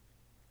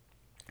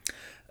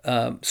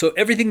 So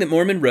everything that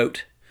Mormon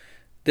wrote,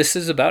 this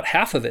is about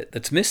half of it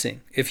that's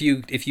missing if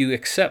you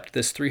accept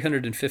this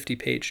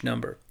 350-page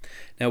number.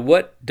 Now,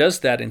 what does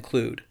that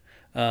include?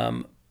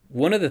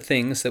 one of the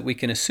things that we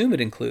can assume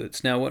it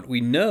includes. Now, what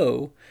we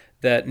know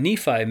that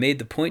Nephi made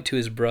the point to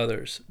his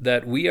brothers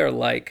that we are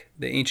like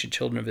the ancient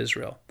children of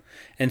Israel.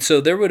 And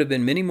so there would have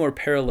been many more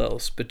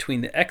parallels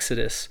between the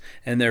Exodus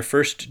and their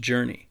first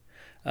journey.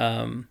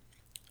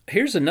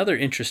 Here's another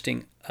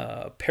interesting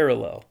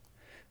parallel.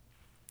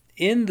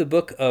 In the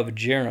book of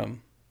Jerem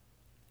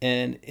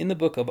and in the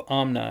book of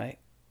Omni,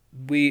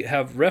 we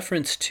have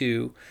reference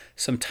to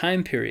some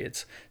time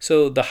periods.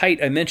 So the height,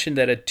 I mentioned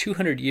that at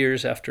 200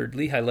 years after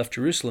Lehi left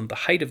Jerusalem, the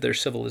height of their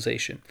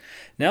civilization.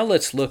 Now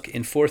let's look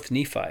in 4th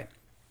Nephi.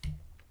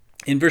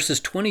 In verses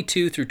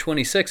 22 through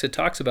 26, it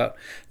talks about,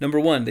 number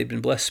one, they've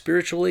been blessed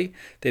spiritually,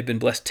 they've been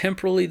blessed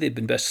temporally, they've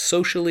been blessed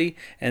socially,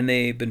 and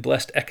they've been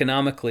blessed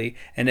economically.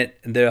 And at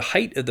the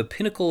height of the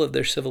pinnacle of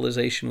their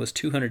civilization was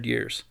 200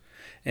 years.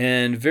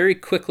 And very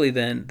quickly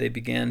then, they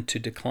began to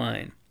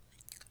decline.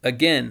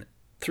 Again,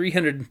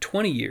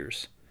 320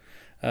 years.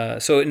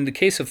 So in the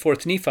case of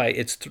 4th Nephi,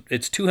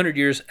 it's 200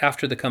 years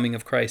after the coming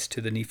of Christ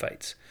to the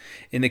Nephites.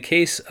 In the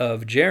case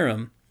of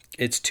Jerem,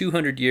 it's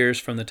 200 years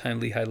from the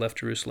time Lehi left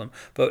Jerusalem.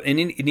 But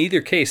in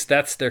either case,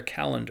 that's their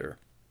calendar.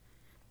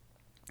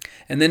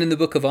 And then in the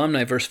book of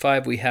Omni, verse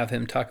 5, we have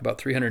him talk about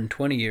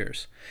 320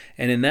 years.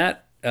 And in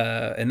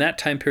that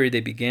time period,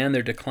 they began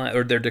their decline,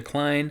 or their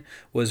decline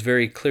was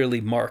very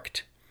clearly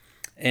marked.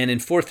 And in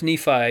 4th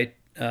Nephi,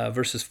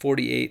 verses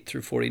 48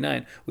 through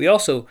 49, we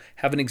also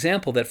have an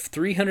example that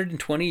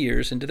 320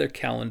 years into their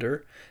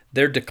calendar,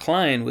 their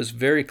decline was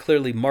very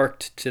clearly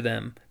marked to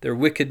them. Their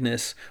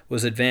wickedness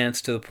was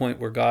advanced to the point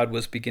where God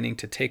was beginning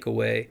to take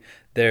away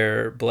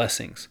their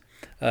blessings.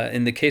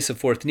 In the case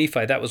of 4th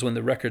Nephi, that was when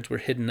the records were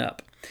hidden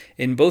up.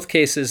 In both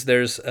cases,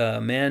 there's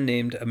a man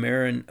named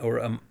Ammaron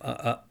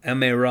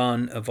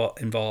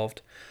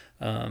involved.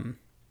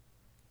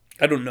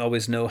 I don't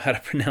always know how to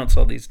pronounce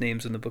all these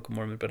names in the Book of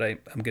Mormon, but I'm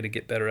going to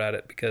get better at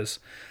it because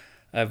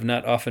I've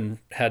not often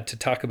had to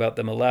talk about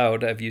them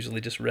aloud. I've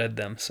usually just read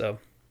them. So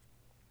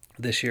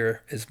this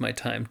year is my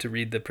time to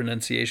read the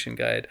pronunciation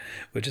guide,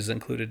 which is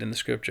included in the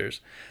scriptures.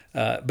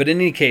 But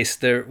in any case,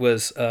 there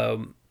was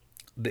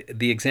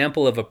the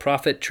example of a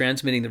prophet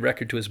transmitting the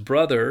record to his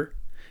brother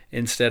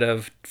instead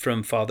of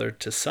from father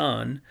to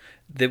son.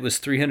 That was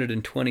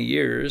 320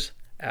 years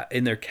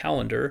in their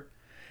calendar.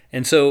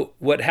 And so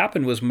what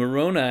happened was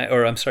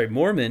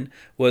Mormon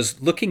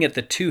was looking at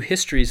the two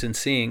histories and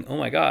seeing, oh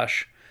my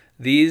gosh,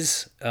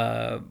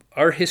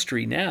 our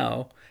history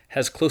now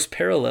has close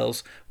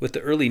parallels with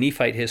the early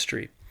Nephite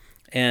history.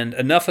 And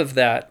enough of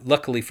that,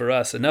 luckily for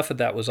us, enough of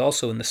that was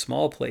also in the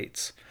small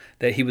plates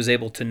that he was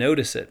able to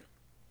notice it.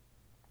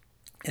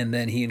 And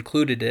then he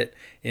included it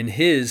in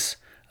his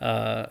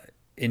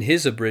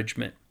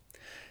abridgment.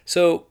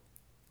 So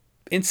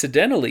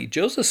incidentally,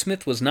 Joseph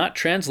Smith was not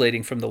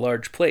translating from the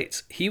large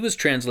plates. He was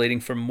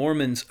translating from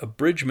Mormon's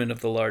abridgment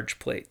of the large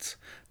plates.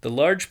 The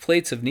large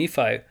plates of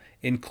Nephi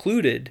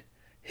included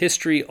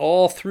history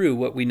all through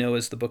what we know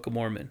as the Book of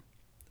Mormon.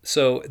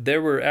 So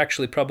there were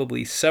actually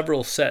probably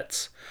several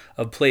sets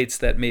of plates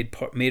that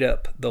made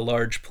up the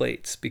large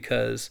plates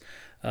because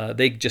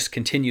they just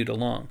continued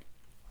along.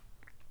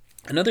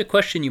 Another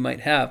question you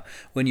might have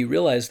when you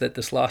realize that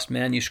this lost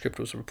manuscript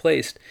was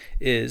replaced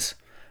is,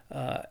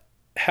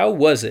 how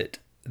was it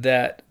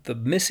that the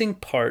missing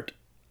part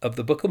of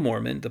the Book of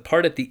Mormon, the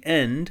part at the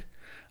end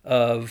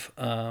of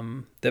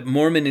that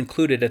Mormon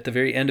included at the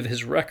very end of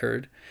his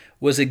record,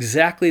 was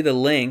exactly the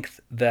length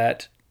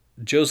that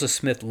Joseph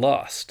Smith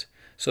lost?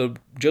 So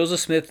Joseph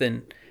Smith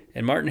and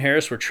Martin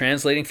Harris were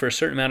translating for a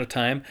certain amount of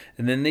time,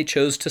 and then they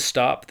chose to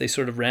stop. They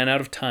sort of ran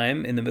out of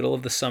time in the middle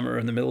of the summer,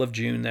 in the middle of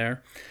June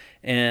there.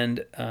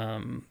 And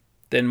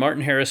then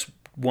Martin Harris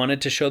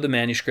wanted to show the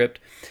manuscript.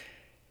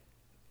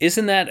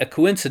 Isn't that a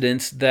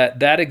coincidence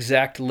that that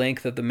exact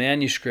length of the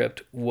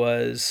manuscript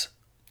was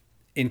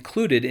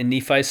included in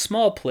Nephi's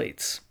small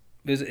plates?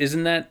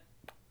 Isn't that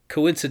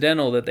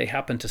coincidental that they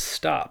happened to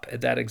stop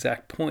at that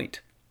exact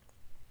point?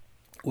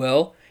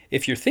 Well,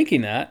 if you're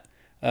thinking that,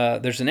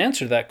 there's an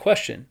answer to that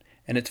question,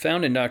 and it's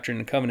found in Doctrine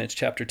and Covenants,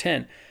 chapter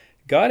 10.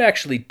 God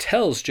actually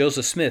tells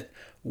Joseph Smith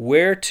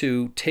where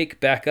to take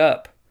back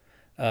up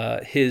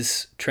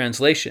his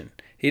translation.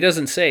 He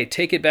doesn't say,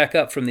 take it back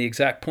up from the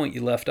exact point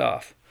you left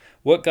off.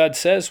 What God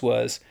says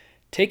was,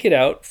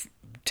 resume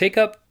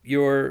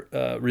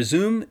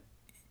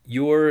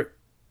your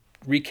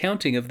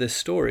recounting of this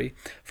story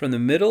from the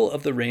middle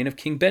of the reign of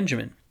King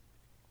Benjamin,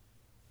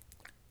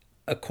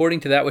 according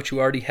to that which you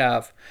already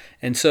have.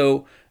 And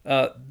so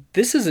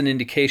this is an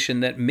indication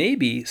that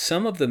maybe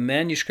some of the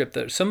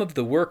manuscript, some of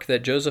the work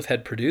that Joseph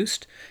had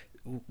produced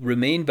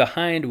remained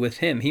behind with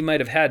him. He might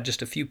have had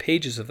just a few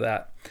pages of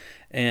that.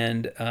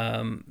 And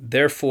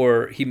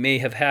therefore, he may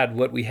have had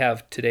what we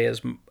have today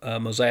as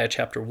Mosiah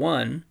chapter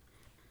 1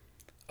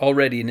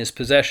 already in his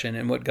possession.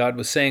 And what God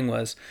was saying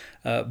was,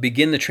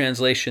 begin the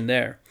translation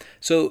there.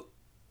 So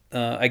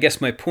I guess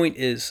my point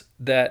is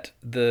that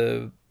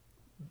the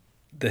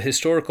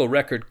historical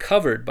record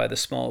covered by the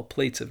small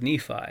plates of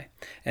Nephi,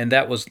 and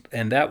that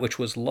which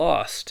was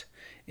lost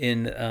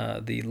in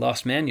the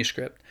lost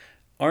manuscript,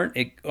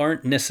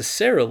 aren't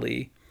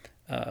necessarily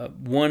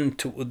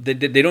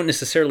they don't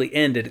necessarily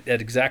end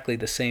at exactly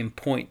the same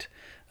point.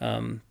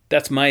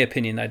 That's my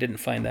opinion. I didn't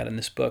find that in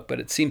this book, but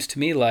it seems to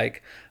me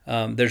like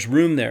there's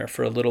room there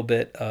for a little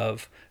bit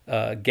of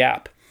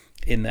gap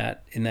in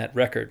that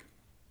record,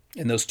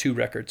 in those two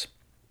records.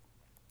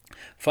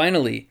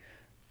 Finally,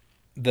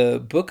 the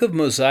Book of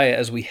Mosiah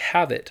as we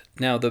have it.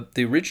 Now,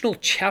 the original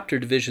chapter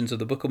divisions of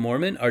the Book of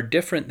Mormon are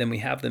different than we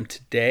have them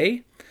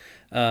today,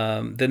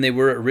 than they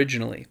were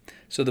originally.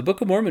 So the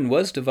Book of Mormon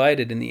was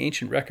divided in the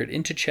ancient record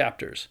into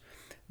chapters,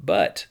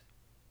 but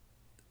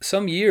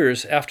some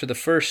years after the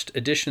first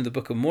edition of the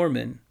Book of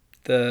Mormon,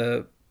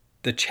 the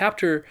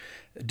chapter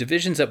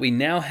divisions that we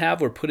now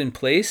have were put in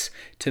place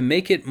to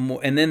make it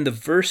more, and then the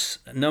verse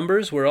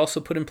numbers were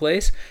also put in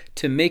place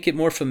to make it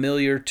more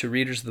familiar to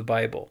readers of the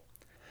Bible.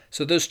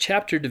 So those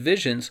chapter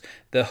divisions,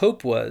 the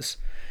hope was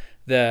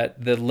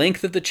that the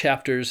length of the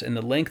chapters and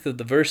the length of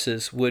the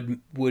verses would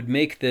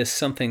make this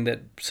something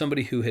that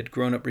somebody who had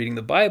grown up reading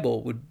the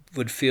Bible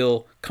would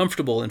feel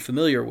comfortable and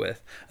familiar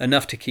with,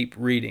 enough to keep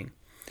reading.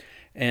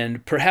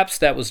 And perhaps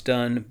that was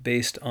done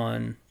based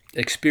on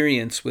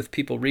experience with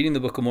people reading the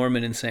Book of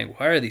Mormon and saying,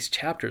 why are these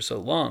chapters so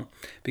long?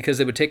 Because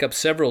they would take up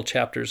several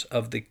chapters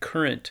of the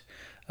current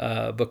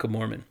Book of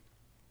Mormon.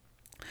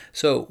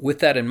 So with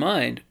that in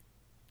mind,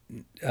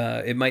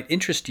 it might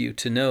interest you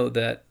to know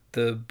that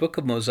the Book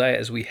of Mosiah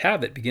as we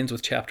have it begins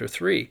with chapter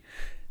 3,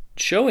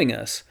 showing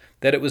us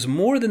that it was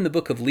more than the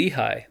Book of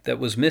Lehi that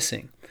was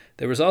missing.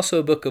 There was also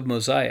a Book of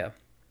Mosiah.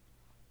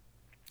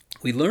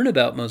 We learn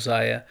about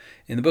Mosiah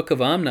in the Book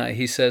of Omni.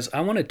 He says,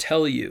 I want to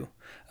tell you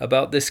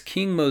about this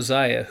King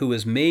Mosiah who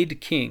was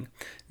made king.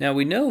 Now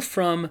we know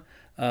from,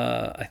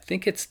 I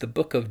think it's the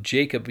Book of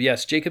Jacob.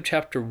 Yes, Jacob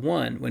chapter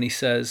 1, when he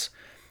says,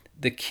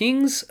 the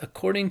kings,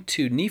 according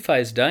to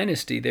Nephi's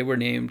dynasty, they were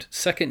named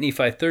 2nd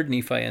Nephi, 3rd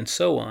Nephi, and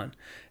so on.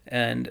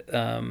 And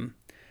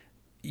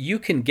you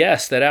can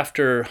guess that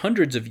after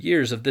hundreds of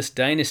years of this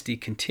dynasty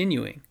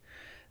continuing,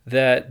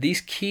 that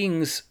these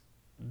kings,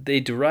 they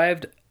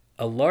derived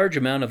a large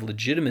amount of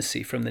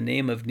legitimacy from the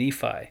name of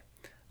Nephi.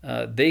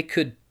 They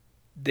could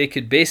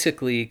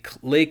basically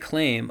lay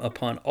claim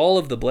upon all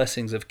of the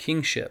blessings of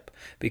kingship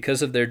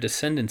because of their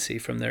descendancy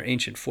from their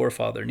ancient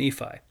forefather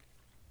Nephi.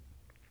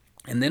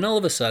 And then all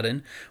of a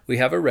sudden, we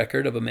have a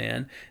record of a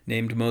man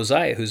named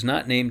Mosiah, who's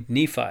not named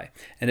Nephi.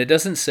 And it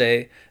doesn't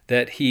say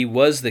that he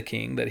was the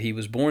king, that he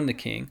was born the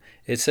king.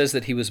 It says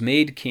that he was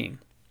made king.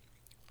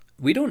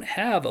 We don't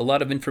have a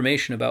lot of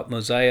information about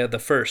Mosiah the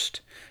First,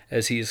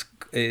 as he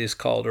is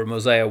called, or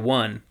Mosiah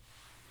I,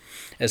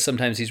 as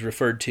sometimes he's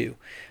referred to.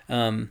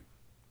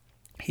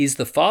 He's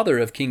the father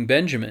of King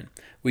Benjamin.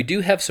 We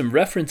do have some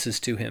references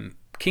to him.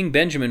 King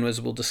Benjamin,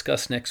 as we'll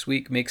discuss next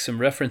week, makes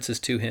some references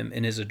to him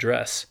in his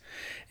address.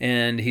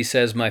 And he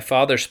says, my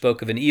father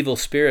spoke of an evil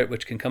spirit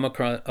which can come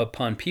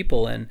upon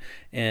people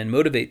and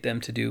motivate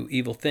them to do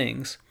evil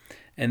things.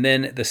 And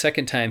then the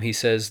second time he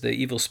says the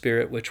evil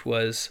spirit which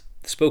was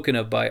spoken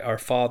of by our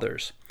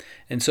fathers.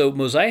 And so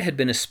Mosiah had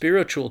been a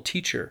spiritual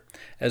teacher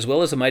as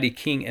well as a mighty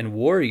king and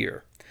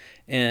warrior.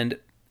 And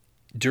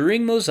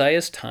during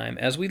Mosiah's time,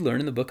 as we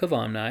learn in the Book of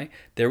Omni,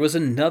 there was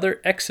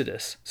another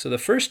exodus. So the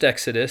first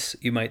exodus,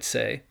 you might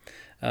say,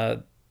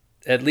 at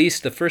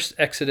least the first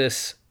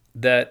exodus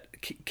that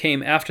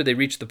came after they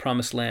reached the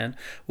Promised Land,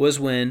 was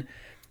when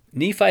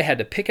Nephi had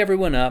to pick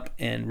everyone up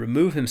and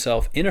remove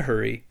himself in a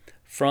hurry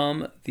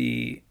from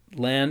the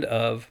land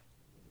of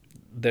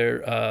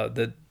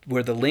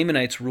where the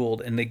Lamanites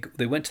ruled, and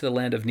they went to the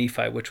land of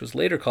Nephi, which was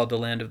later called the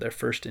land of their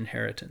first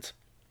inheritance.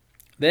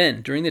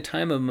 Then, during the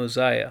time of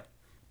Mosiah,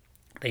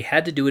 they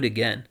had to do it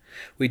again.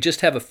 We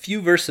just have a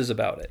few verses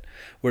about it.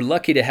 We're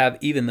lucky to have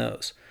even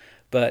those.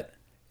 But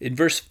in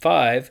verse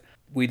 5,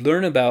 we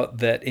learn about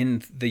that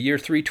in the year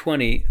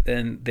 320,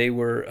 then they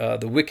were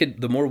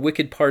the more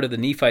wicked part of the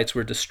Nephites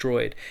were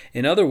destroyed.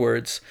 In other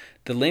words,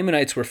 the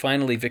Lamanites were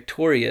finally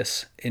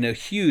victorious in a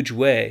huge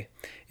way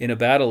in a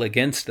battle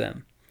against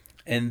them.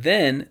 And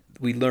then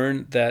we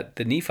learn that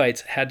the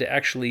Nephites had to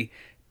actually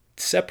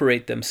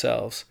separate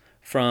themselves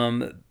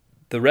from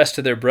the rest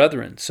of their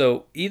brethren.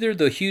 So either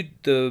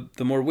the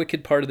more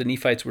wicked part of the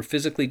Nephites were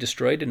physically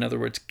destroyed, in other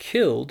words,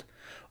 killed,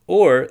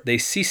 or they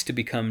ceased to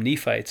become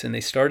Nephites and they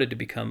started to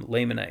become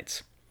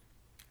Lamanites.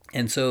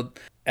 And so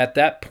at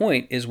that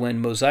point is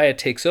when Mosiah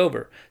takes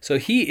over. So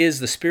he is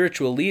the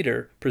spiritual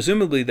leader.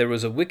 Presumably there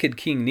was a wicked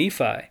king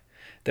Nephi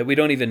that we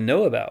don't even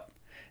know about.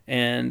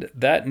 And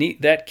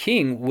that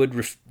king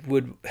would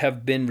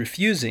have been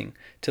refusing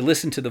to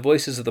listen to the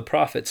voices of the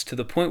prophets, to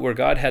the point where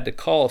God had to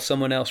call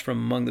someone else from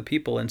among the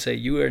people and say,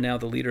 you are now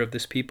the leader of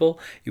this people.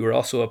 You are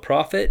also a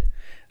prophet.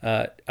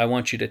 I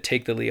want you to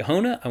take the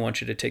Liahona. I want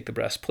you to take the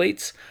brass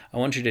plates. I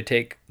want you to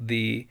take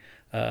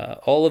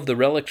all of the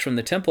relics from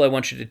the temple. I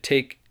want you to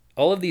take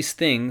all of these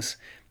things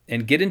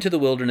and get into the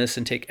wilderness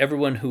and take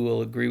everyone who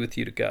will agree with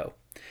you to go.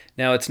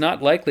 Now, it's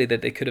not likely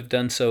that they could have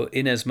done so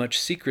in as much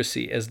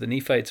secrecy as the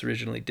Nephites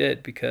originally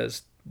did,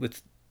 because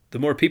with the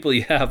more people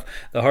you have,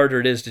 the harder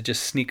it is to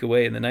just sneak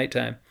away in the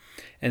nighttime.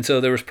 And so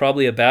there was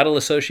probably a battle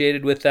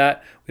associated with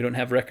that. We don't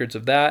have records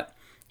of that.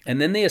 And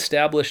then they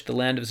established the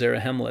land of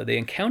Zarahemla. They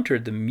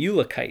encountered the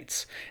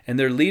Mulekites, and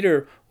their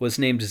leader was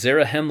named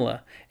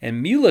Zarahemla.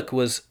 And Mulek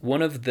was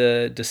one of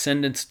the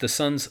descendants, the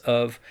sons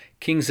of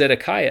King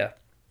Zedekiah,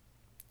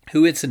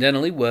 who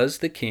incidentally was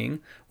the king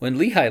when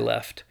Lehi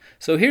left.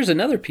 So here's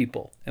another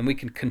people, and we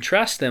can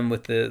contrast them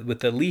with the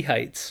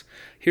Lehites.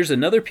 Here's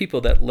another people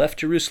that left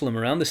Jerusalem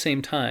around the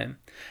same time,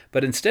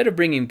 but instead of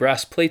bringing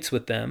brass plates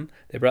with them,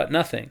 they brought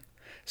nothing.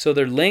 So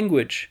their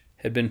language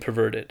had been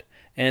perverted,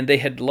 and they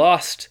had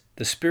lost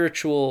the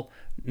spiritual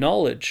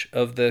knowledge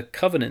of the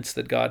covenants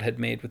that God had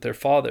made with their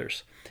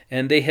fathers.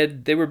 And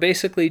they were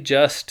basically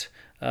just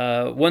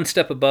one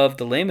step above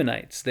the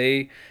Lamanites.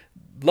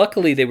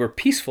 Luckily they were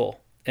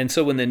peaceful, and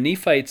so when the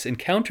Nephites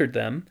encountered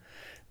them,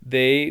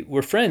 they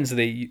were friends.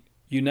 They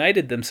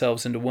united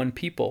themselves into one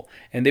people,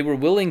 and they were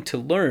willing to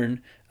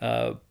learn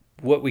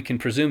what we can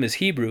presume is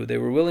Hebrew. They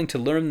were willing to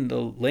learn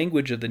the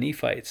language of the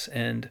Nephites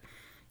and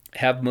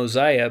have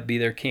Mosiah be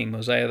their king,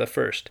 Mosiah the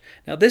first.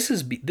 Now this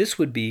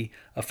would be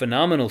a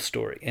phenomenal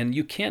story, and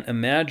you can't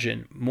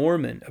imagine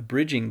Mormon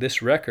abridging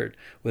this record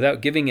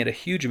without giving it a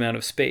huge amount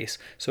of space.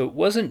 So it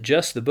wasn't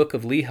just the book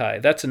of Lehi.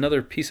 That's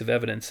another piece of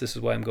evidence. This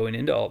is why I'm going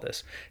into all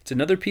this. It's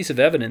another piece of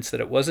evidence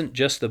that it wasn't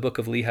just the book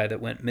of Lehi that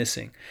went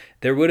missing.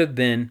 There would have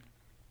been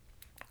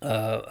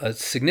a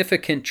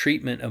significant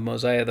treatment of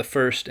Mosiah the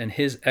first and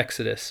his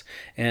exodus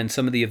and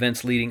some of the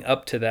events leading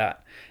up to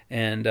that.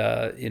 And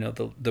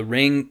the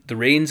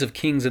reigns of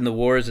kings and the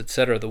wars,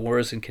 etc., the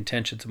wars and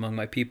contentions among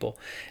my people.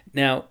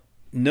 Now,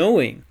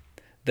 knowing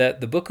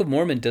that the Book of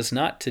Mormon does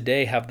not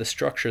today have the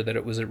structure that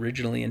it was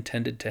originally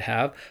intended to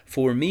have,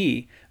 for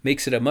me,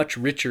 makes it a much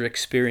richer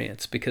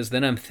experience, because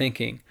then I'm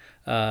thinking,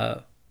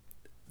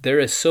 there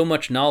is so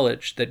much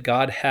knowledge that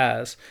God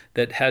has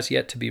that has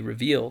yet to be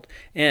revealed,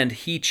 and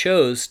he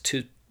chose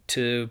to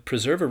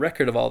preserve a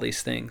record of all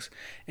these things.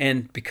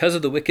 And because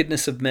of the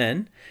wickedness of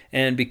men,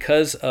 and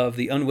because of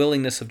the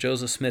unwillingness of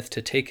Joseph Smith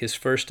to take his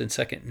first and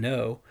second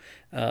no,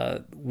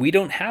 we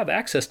don't have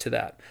access to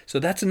that. So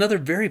that's another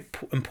very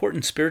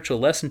important spiritual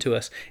lesson to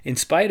us. In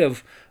spite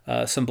of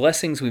some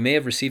blessings we may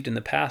have received in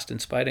the past, in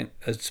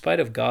spite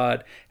of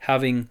God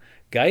having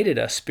guided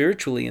us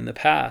spiritually in the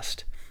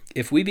past,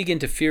 if we begin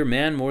to fear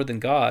man more than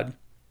God,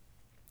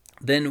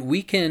 then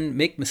we can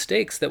make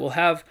mistakes that will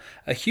have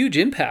a huge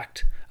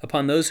impact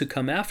upon those who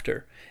come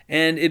after.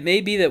 And it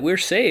may be that we're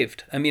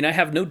saved. I mean, I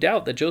have no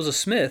doubt that Joseph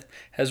Smith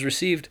has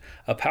received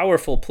a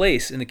powerful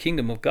place in the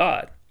kingdom of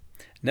God.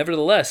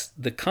 Nevertheless,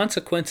 the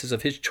consequences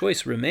of his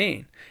choice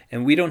remain,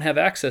 and we don't have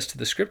access to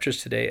the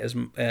scriptures today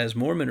as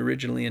Mormon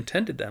originally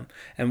intended them.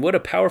 And what a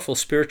powerful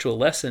spiritual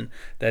lesson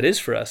that is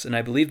for us. And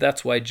I believe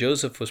that's why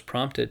Joseph was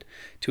prompted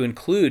to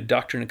include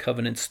Doctrine and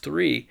Covenants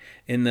 3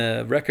 in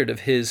the record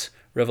of his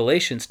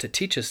revelations to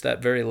teach us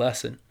that very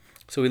lesson.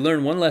 So we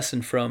learn one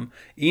lesson from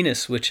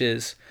Enos, which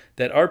is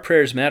that our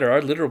prayers matter.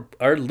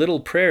 Our little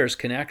prayers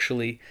can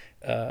actually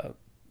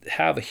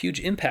have a huge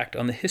impact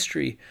on the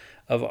history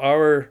of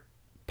our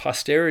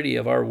posterity,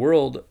 of our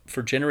world,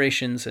 for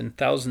generations and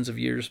thousands of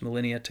years,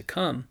 millennia to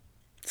come.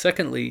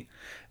 Secondly,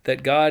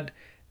 that God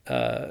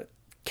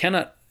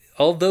cannot,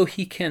 although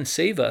he can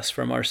save us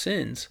from our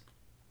sins,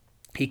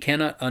 he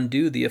cannot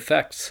undo the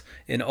effects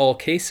in all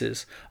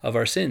cases of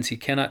our sins. He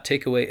cannot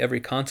take away every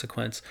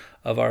consequence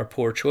of our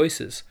poor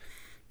choices.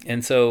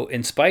 And so,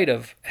 in spite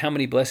of how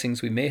many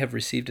blessings we may have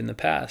received in the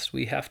past,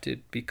 we have to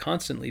be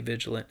constantly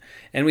vigilant.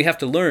 And we have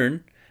to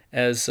learn,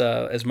 as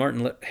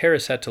Martin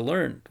Harris had to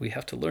learn, we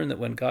have to learn that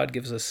when God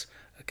gives us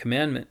a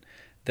commandment,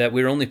 that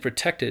we're only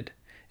protected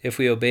if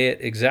we obey it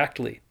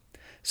exactly.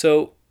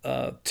 So,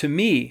 to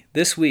me,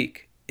 this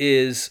week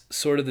is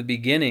sort of the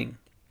beginning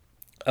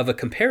of a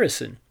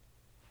comparison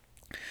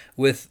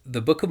with the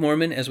Book of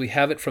Mormon as we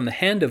have it from the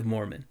hand of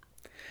Mormon,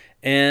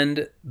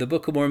 and the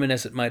Book of Mormon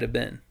as it might have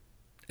been.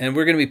 And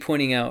we're going to be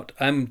pointing out,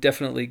 I'm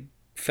definitely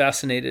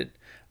fascinated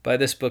by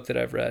this book that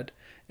I've read,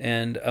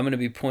 and I'm going to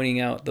be pointing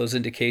out those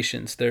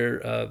indications.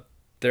 There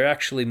are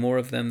actually more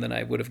of them than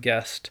I would have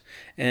guessed.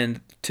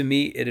 And to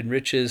me, it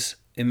enriches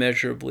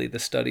immeasurably the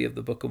study of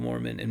the Book of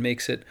Mormon and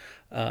makes it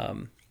a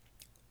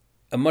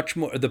much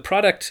more, the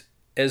product,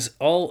 as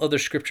all other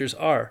scriptures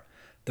are,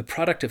 the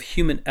product of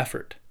human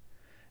effort.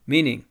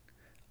 Meaning,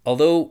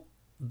 although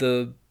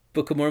the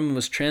Book of Mormon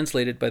was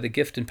translated by the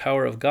gift and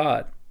power of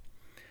God,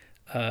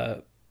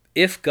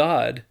 if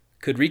God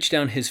could reach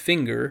down his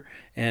finger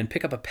and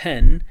pick up a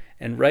pen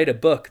and write a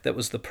book that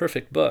was the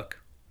perfect book,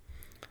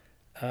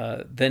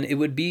 then it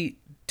would be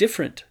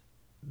different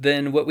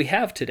than what we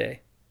have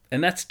today.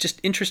 And that's just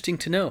interesting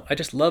to know. I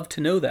just love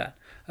to know that.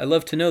 I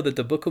love to know that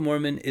the Book of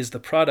Mormon is the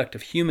product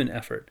of human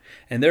effort,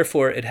 and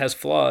therefore it has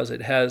flaws,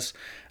 it has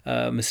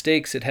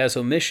mistakes, it has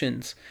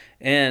omissions,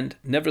 and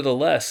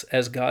nevertheless,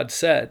 as God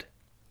said,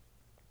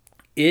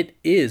 it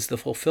is the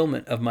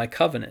fulfillment of my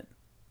covenant.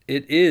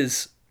 It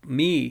is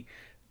me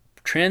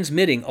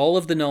transmitting all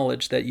of the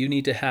knowledge that you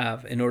need to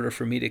have in order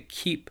for me to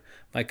keep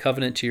my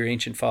covenant to your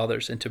ancient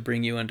fathers and to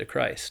bring you unto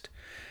Christ.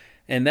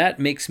 And that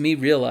makes me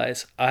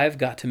realize I've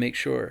got to make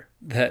sure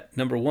that,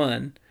 number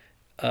one,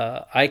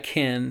 I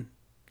can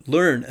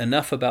learn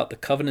enough about the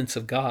covenants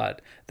of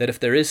God that if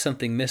there is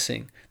something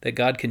missing, that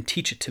God can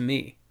teach it to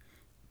me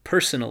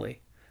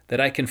personally, that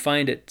I can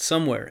find it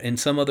somewhere in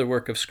some other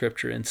work of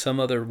Scripture, in some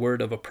other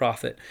word of a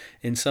prophet,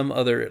 in some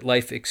other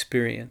life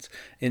experience,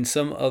 in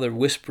some other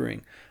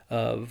whispering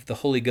of the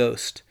Holy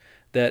Ghost,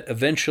 that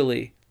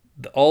eventually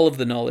all of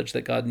the knowledge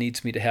that God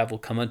needs me to have will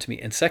come unto me.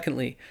 And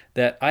secondly,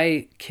 that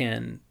I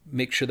can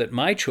make sure that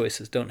my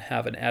choices don't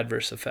have an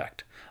adverse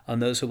effect on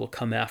those who will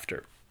come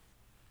after.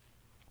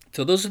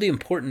 So those are the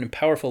important and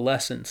powerful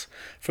lessons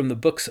from the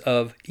books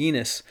of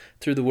Enos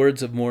through the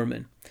words of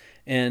Mormon.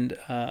 And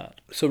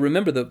so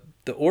remember,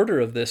 the order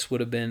of this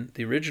would have been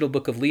the original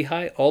book of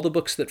Lehi, all the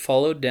books that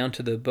followed down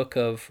to the book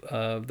of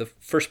the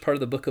first part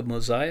of the book of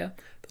Mosiah.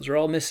 Those are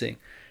all missing.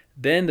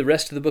 Then the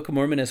rest of the Book of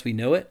Mormon as we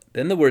know it,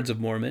 then the words of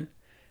Mormon,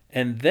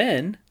 and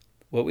then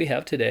what we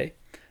have today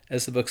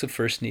as the books of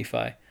 1st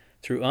Nephi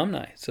through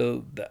Omni.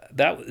 So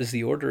that is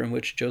the order in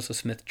which Joseph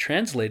Smith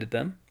translated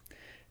them,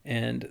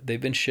 and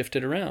they've been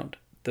shifted around.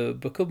 The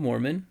Book of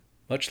Mormon,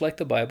 much like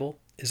the Bible,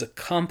 is a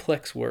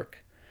complex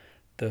work,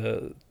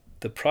 the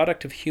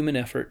product of human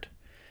effort,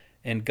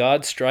 and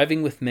God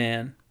striving with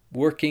man,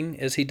 working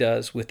as he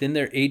does within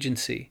their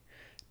agency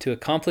to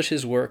accomplish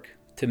his work,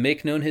 to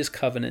make known his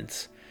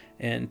covenants,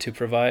 and to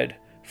provide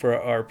for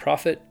our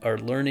profit, our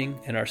learning,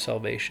 and our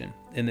salvation.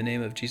 In the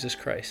name of Jesus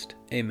Christ,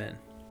 amen.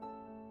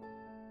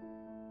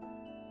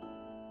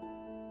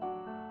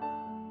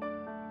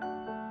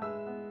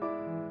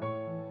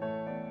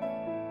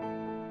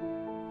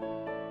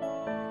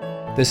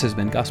 This has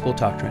been Gospel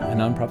Doctrine, a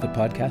nonprofit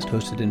podcast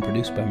hosted and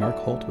produced by Mark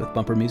Holt with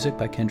bumper music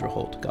by Kendra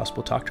Holt.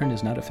 Gospel Doctrine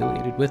is not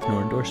affiliated with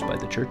nor endorsed by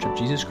The Church of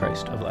Jesus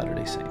Christ of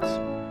Latter-day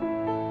Saints.